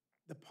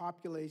 The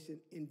population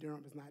in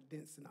Durham is not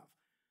dense enough.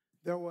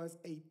 There was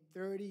a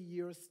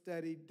 30-year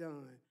study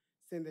done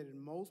saying that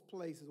in most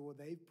places where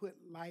they put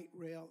light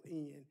rail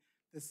in,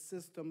 the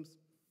systems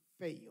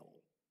fail.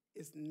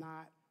 It's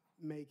not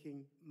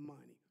making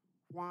money.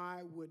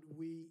 Why would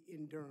we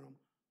in Durham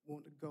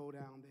want to go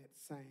down that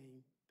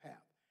same path?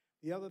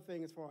 The other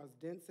thing, as far as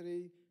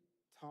density,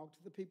 talk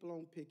to the people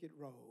on Pickett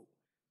Road.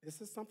 This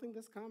is something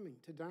that's coming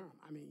to Durham.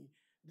 I mean,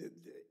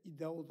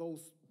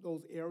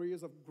 those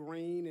areas of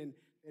green and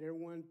that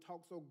everyone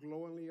talks so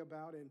glowingly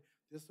about, and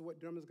this is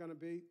what Durham is going to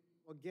be.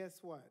 Well, guess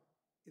what?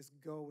 It's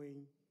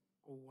going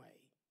away.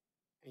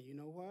 And you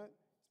know what?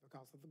 It's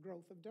because of the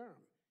growth of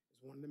Durham.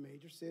 It's one of the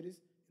major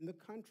cities in the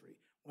country,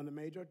 one of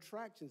the major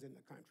attractions in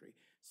the country.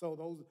 So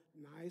those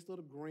nice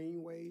little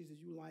greenways that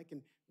you like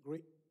and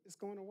great, it's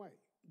going away.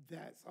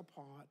 That's a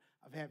part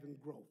of having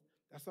growth.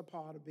 That's a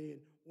part of being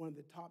one of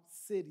the top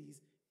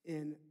cities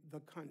in the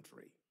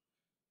country.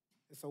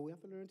 And so we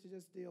have to learn to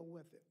just deal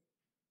with it.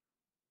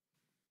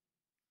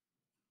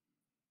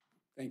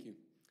 Thank you.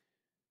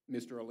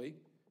 Mr. Ali?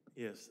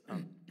 Yes.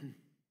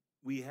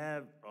 We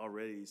have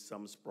already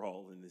some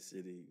sprawl in the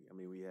city. I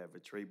mean, we have a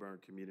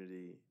Trayburn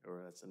community, or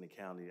that's in the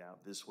county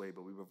out this way,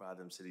 but we provide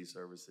them city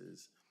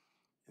services.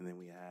 And then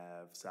we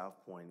have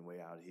South Point way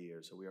out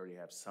here. So we already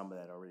have some of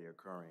that already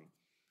occurring.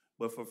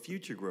 But for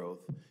future growth,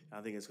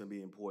 I think it's going to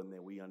be important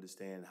that we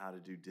understand how to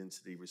do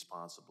density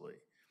responsibly.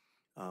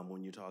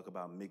 When you talk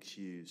about mixed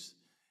use,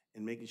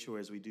 and making sure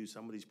as we do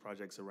some of these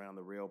projects around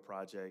the rail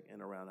project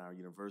and around our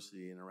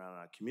university and around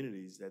our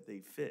communities that they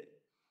fit.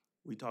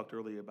 We talked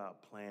earlier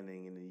about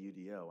planning in the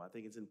UDO. I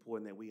think it's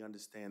important that we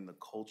understand the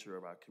culture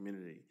of our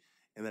community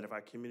and that if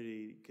our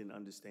community can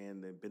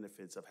understand the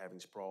benefits of having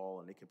sprawl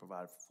and it can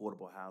provide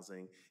affordable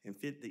housing and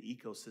fit the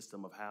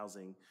ecosystem of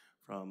housing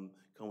from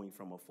going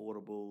from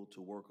affordable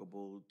to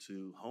workable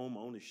to home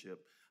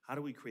ownership, how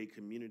do we create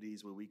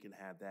communities where we can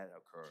have that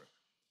occur?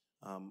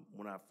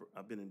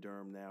 I've been in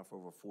Durham now for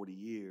over 40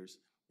 years,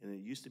 and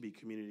it used to be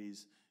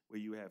communities where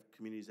you have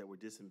communities that were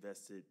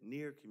disinvested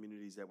near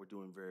communities that were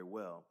doing very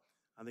well.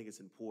 I think it's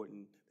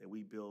important that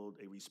we build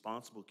a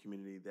responsible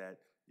community that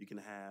you can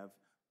have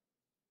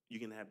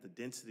the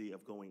density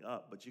of going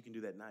up, but you can do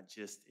that not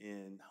just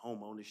in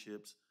home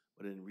ownerships,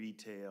 but in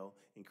retail,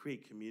 and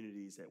create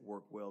communities that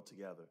work well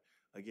together.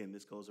 Again,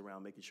 this goes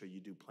around making sure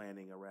you do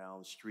planning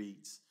around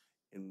streets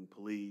and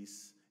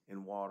police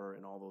and water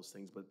and all those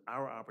things. But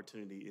our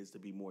opportunity is to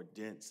be more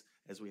dense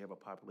as we have a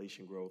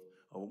population growth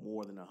of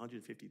more than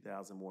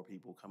 150,000 more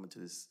people coming to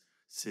this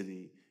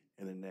city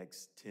in the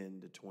next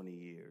 10 to 20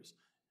 years.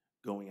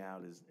 Going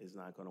out is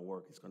not going to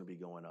work. It's going to be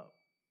going up.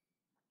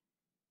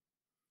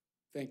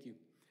 Thank you.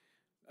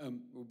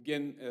 We'll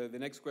begin the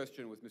next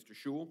question with Mr.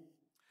 Schul.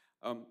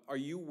 Are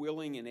you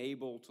willing and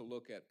able to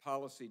look at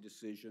policy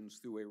decisions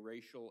through a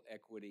racial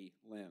equity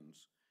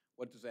lens?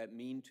 What does that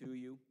mean to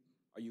you?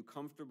 Are you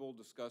comfortable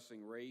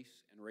discussing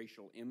race and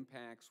racial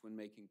impacts when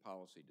making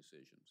policy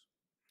decisions?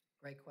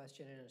 Great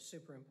question, and a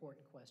super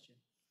important question.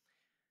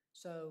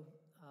 So,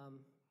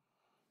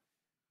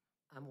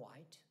 I'm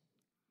white.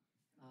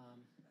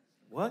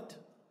 What?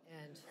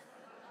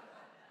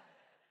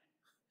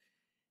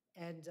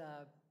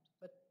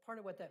 But part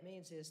of what that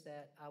means is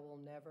that I will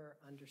never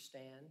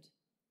understand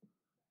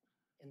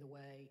in the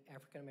way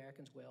African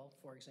Americans will,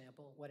 for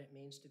example, what it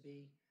means to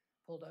be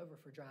pulled over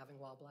for driving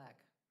while black.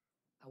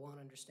 I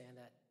won't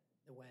understand that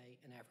the way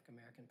an African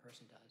American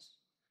person does.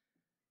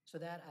 So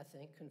that, I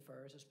think,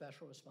 confers a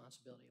special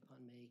responsibility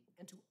upon me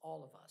and to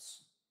all of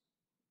us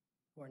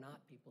who are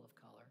not people of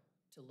color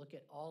to look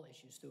at all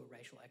issues through a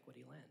racial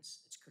equity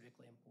lens. It's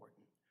critically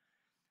important.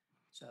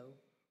 So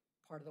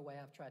part of the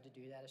way I've tried to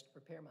do that is to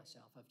prepare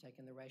myself. I've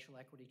taken the racial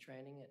equity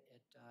training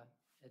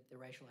at the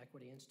Racial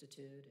Equity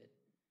Institute,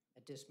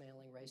 at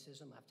Dismantling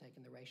Racism. I've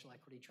taken the racial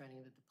equity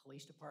training that the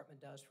police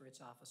department does for its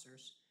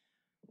officers.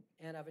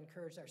 And I've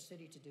encouraged our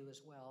city to do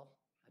as well.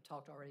 I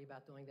talked already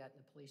about doing that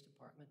in the police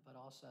department, but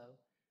also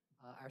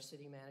our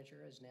city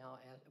manager is now,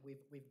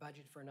 we've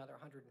budgeted for another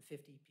 150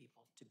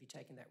 people to be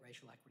taking that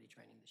racial equity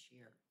training this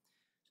year.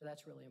 So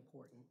that's really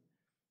important.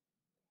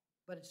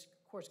 But it,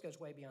 of course,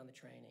 goes way beyond the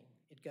training.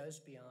 It goes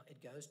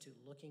to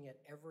looking at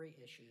every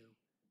issue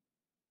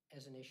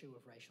as an issue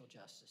of racial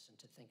justice and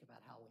to think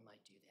about how we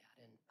might do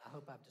that. And I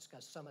hope I've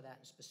discussed some of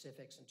that in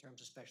specifics in terms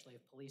especially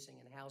of policing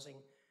and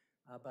housing,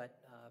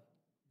 but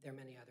there are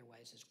many other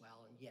ways as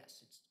well. And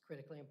yes, it's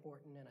critically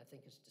important, and I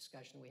think it's a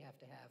discussion we have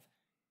to have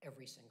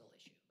every single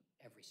issue,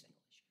 every single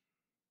issue.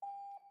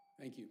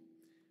 Thank you.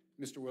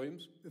 Mr.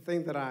 Williams? The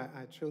thing that I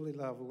truly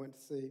love, we went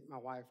to see, my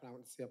wife and I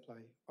went to see a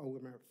play. Oh, we're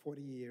married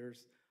 40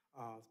 years,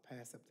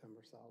 past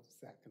September, so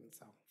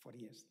 40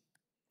 years.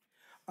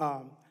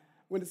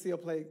 Went to see a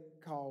play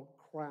called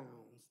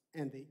Crowns,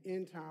 and the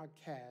entire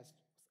cast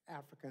was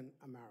African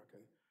American.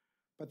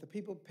 But the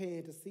people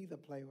paying to see the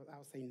play was, I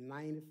would say,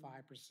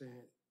 95%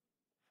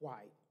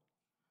 white.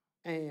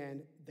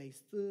 And they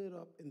stood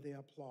up and they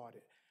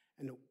applauded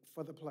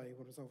for the play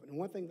when it was over. And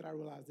one thing that I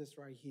realized this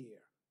right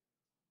here,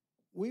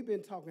 we've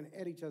been talking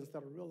at each other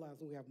instead of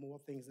realizing we have more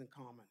things in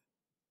common.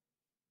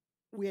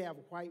 We have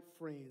white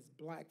friends,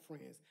 black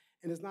friends,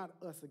 and it's not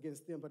us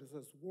against them, but it's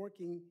us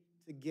working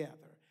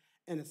together.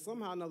 And if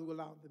somehow or another we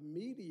allow the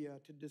media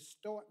to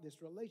distort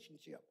this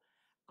relationship.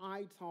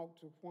 I talk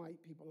to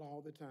white people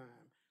all the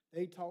time.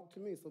 They talk to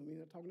me, so me,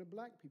 they're talking to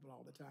black people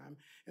all the time.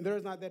 And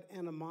there's not that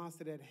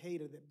animosity, that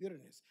hate, or that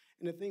bitterness.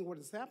 And the thing, what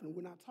is happening,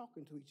 we're not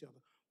talking to each other.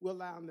 We're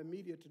allowing the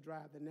media to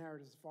drive the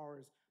narrative as far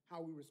as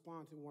how we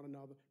respond to one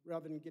another,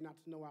 rather than getting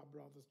out to know our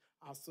brothers,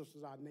 our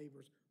sisters, our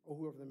neighbors, or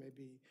whoever they may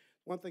be.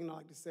 One thing I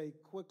like to say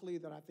quickly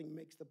that I think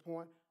makes the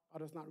point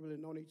of us not really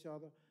knowing each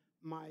other,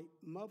 my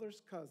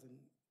mother's cousin,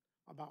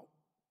 about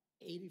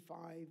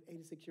 85,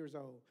 86 years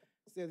old,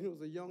 said he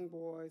was a young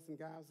boy, some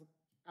guys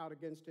out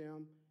against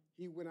him.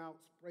 He went out,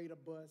 sprayed a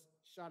bus,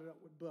 shot it up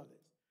with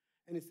bullets.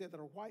 And he said that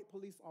a white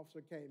police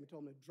officer came and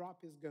told him to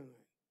drop his gun.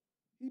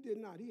 He did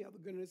not. He held the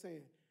gun in his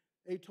hand.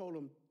 They told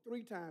him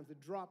 3 times to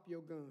drop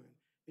your gun.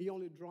 He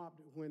only dropped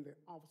it when the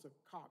officer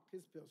cocked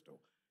his pistol.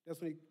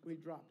 That's when he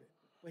dropped it.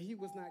 But he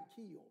was not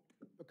killed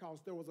because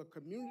there was a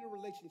community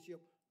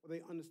relationship where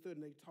they understood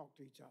and they talked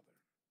to each other.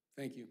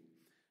 Thank you.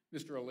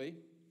 Mr. Ali?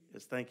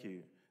 Yes, thank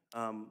you.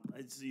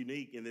 It's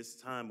unique in this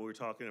time where we're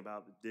talking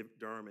about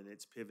Durham and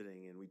its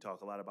pivoting, and we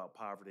talk a lot about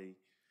poverty.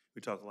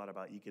 We talk a lot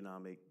about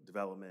economic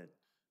development.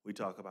 We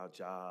talk about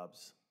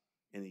jobs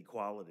and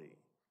equality.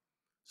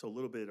 So a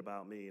little bit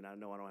about me, and I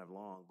know I don't have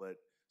long, but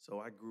so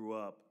I grew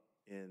up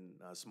in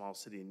a small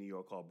city in New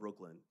York called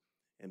Brooklyn.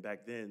 And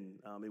back then,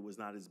 it was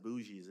not as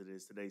bougie as it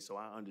is today, so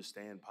I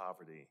understand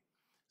poverty.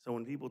 So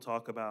when people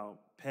talk about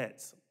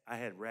pets, I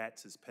had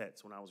rats as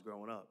pets when I was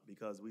growing up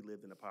because we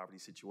lived in a poverty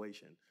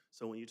situation.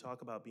 So when you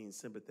talk about being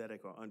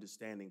sympathetic or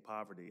understanding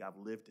poverty, I've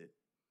lived it.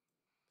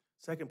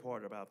 Second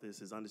part about this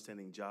is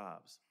understanding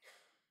jobs.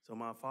 So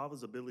my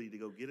father's ability to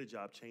go get a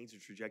job changed the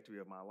trajectory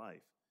of my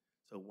life.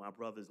 So my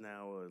brother's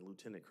now a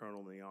lieutenant colonel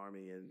in the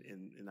Army,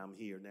 and I'm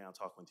here now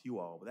talking with you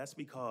all. But that's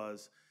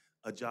because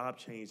a job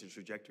changed the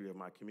trajectory of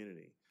my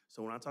community.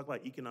 So when I talk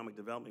about economic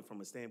development from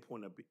a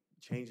standpoint of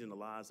changing the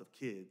lives of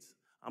kids,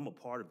 I'm a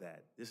part of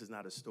that. This is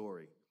not a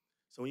story.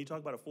 So when you talk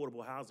about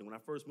affordable housing, when I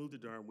first moved to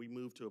Durham, we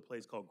moved to a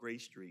place called Gray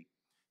Street.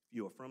 If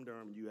you are from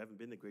Durham and you haven't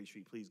been to Gray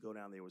Street, please go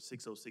down there. It was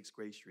 606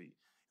 Gray Street.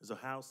 It's a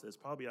house that's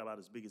probably about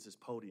as big as this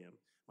podium.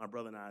 My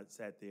brother and I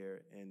sat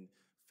there and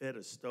fed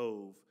a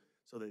stove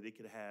so that it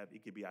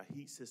could be our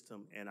heat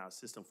system and our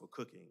system for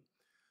cooking.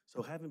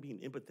 So having been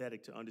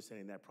empathetic to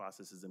understanding that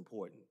process is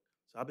important.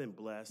 So I've been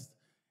blessed,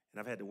 and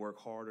I've had to work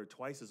harder,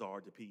 twice as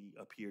hard to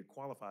appear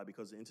qualified,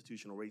 because the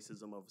institutional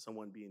racism of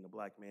someone being a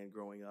black man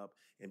growing up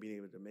and being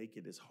able to make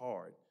it is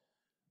hard.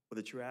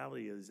 But the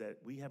reality is that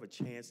we have a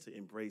chance to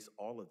embrace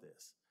all of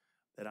this,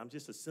 that I'm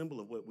just a symbol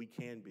of what we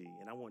can be,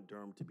 and I want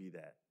Durham to be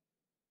that.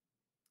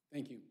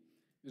 Thank you.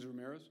 Ms.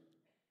 Ramirez?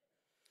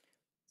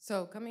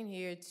 So coming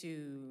here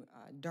to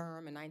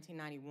Durham in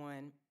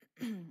 1991,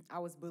 I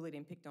was bullied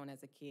and picked on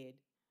as a kid.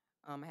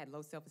 I had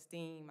low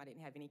self-esteem. I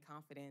didn't have any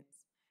confidence.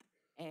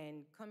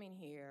 And coming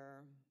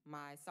here,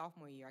 my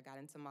sophomore year, I got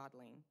into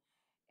modeling.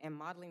 And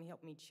modeling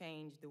helped me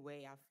change the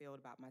way I felt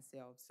about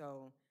myself.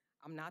 So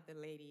I'm not the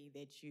lady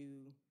that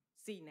you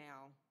see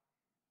now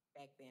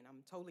back then.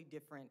 I'm totally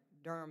different.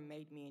 Durham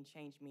made me and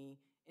changed me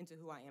into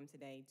who I am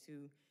today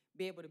to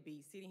be able to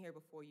be sitting here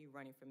before you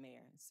running for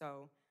mayor.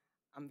 So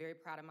I'm very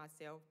proud of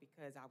myself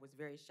because I was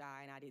very shy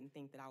and I didn't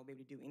think that I would be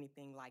able to do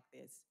anything like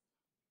this.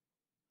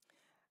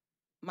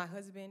 My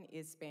husband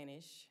is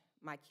Spanish.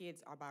 My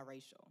kids are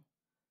biracial.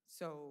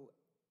 So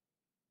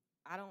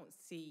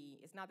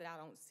it's not that I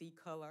don't see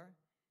color.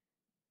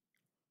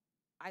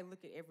 I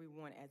look at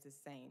everyone as the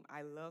same.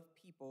 I love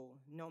people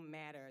no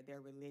matter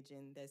their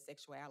religion, their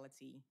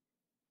sexuality,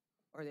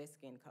 or their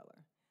skin color.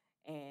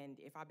 And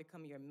if I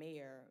become your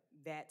mayor,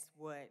 that's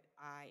what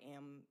I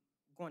am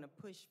going to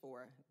push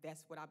for.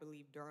 That's what I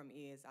believe Durham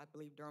is. I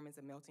believe Durham is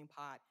a melting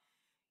pot.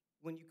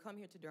 When you come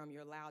here to Durham,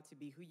 you're allowed to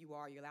be who you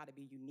are. You're allowed to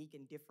be unique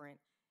and different.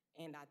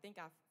 And I think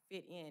I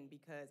fit in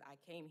because I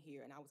came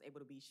here and I was able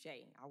to be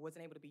Shay. I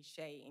wasn't able to be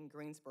Shay in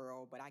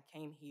Greensboro, but I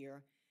came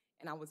here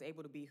and I was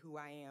able to be who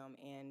I am.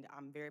 And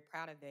I'm very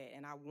proud of that.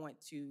 And I want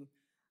to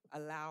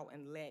allow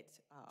and let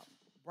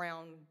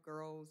brown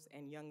girls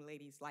and young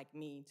ladies like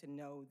me to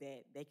know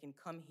that they can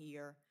come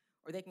here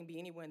or they can be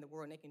anywhere in the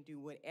world and they can do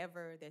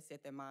whatever they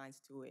set their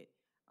minds to it.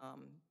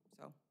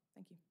 So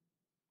thank you.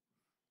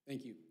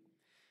 Thank you.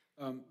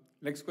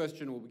 Next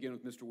question will begin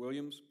with Mr.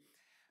 Williams.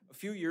 A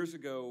few years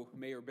ago,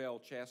 Mayor Bell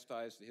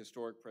chastised the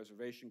Historic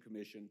Preservation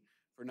Commission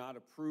for not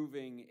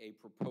approving a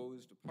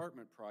proposed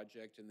apartment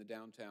project in the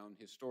downtown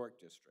historic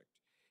district.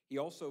 He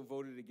also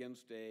voted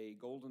against a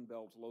Golden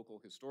Belt local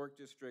historic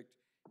district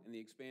and the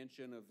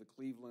expansion of the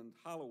Cleveland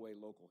Holloway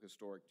local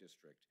historic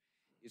district.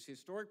 Is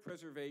historic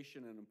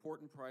preservation an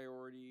important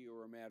priority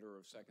or a matter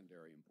of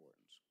secondary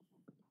importance?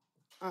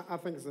 I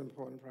think it's an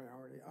important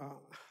priority.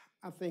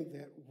 I think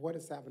that what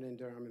is happening in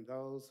Durham, and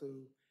those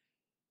who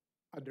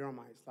are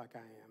Durhamites like I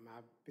am,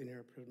 I've been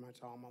here pretty much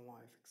all my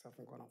life, except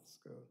from going off to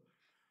school.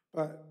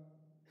 But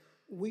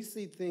we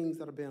see things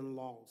that are being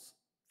lost,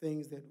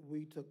 things that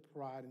we took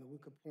pride in, that we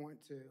could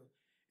point to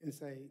and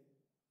say,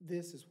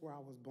 this is where I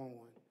was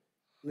born,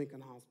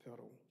 Lincoln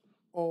Hospital.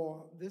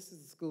 Or this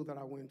is the school that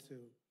I went to,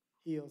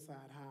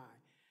 Hillside High.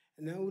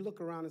 And then we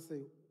look around and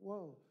say,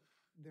 whoa,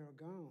 they're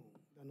gone.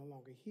 They're no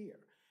longer here.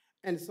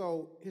 And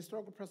so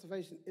historical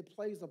preservation, it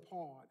plays a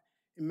part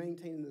in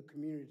maintaining the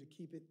community to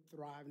keep it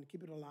thriving, to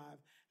keep it alive,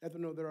 let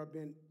them know there have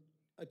been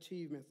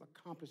achievements,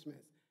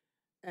 accomplishments.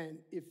 And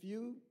if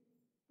you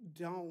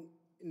don't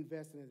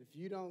invest in it, if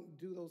you don't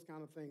do those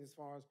kind of things as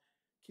far as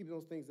keeping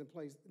those things in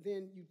place,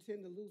 then you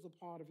tend to lose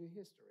a part of your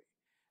history.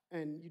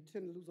 And you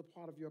tend to lose a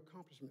part of your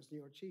accomplishments and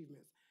your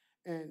achievements.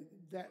 And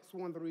that's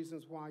one of the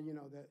reasons why, you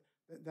know,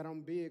 that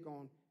I'm big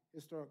on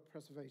historic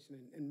preservation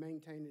and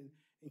maintaining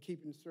and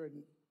keeping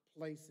certain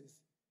places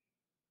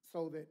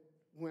so that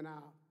when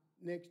our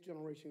next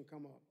generation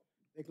come up,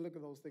 they can look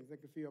at those things, they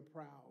can feel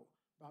proud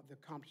about the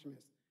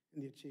accomplishments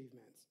and the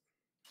achievements.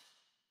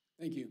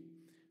 Thank you.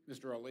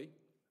 Mr. Ali?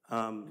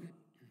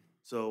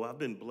 So I've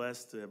been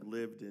blessed to have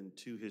lived in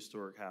two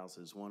historic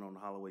houses, one on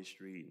Holloway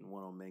Street and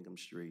one on Mangum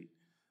Street,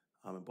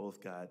 and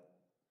both got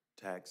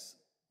tax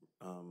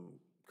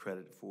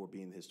credit for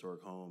being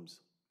historic homes.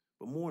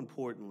 But more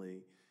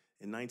importantly,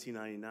 in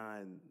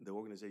 1999, the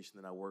organization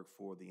that I worked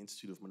for, the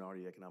Institute of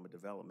Minority Economic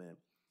Development,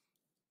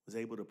 was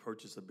able to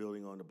purchase a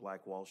building on the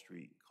Black Wall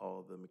Street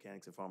called the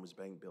Mechanics and Farmers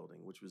Bank Building,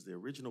 which was the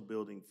original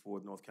building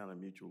for North Carolina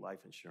Mutual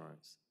Life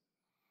Insurance.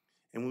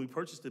 And when we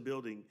purchased the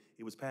building,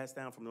 it was passed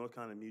down from North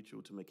Carolina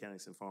Mutual to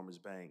Mechanics and Farmers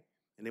Bank.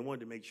 And they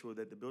wanted to make sure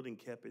that the building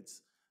kept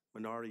its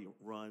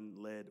minority-run,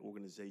 led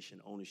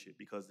organization ownership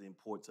because of the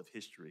importance of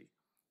history.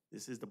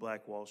 This is the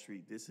Black Wall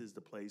Street. This is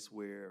the place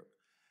where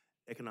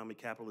economic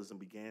capitalism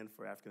began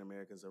for African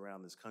Americans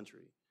around this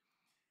country.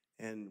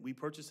 And we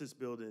purchased this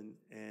building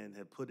and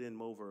have put in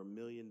over $1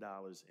 million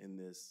in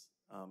this,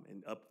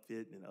 in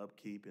upfit and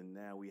upkeep. And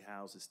now we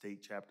house the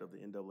state chapter of the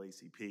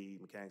NAACP,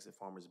 Mechanics and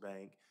Farmers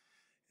Bank,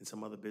 and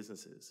some other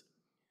businesses.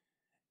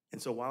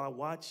 And so while I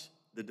watch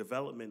the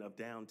development of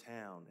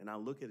downtown and I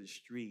look at a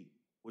street,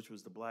 which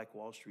was the Black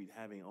Wall Street,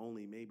 having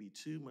only maybe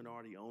 2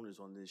 minority owners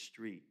on this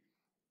street,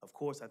 of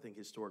course I think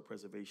historic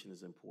preservation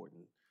is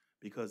important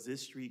because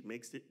this street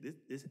makes it,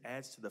 this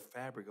adds to the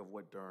fabric of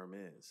what Durham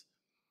is.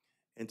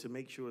 And to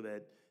make sure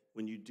that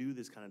when you do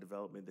this kind of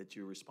development that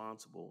you're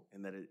responsible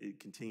and that it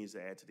continues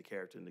to add to the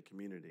character in the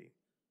community.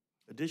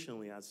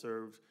 Additionally, I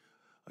served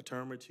a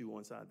term or two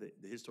on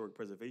the Historic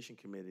Preservation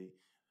Committee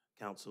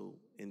Council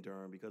in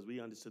Durham because we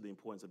understood the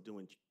importance of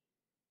doing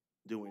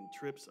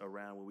trips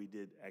around where we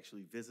did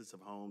actually visits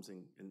of homes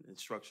and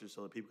structures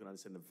so that people can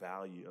understand the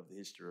value of the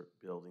historic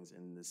buildings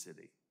in the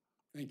city.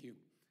 Thank you.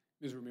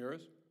 Ms.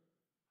 Ramirez?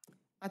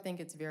 I think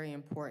it's very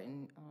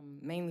important,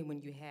 mainly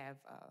when you have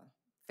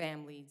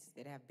families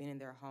that have been in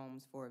their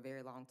homes for a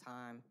very long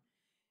time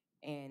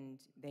and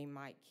they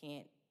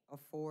can't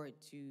afford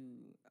to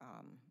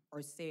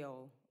or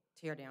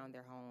tear down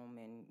their home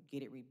and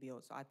get it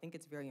rebuilt. So I think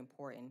it's very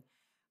important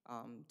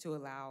to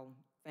allow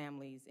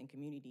families and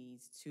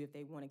communities to, if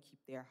they want to keep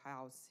their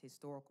house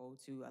historical,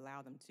 to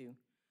allow them to.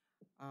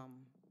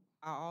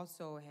 I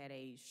also had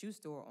a shoe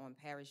store on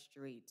Parish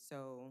Street,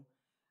 so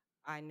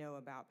I know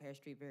about Parish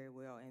Street very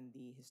well and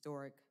the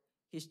historic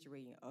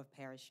history of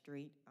Parish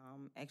Street.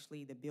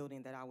 Actually, the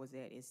building that I was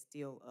at is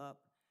still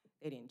up.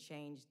 They didn't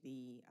change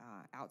the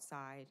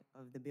outside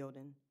of the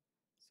building,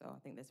 so I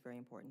think that's very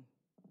important.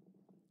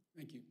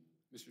 Thank you.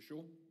 Mr.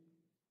 Schul?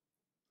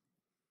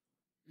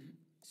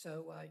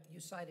 So you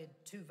cited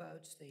 2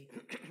 votes, the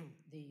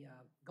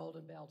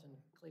Golden Belt and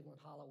Cleveland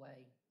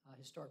Holloway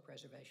historic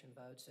preservation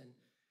votes, and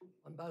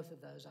on both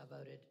of those I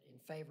voted in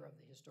favor of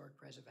the historic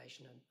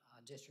preservation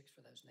districts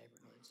for those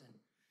neighborhoods. And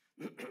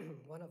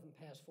one of them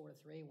passed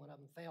 4-3, one of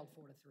them failed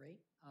 4-3,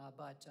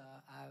 but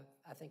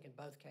I think in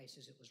both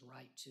cases it was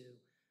right to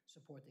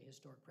support the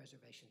historic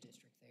preservation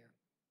district there.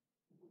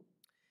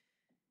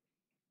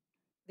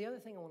 The other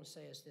thing I want to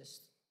say is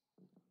this: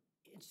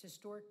 it's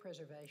historic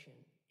preservation.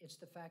 It's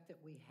the fact that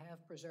we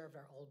have preserved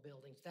our old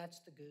buildings. That's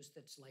the goose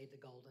that's laid the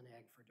golden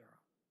egg for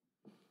Durham.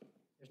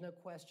 There's no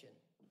question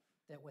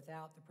that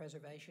without the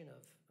preservation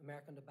of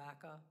American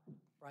Tobacco,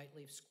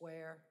 Brightleaf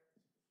Square,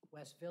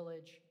 West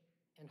Village,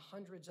 and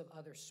hundreds of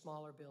other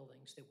smaller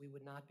buildings, that we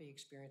would not be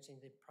experiencing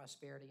the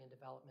prosperity and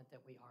development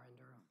that we are in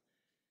Durham.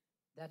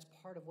 That's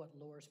part of what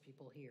lures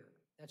people here.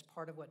 That's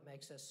part of what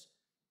makes us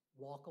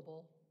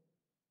walkable,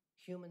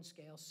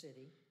 human-scale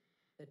city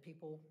that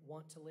people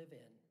want to live in.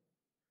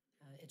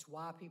 It's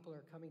why people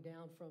are coming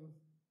down from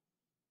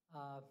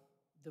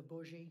the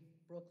bougie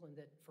Brooklyn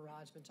that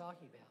Farad's been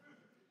talking about.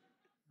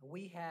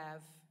 We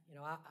have,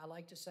 I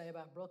like to say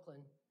about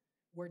Brooklyn,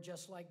 we're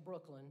just like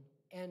Brooklyn,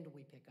 and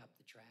we pick up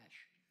the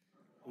trash.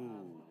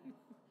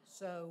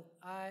 So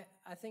I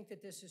think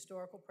that this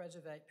historical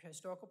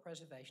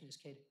preservation has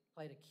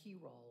played a key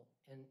role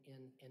in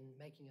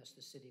making us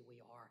the city we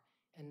are,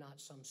 and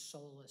not some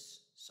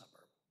soulless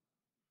suburb.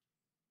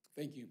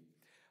 Thank you.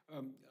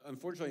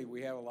 Unfortunately,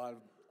 we have a lot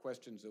of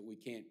questions that we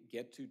can't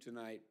get to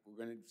tonight.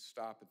 We're going to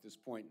stop at this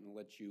point and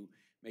let you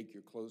make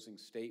your closing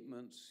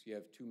statements. You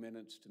have 2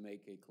 minutes to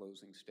make a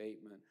closing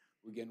statement.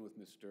 We'll begin with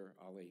Mr.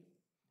 Ali.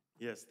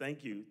 Yes,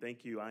 thank you.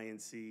 Thank you,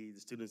 INC, the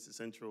students at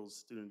Central,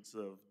 students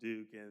of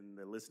Duke, and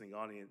the listening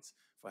audience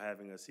for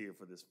having us here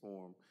for this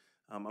forum.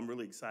 I'm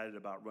really excited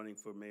about running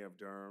for mayor of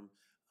Durham.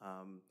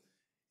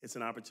 It's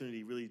an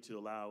opportunity really to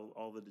allow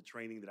all the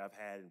training that I've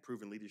had and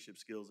proven leadership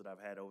skills that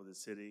I've had over the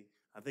city.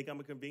 I think I'm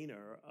a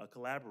convener, a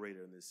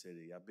collaborator in this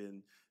city. I've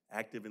been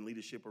active in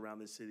leadership around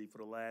this city for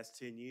the last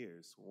 10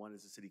 years. One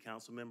as a city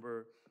council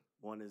member,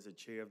 one as a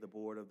chair of the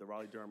board of the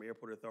Raleigh-Durham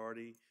Airport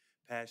Authority,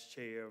 past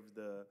chair of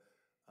the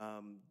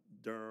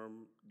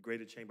Durham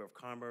Greater Chamber of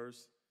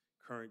Commerce,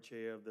 current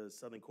chair of the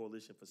Southern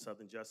Coalition for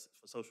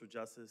Social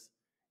Justice,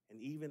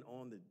 and even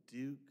on the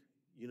Duke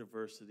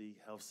University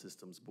Health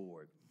Systems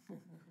Board.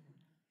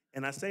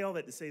 And I say all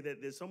that to say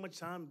that there's so much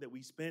time that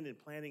we spend in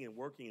planning and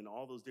working in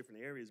all those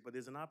different areas, but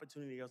there's an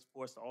opportunity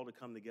for us all to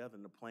come together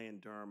and to plan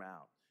Durham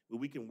out, where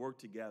we can work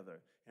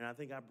together. And I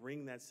think I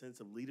bring that sense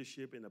of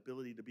leadership and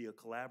ability to be a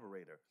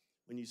collaborator.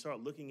 When you start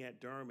looking at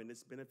Durham and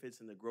its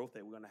benefits and the growth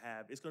that we're going to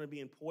have, it's going to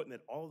be important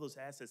that all of those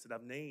assets that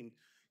I've named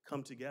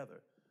come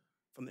together.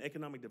 From the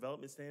economic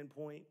development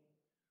standpoint,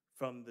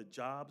 from the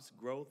jobs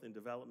growth and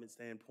development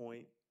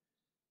standpoint,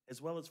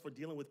 as well as for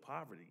dealing with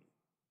poverty.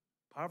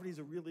 Poverty is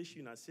a real issue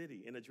in our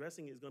city, and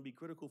addressing it is going to be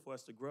critical for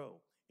us to grow.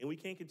 And we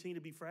can't continue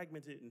to be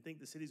fragmented and think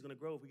the city's going to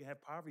grow if we can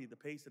have poverty at the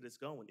pace that it's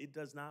going. It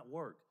does not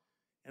work.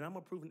 And I'm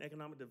a proven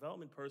economic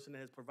development person that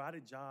has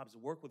provided jobs,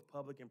 worked with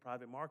public and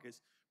private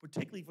markets,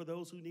 particularly for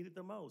those who need it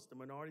the most, the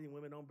minority and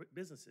women-owned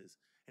businesses,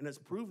 and has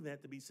proven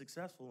that to be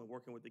successful in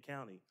working with the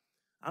county.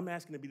 I'm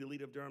asking to be the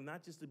leader of Durham,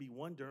 not just to be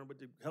one Durham, but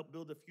to help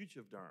build the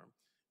future of Durham.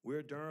 We're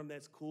a Durham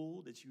that's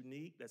cool, that's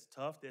unique, that's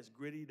tough, that's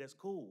gritty, that's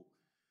cool.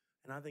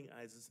 And I think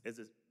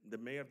the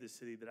mayor of this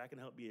city that I can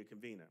help be a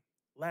convener.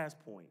 Last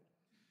point,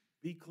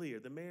 be clear,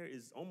 the mayor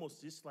is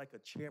almost just like a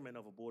chairman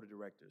of a board of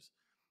directors.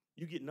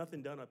 You get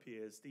nothing done up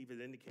here, as Steve has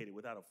indicated,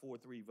 without a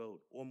 4-3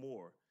 vote or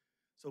more.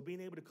 So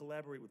being able to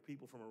collaborate with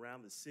people from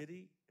around the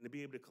city and to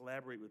be able to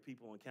collaborate with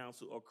people on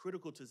council are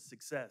critical to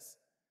success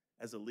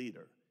as a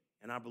leader.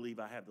 And I believe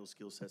I have those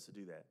skill sets to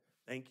do that.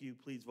 Thank you.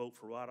 Please vote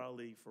for Farad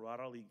Ali for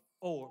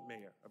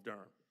mayor of Durham.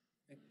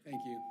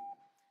 Thank you.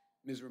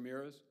 Ms.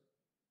 Ramirez?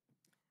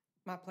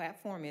 My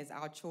platform is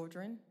our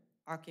children,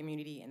 our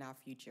community, and our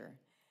future.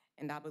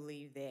 And I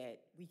believe that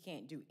we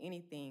can't do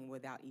anything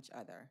without each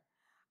other.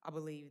 I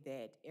believe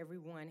that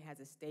everyone has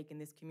a stake in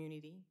this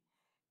community.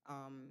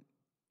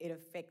 It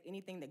affects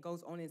anything that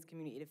goes on in this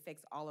community, it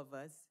affects all of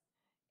us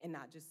and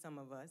not just some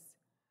of us.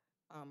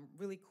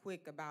 Really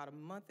quick, about a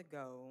month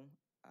ago,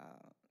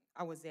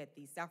 I was at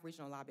the South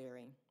Regional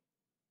Library,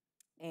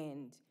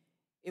 and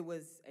it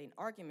was an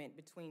argument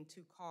between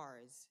two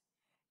cars,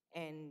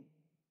 and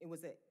it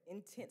was an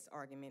intense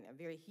argument, a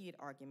very heated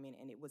argument,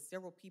 and it was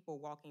several people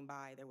walking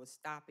by that were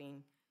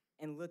stopping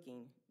and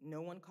looking.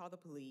 No one called the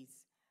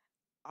police.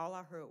 All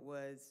I heard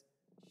was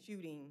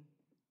shooting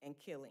and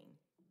killing.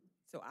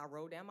 So I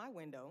rolled down my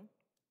window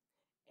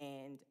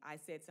and I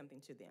said something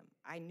to them.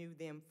 I knew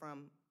them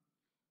from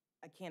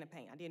a can of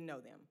paint. I didn't know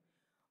them.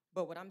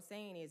 But what I'm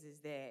saying is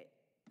that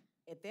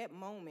at that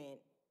moment,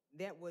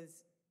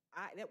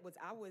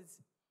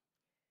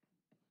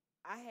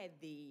 I had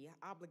the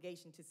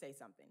obligation to say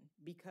something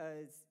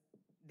because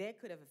that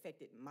could have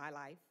affected my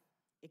life.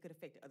 It could have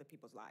affected other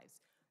people's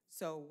lives.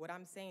 So what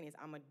I'm saying is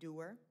I'm a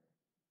doer.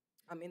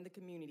 I'm in the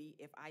community.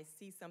 If I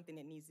see something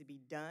that needs to be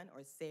done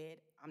or said,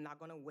 I'm not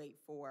going to wait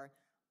for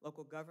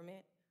local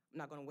government. I'm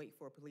not going to wait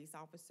for a police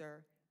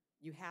officer.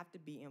 You have to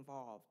be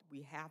involved.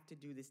 We have to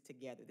do this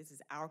together. This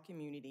is our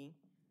community.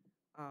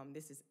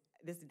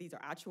 These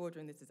are our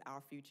children. This is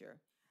our future.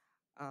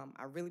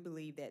 I really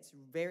believe that's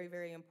very,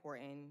 very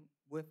important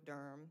with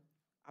Durham.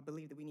 I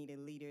believe that we need a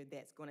leader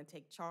that's going to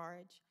take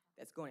charge,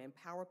 that's going to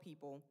empower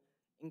people,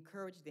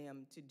 encourage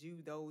them to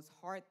do those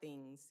hard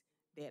things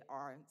that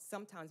are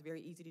sometimes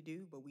very easy to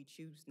do, but we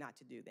choose not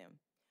to do them.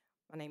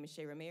 My name is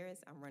Shay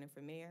Ramirez. I'm running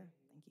for mayor.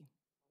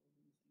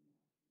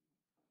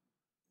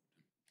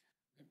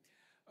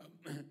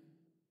 Thank you.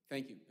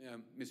 Thank you.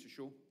 Mr.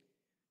 Schul?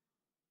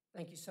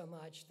 Thank you so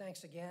much.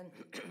 Thanks again,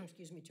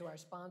 excuse me, to our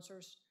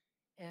sponsors.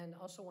 And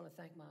also want to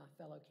thank my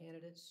fellow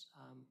candidates.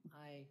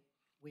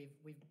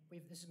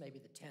 This is maybe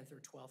the 10th or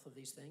 12th of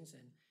these things,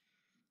 and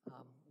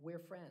we're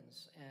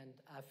friends. And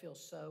I feel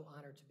so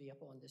honored to be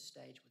up on this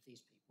stage with these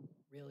people.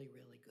 Really,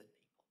 really good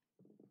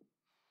people.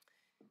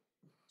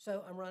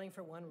 So I'm running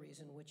for one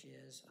reason, which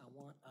is I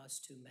want us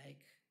to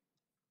make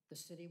the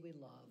city we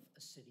love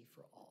a city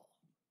for all.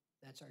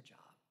 That's our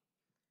job.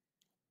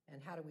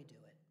 And how do we do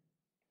it?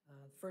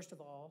 First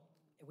of all,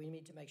 we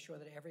need to make sure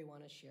that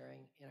everyone is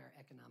sharing in our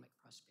economic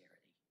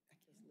prosperity.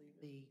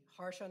 The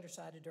harsh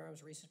underside of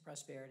Durham's recent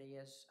prosperity,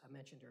 as I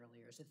mentioned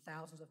earlier, is that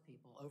thousands of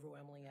people,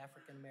 overwhelmingly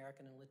African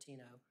American and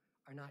Latino,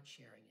 are not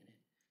sharing in it.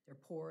 They're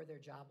poor, they're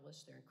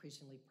jobless, they're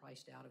increasingly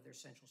priced out of their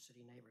central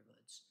city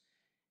neighborhoods.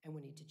 And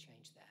we need to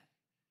change that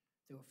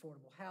through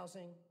affordable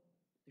housing,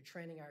 through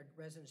training our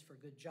residents for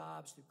good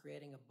jobs, through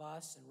creating a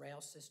bus and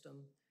rail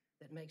system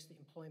that makes the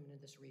employment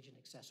in this region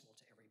accessible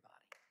to everybody.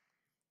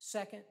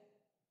 Second,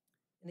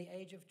 in the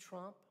age of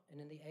Trump and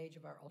in the age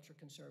of our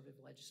ultra-conservative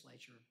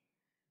legislature,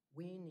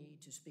 we need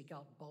to speak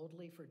out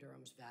boldly for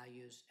Durham's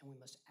values, and we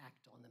must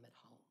act on them at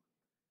home.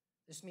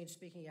 This means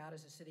speaking out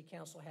as the City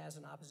Council has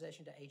in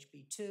opposition to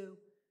HB 2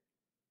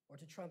 or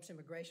to Trump's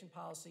immigration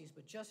policies,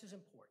 but just as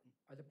important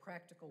are the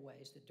practical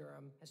ways that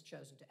Durham has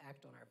chosen to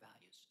act on our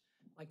values,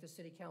 like the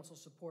City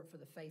Council's support for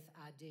the Faith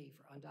ID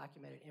for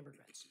undocumented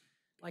immigrants,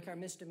 like our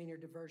misdemeanor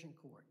diversion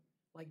court,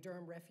 like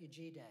Durham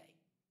Refugee Day,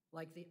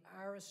 like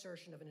our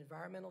assertion of an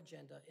environmental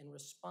agenda in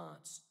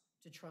response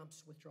to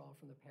Trump's withdrawal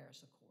from the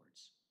Paris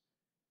Accords.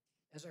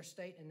 As our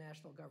state and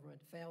national government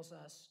fails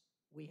us,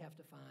 we have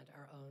to find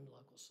our own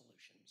local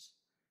solutions.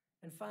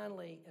 And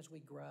finally, as we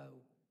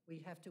grow,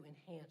 we have to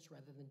enhance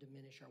rather than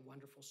diminish our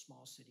wonderful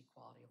small city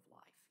quality of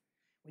life.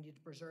 We need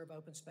to preserve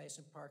open space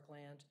and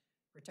parkland,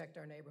 protect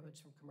our neighborhoods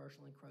from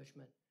commercial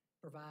encroachment,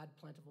 provide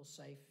plentiful,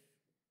 safe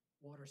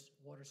water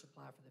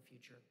supply for the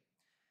future.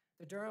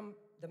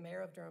 The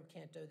mayor of Durham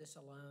can't do this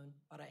alone,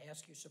 but I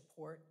ask your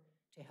support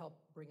to help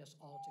bring us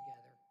all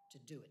together to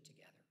do it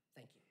together.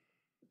 Thank you.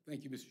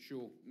 Thank you, Mr.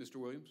 Schul. Mr.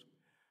 Williams?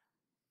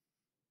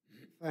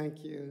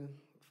 Thank you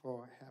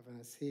for having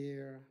us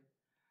here.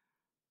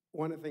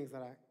 One of the things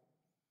that I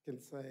can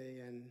say,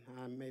 and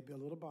I may be a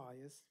little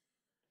biased,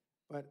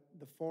 but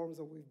the forums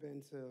that we've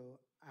been to,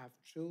 I've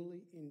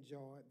truly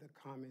enjoyed the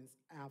comments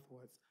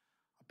afterwards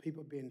of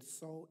people being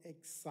so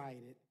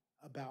excited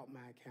about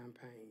my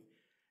campaign.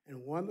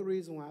 And one of the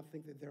reasons why I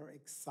think that they're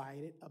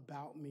excited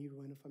about me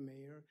running for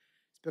mayor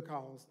is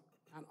because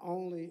not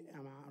only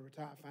am I a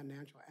retired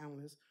financial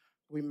analyst,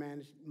 we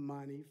manage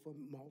money for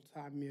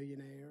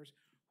multimillionaires,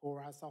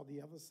 or I saw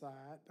the other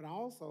side, but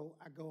also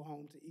I go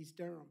home to East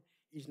Durham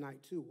each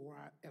night too,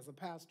 as a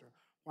pastor,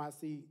 where I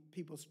see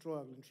people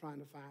struggling, trying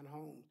to find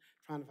homes,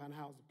 trying to find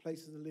houses,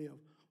 places to live,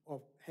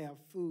 or have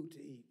food to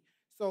eat.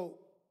 So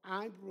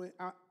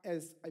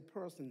as a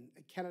person,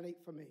 a candidate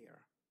for mayor,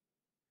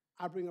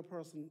 I bring a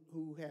person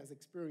who has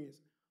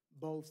experienced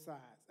both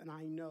sides, and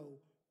I know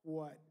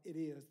what it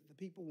is that the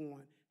people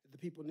want, that the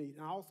people need.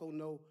 And I also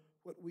know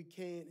what we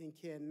can and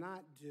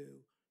cannot do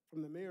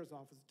from the mayor's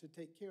office to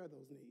take care of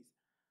those needs.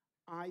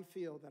 I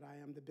feel that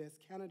I am the best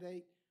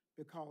candidate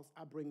because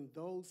I bring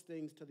those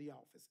things to the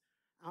office.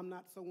 I'm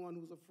not someone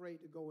who's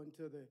afraid to go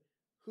into the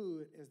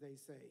hood, as they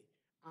say.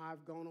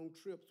 I've gone on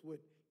trips with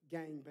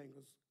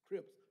gangbangers,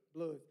 Crips,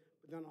 Bloods,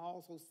 but then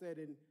also sat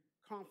in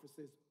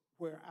conferences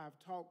where I've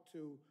talked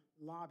to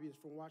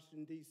lobbyists from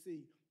Washington,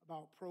 D.C.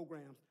 about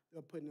programs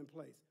they're putting in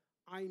place.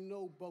 I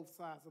know both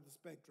sides of the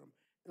spectrum,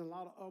 and a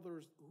lot of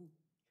others who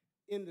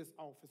in this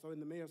office or in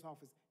the mayor's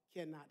office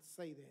cannot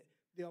say that.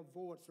 They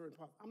avoid certain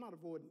parts. I'm not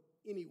avoiding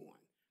anyone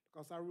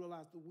because I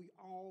realize that we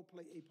all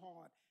play a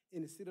part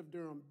in the city of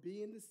Durham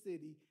being the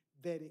city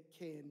that it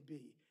can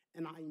be.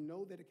 And I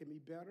know that it can be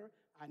better.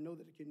 I know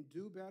that it can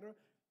do better.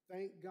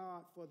 Thank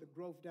God for the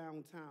growth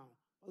downtown.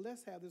 But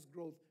let's have this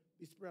growth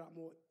be spread out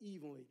more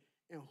evenly.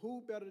 And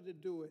who better to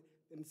do it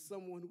than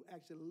someone who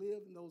actually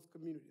lives in those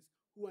communities,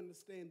 who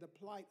understands the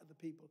plight of the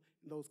people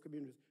in those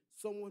communities,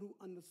 someone who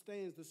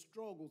understands the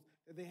struggles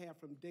that they have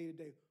from day to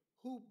day.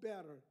 Who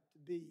better to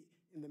be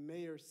in the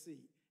mayor's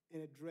seat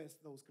and address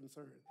those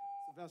concerns?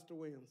 Sylvester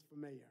Williams for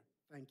mayor.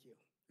 Thank you.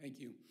 Thank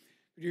you.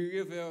 Could you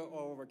give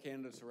all of our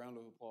candidates a round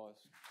of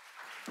applause?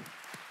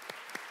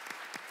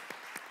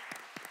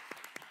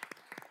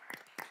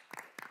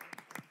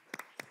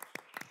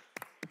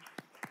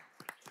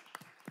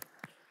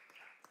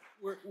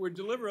 We're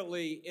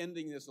deliberately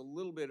ending this a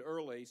little bit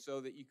early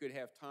so that you could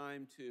have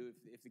time to,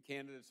 if the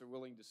candidates are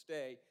willing to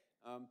stay,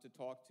 to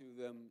talk to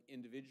them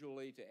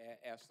individually, to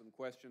ask them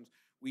questions.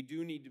 We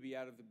do need to be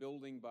out of the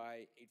building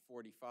by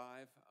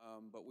 8:45,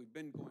 but we've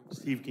been going.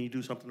 Steve, can you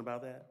do something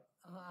about that?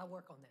 I'll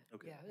work on that.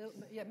 Okay.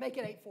 Yeah, make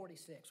it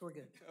 8:46. We're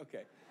good.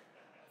 Okay.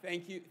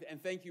 Thank you,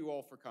 and thank you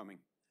all for coming.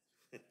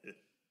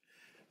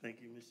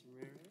 Thank you, Mr.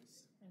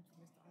 Ramirez.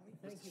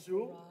 Thank you,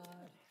 Sure.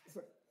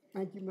 Rod.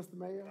 Thank you, Mr.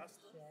 Mayor.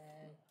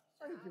 Shay.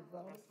 Thank you,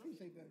 brother.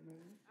 Appreciate that,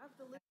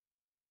 man.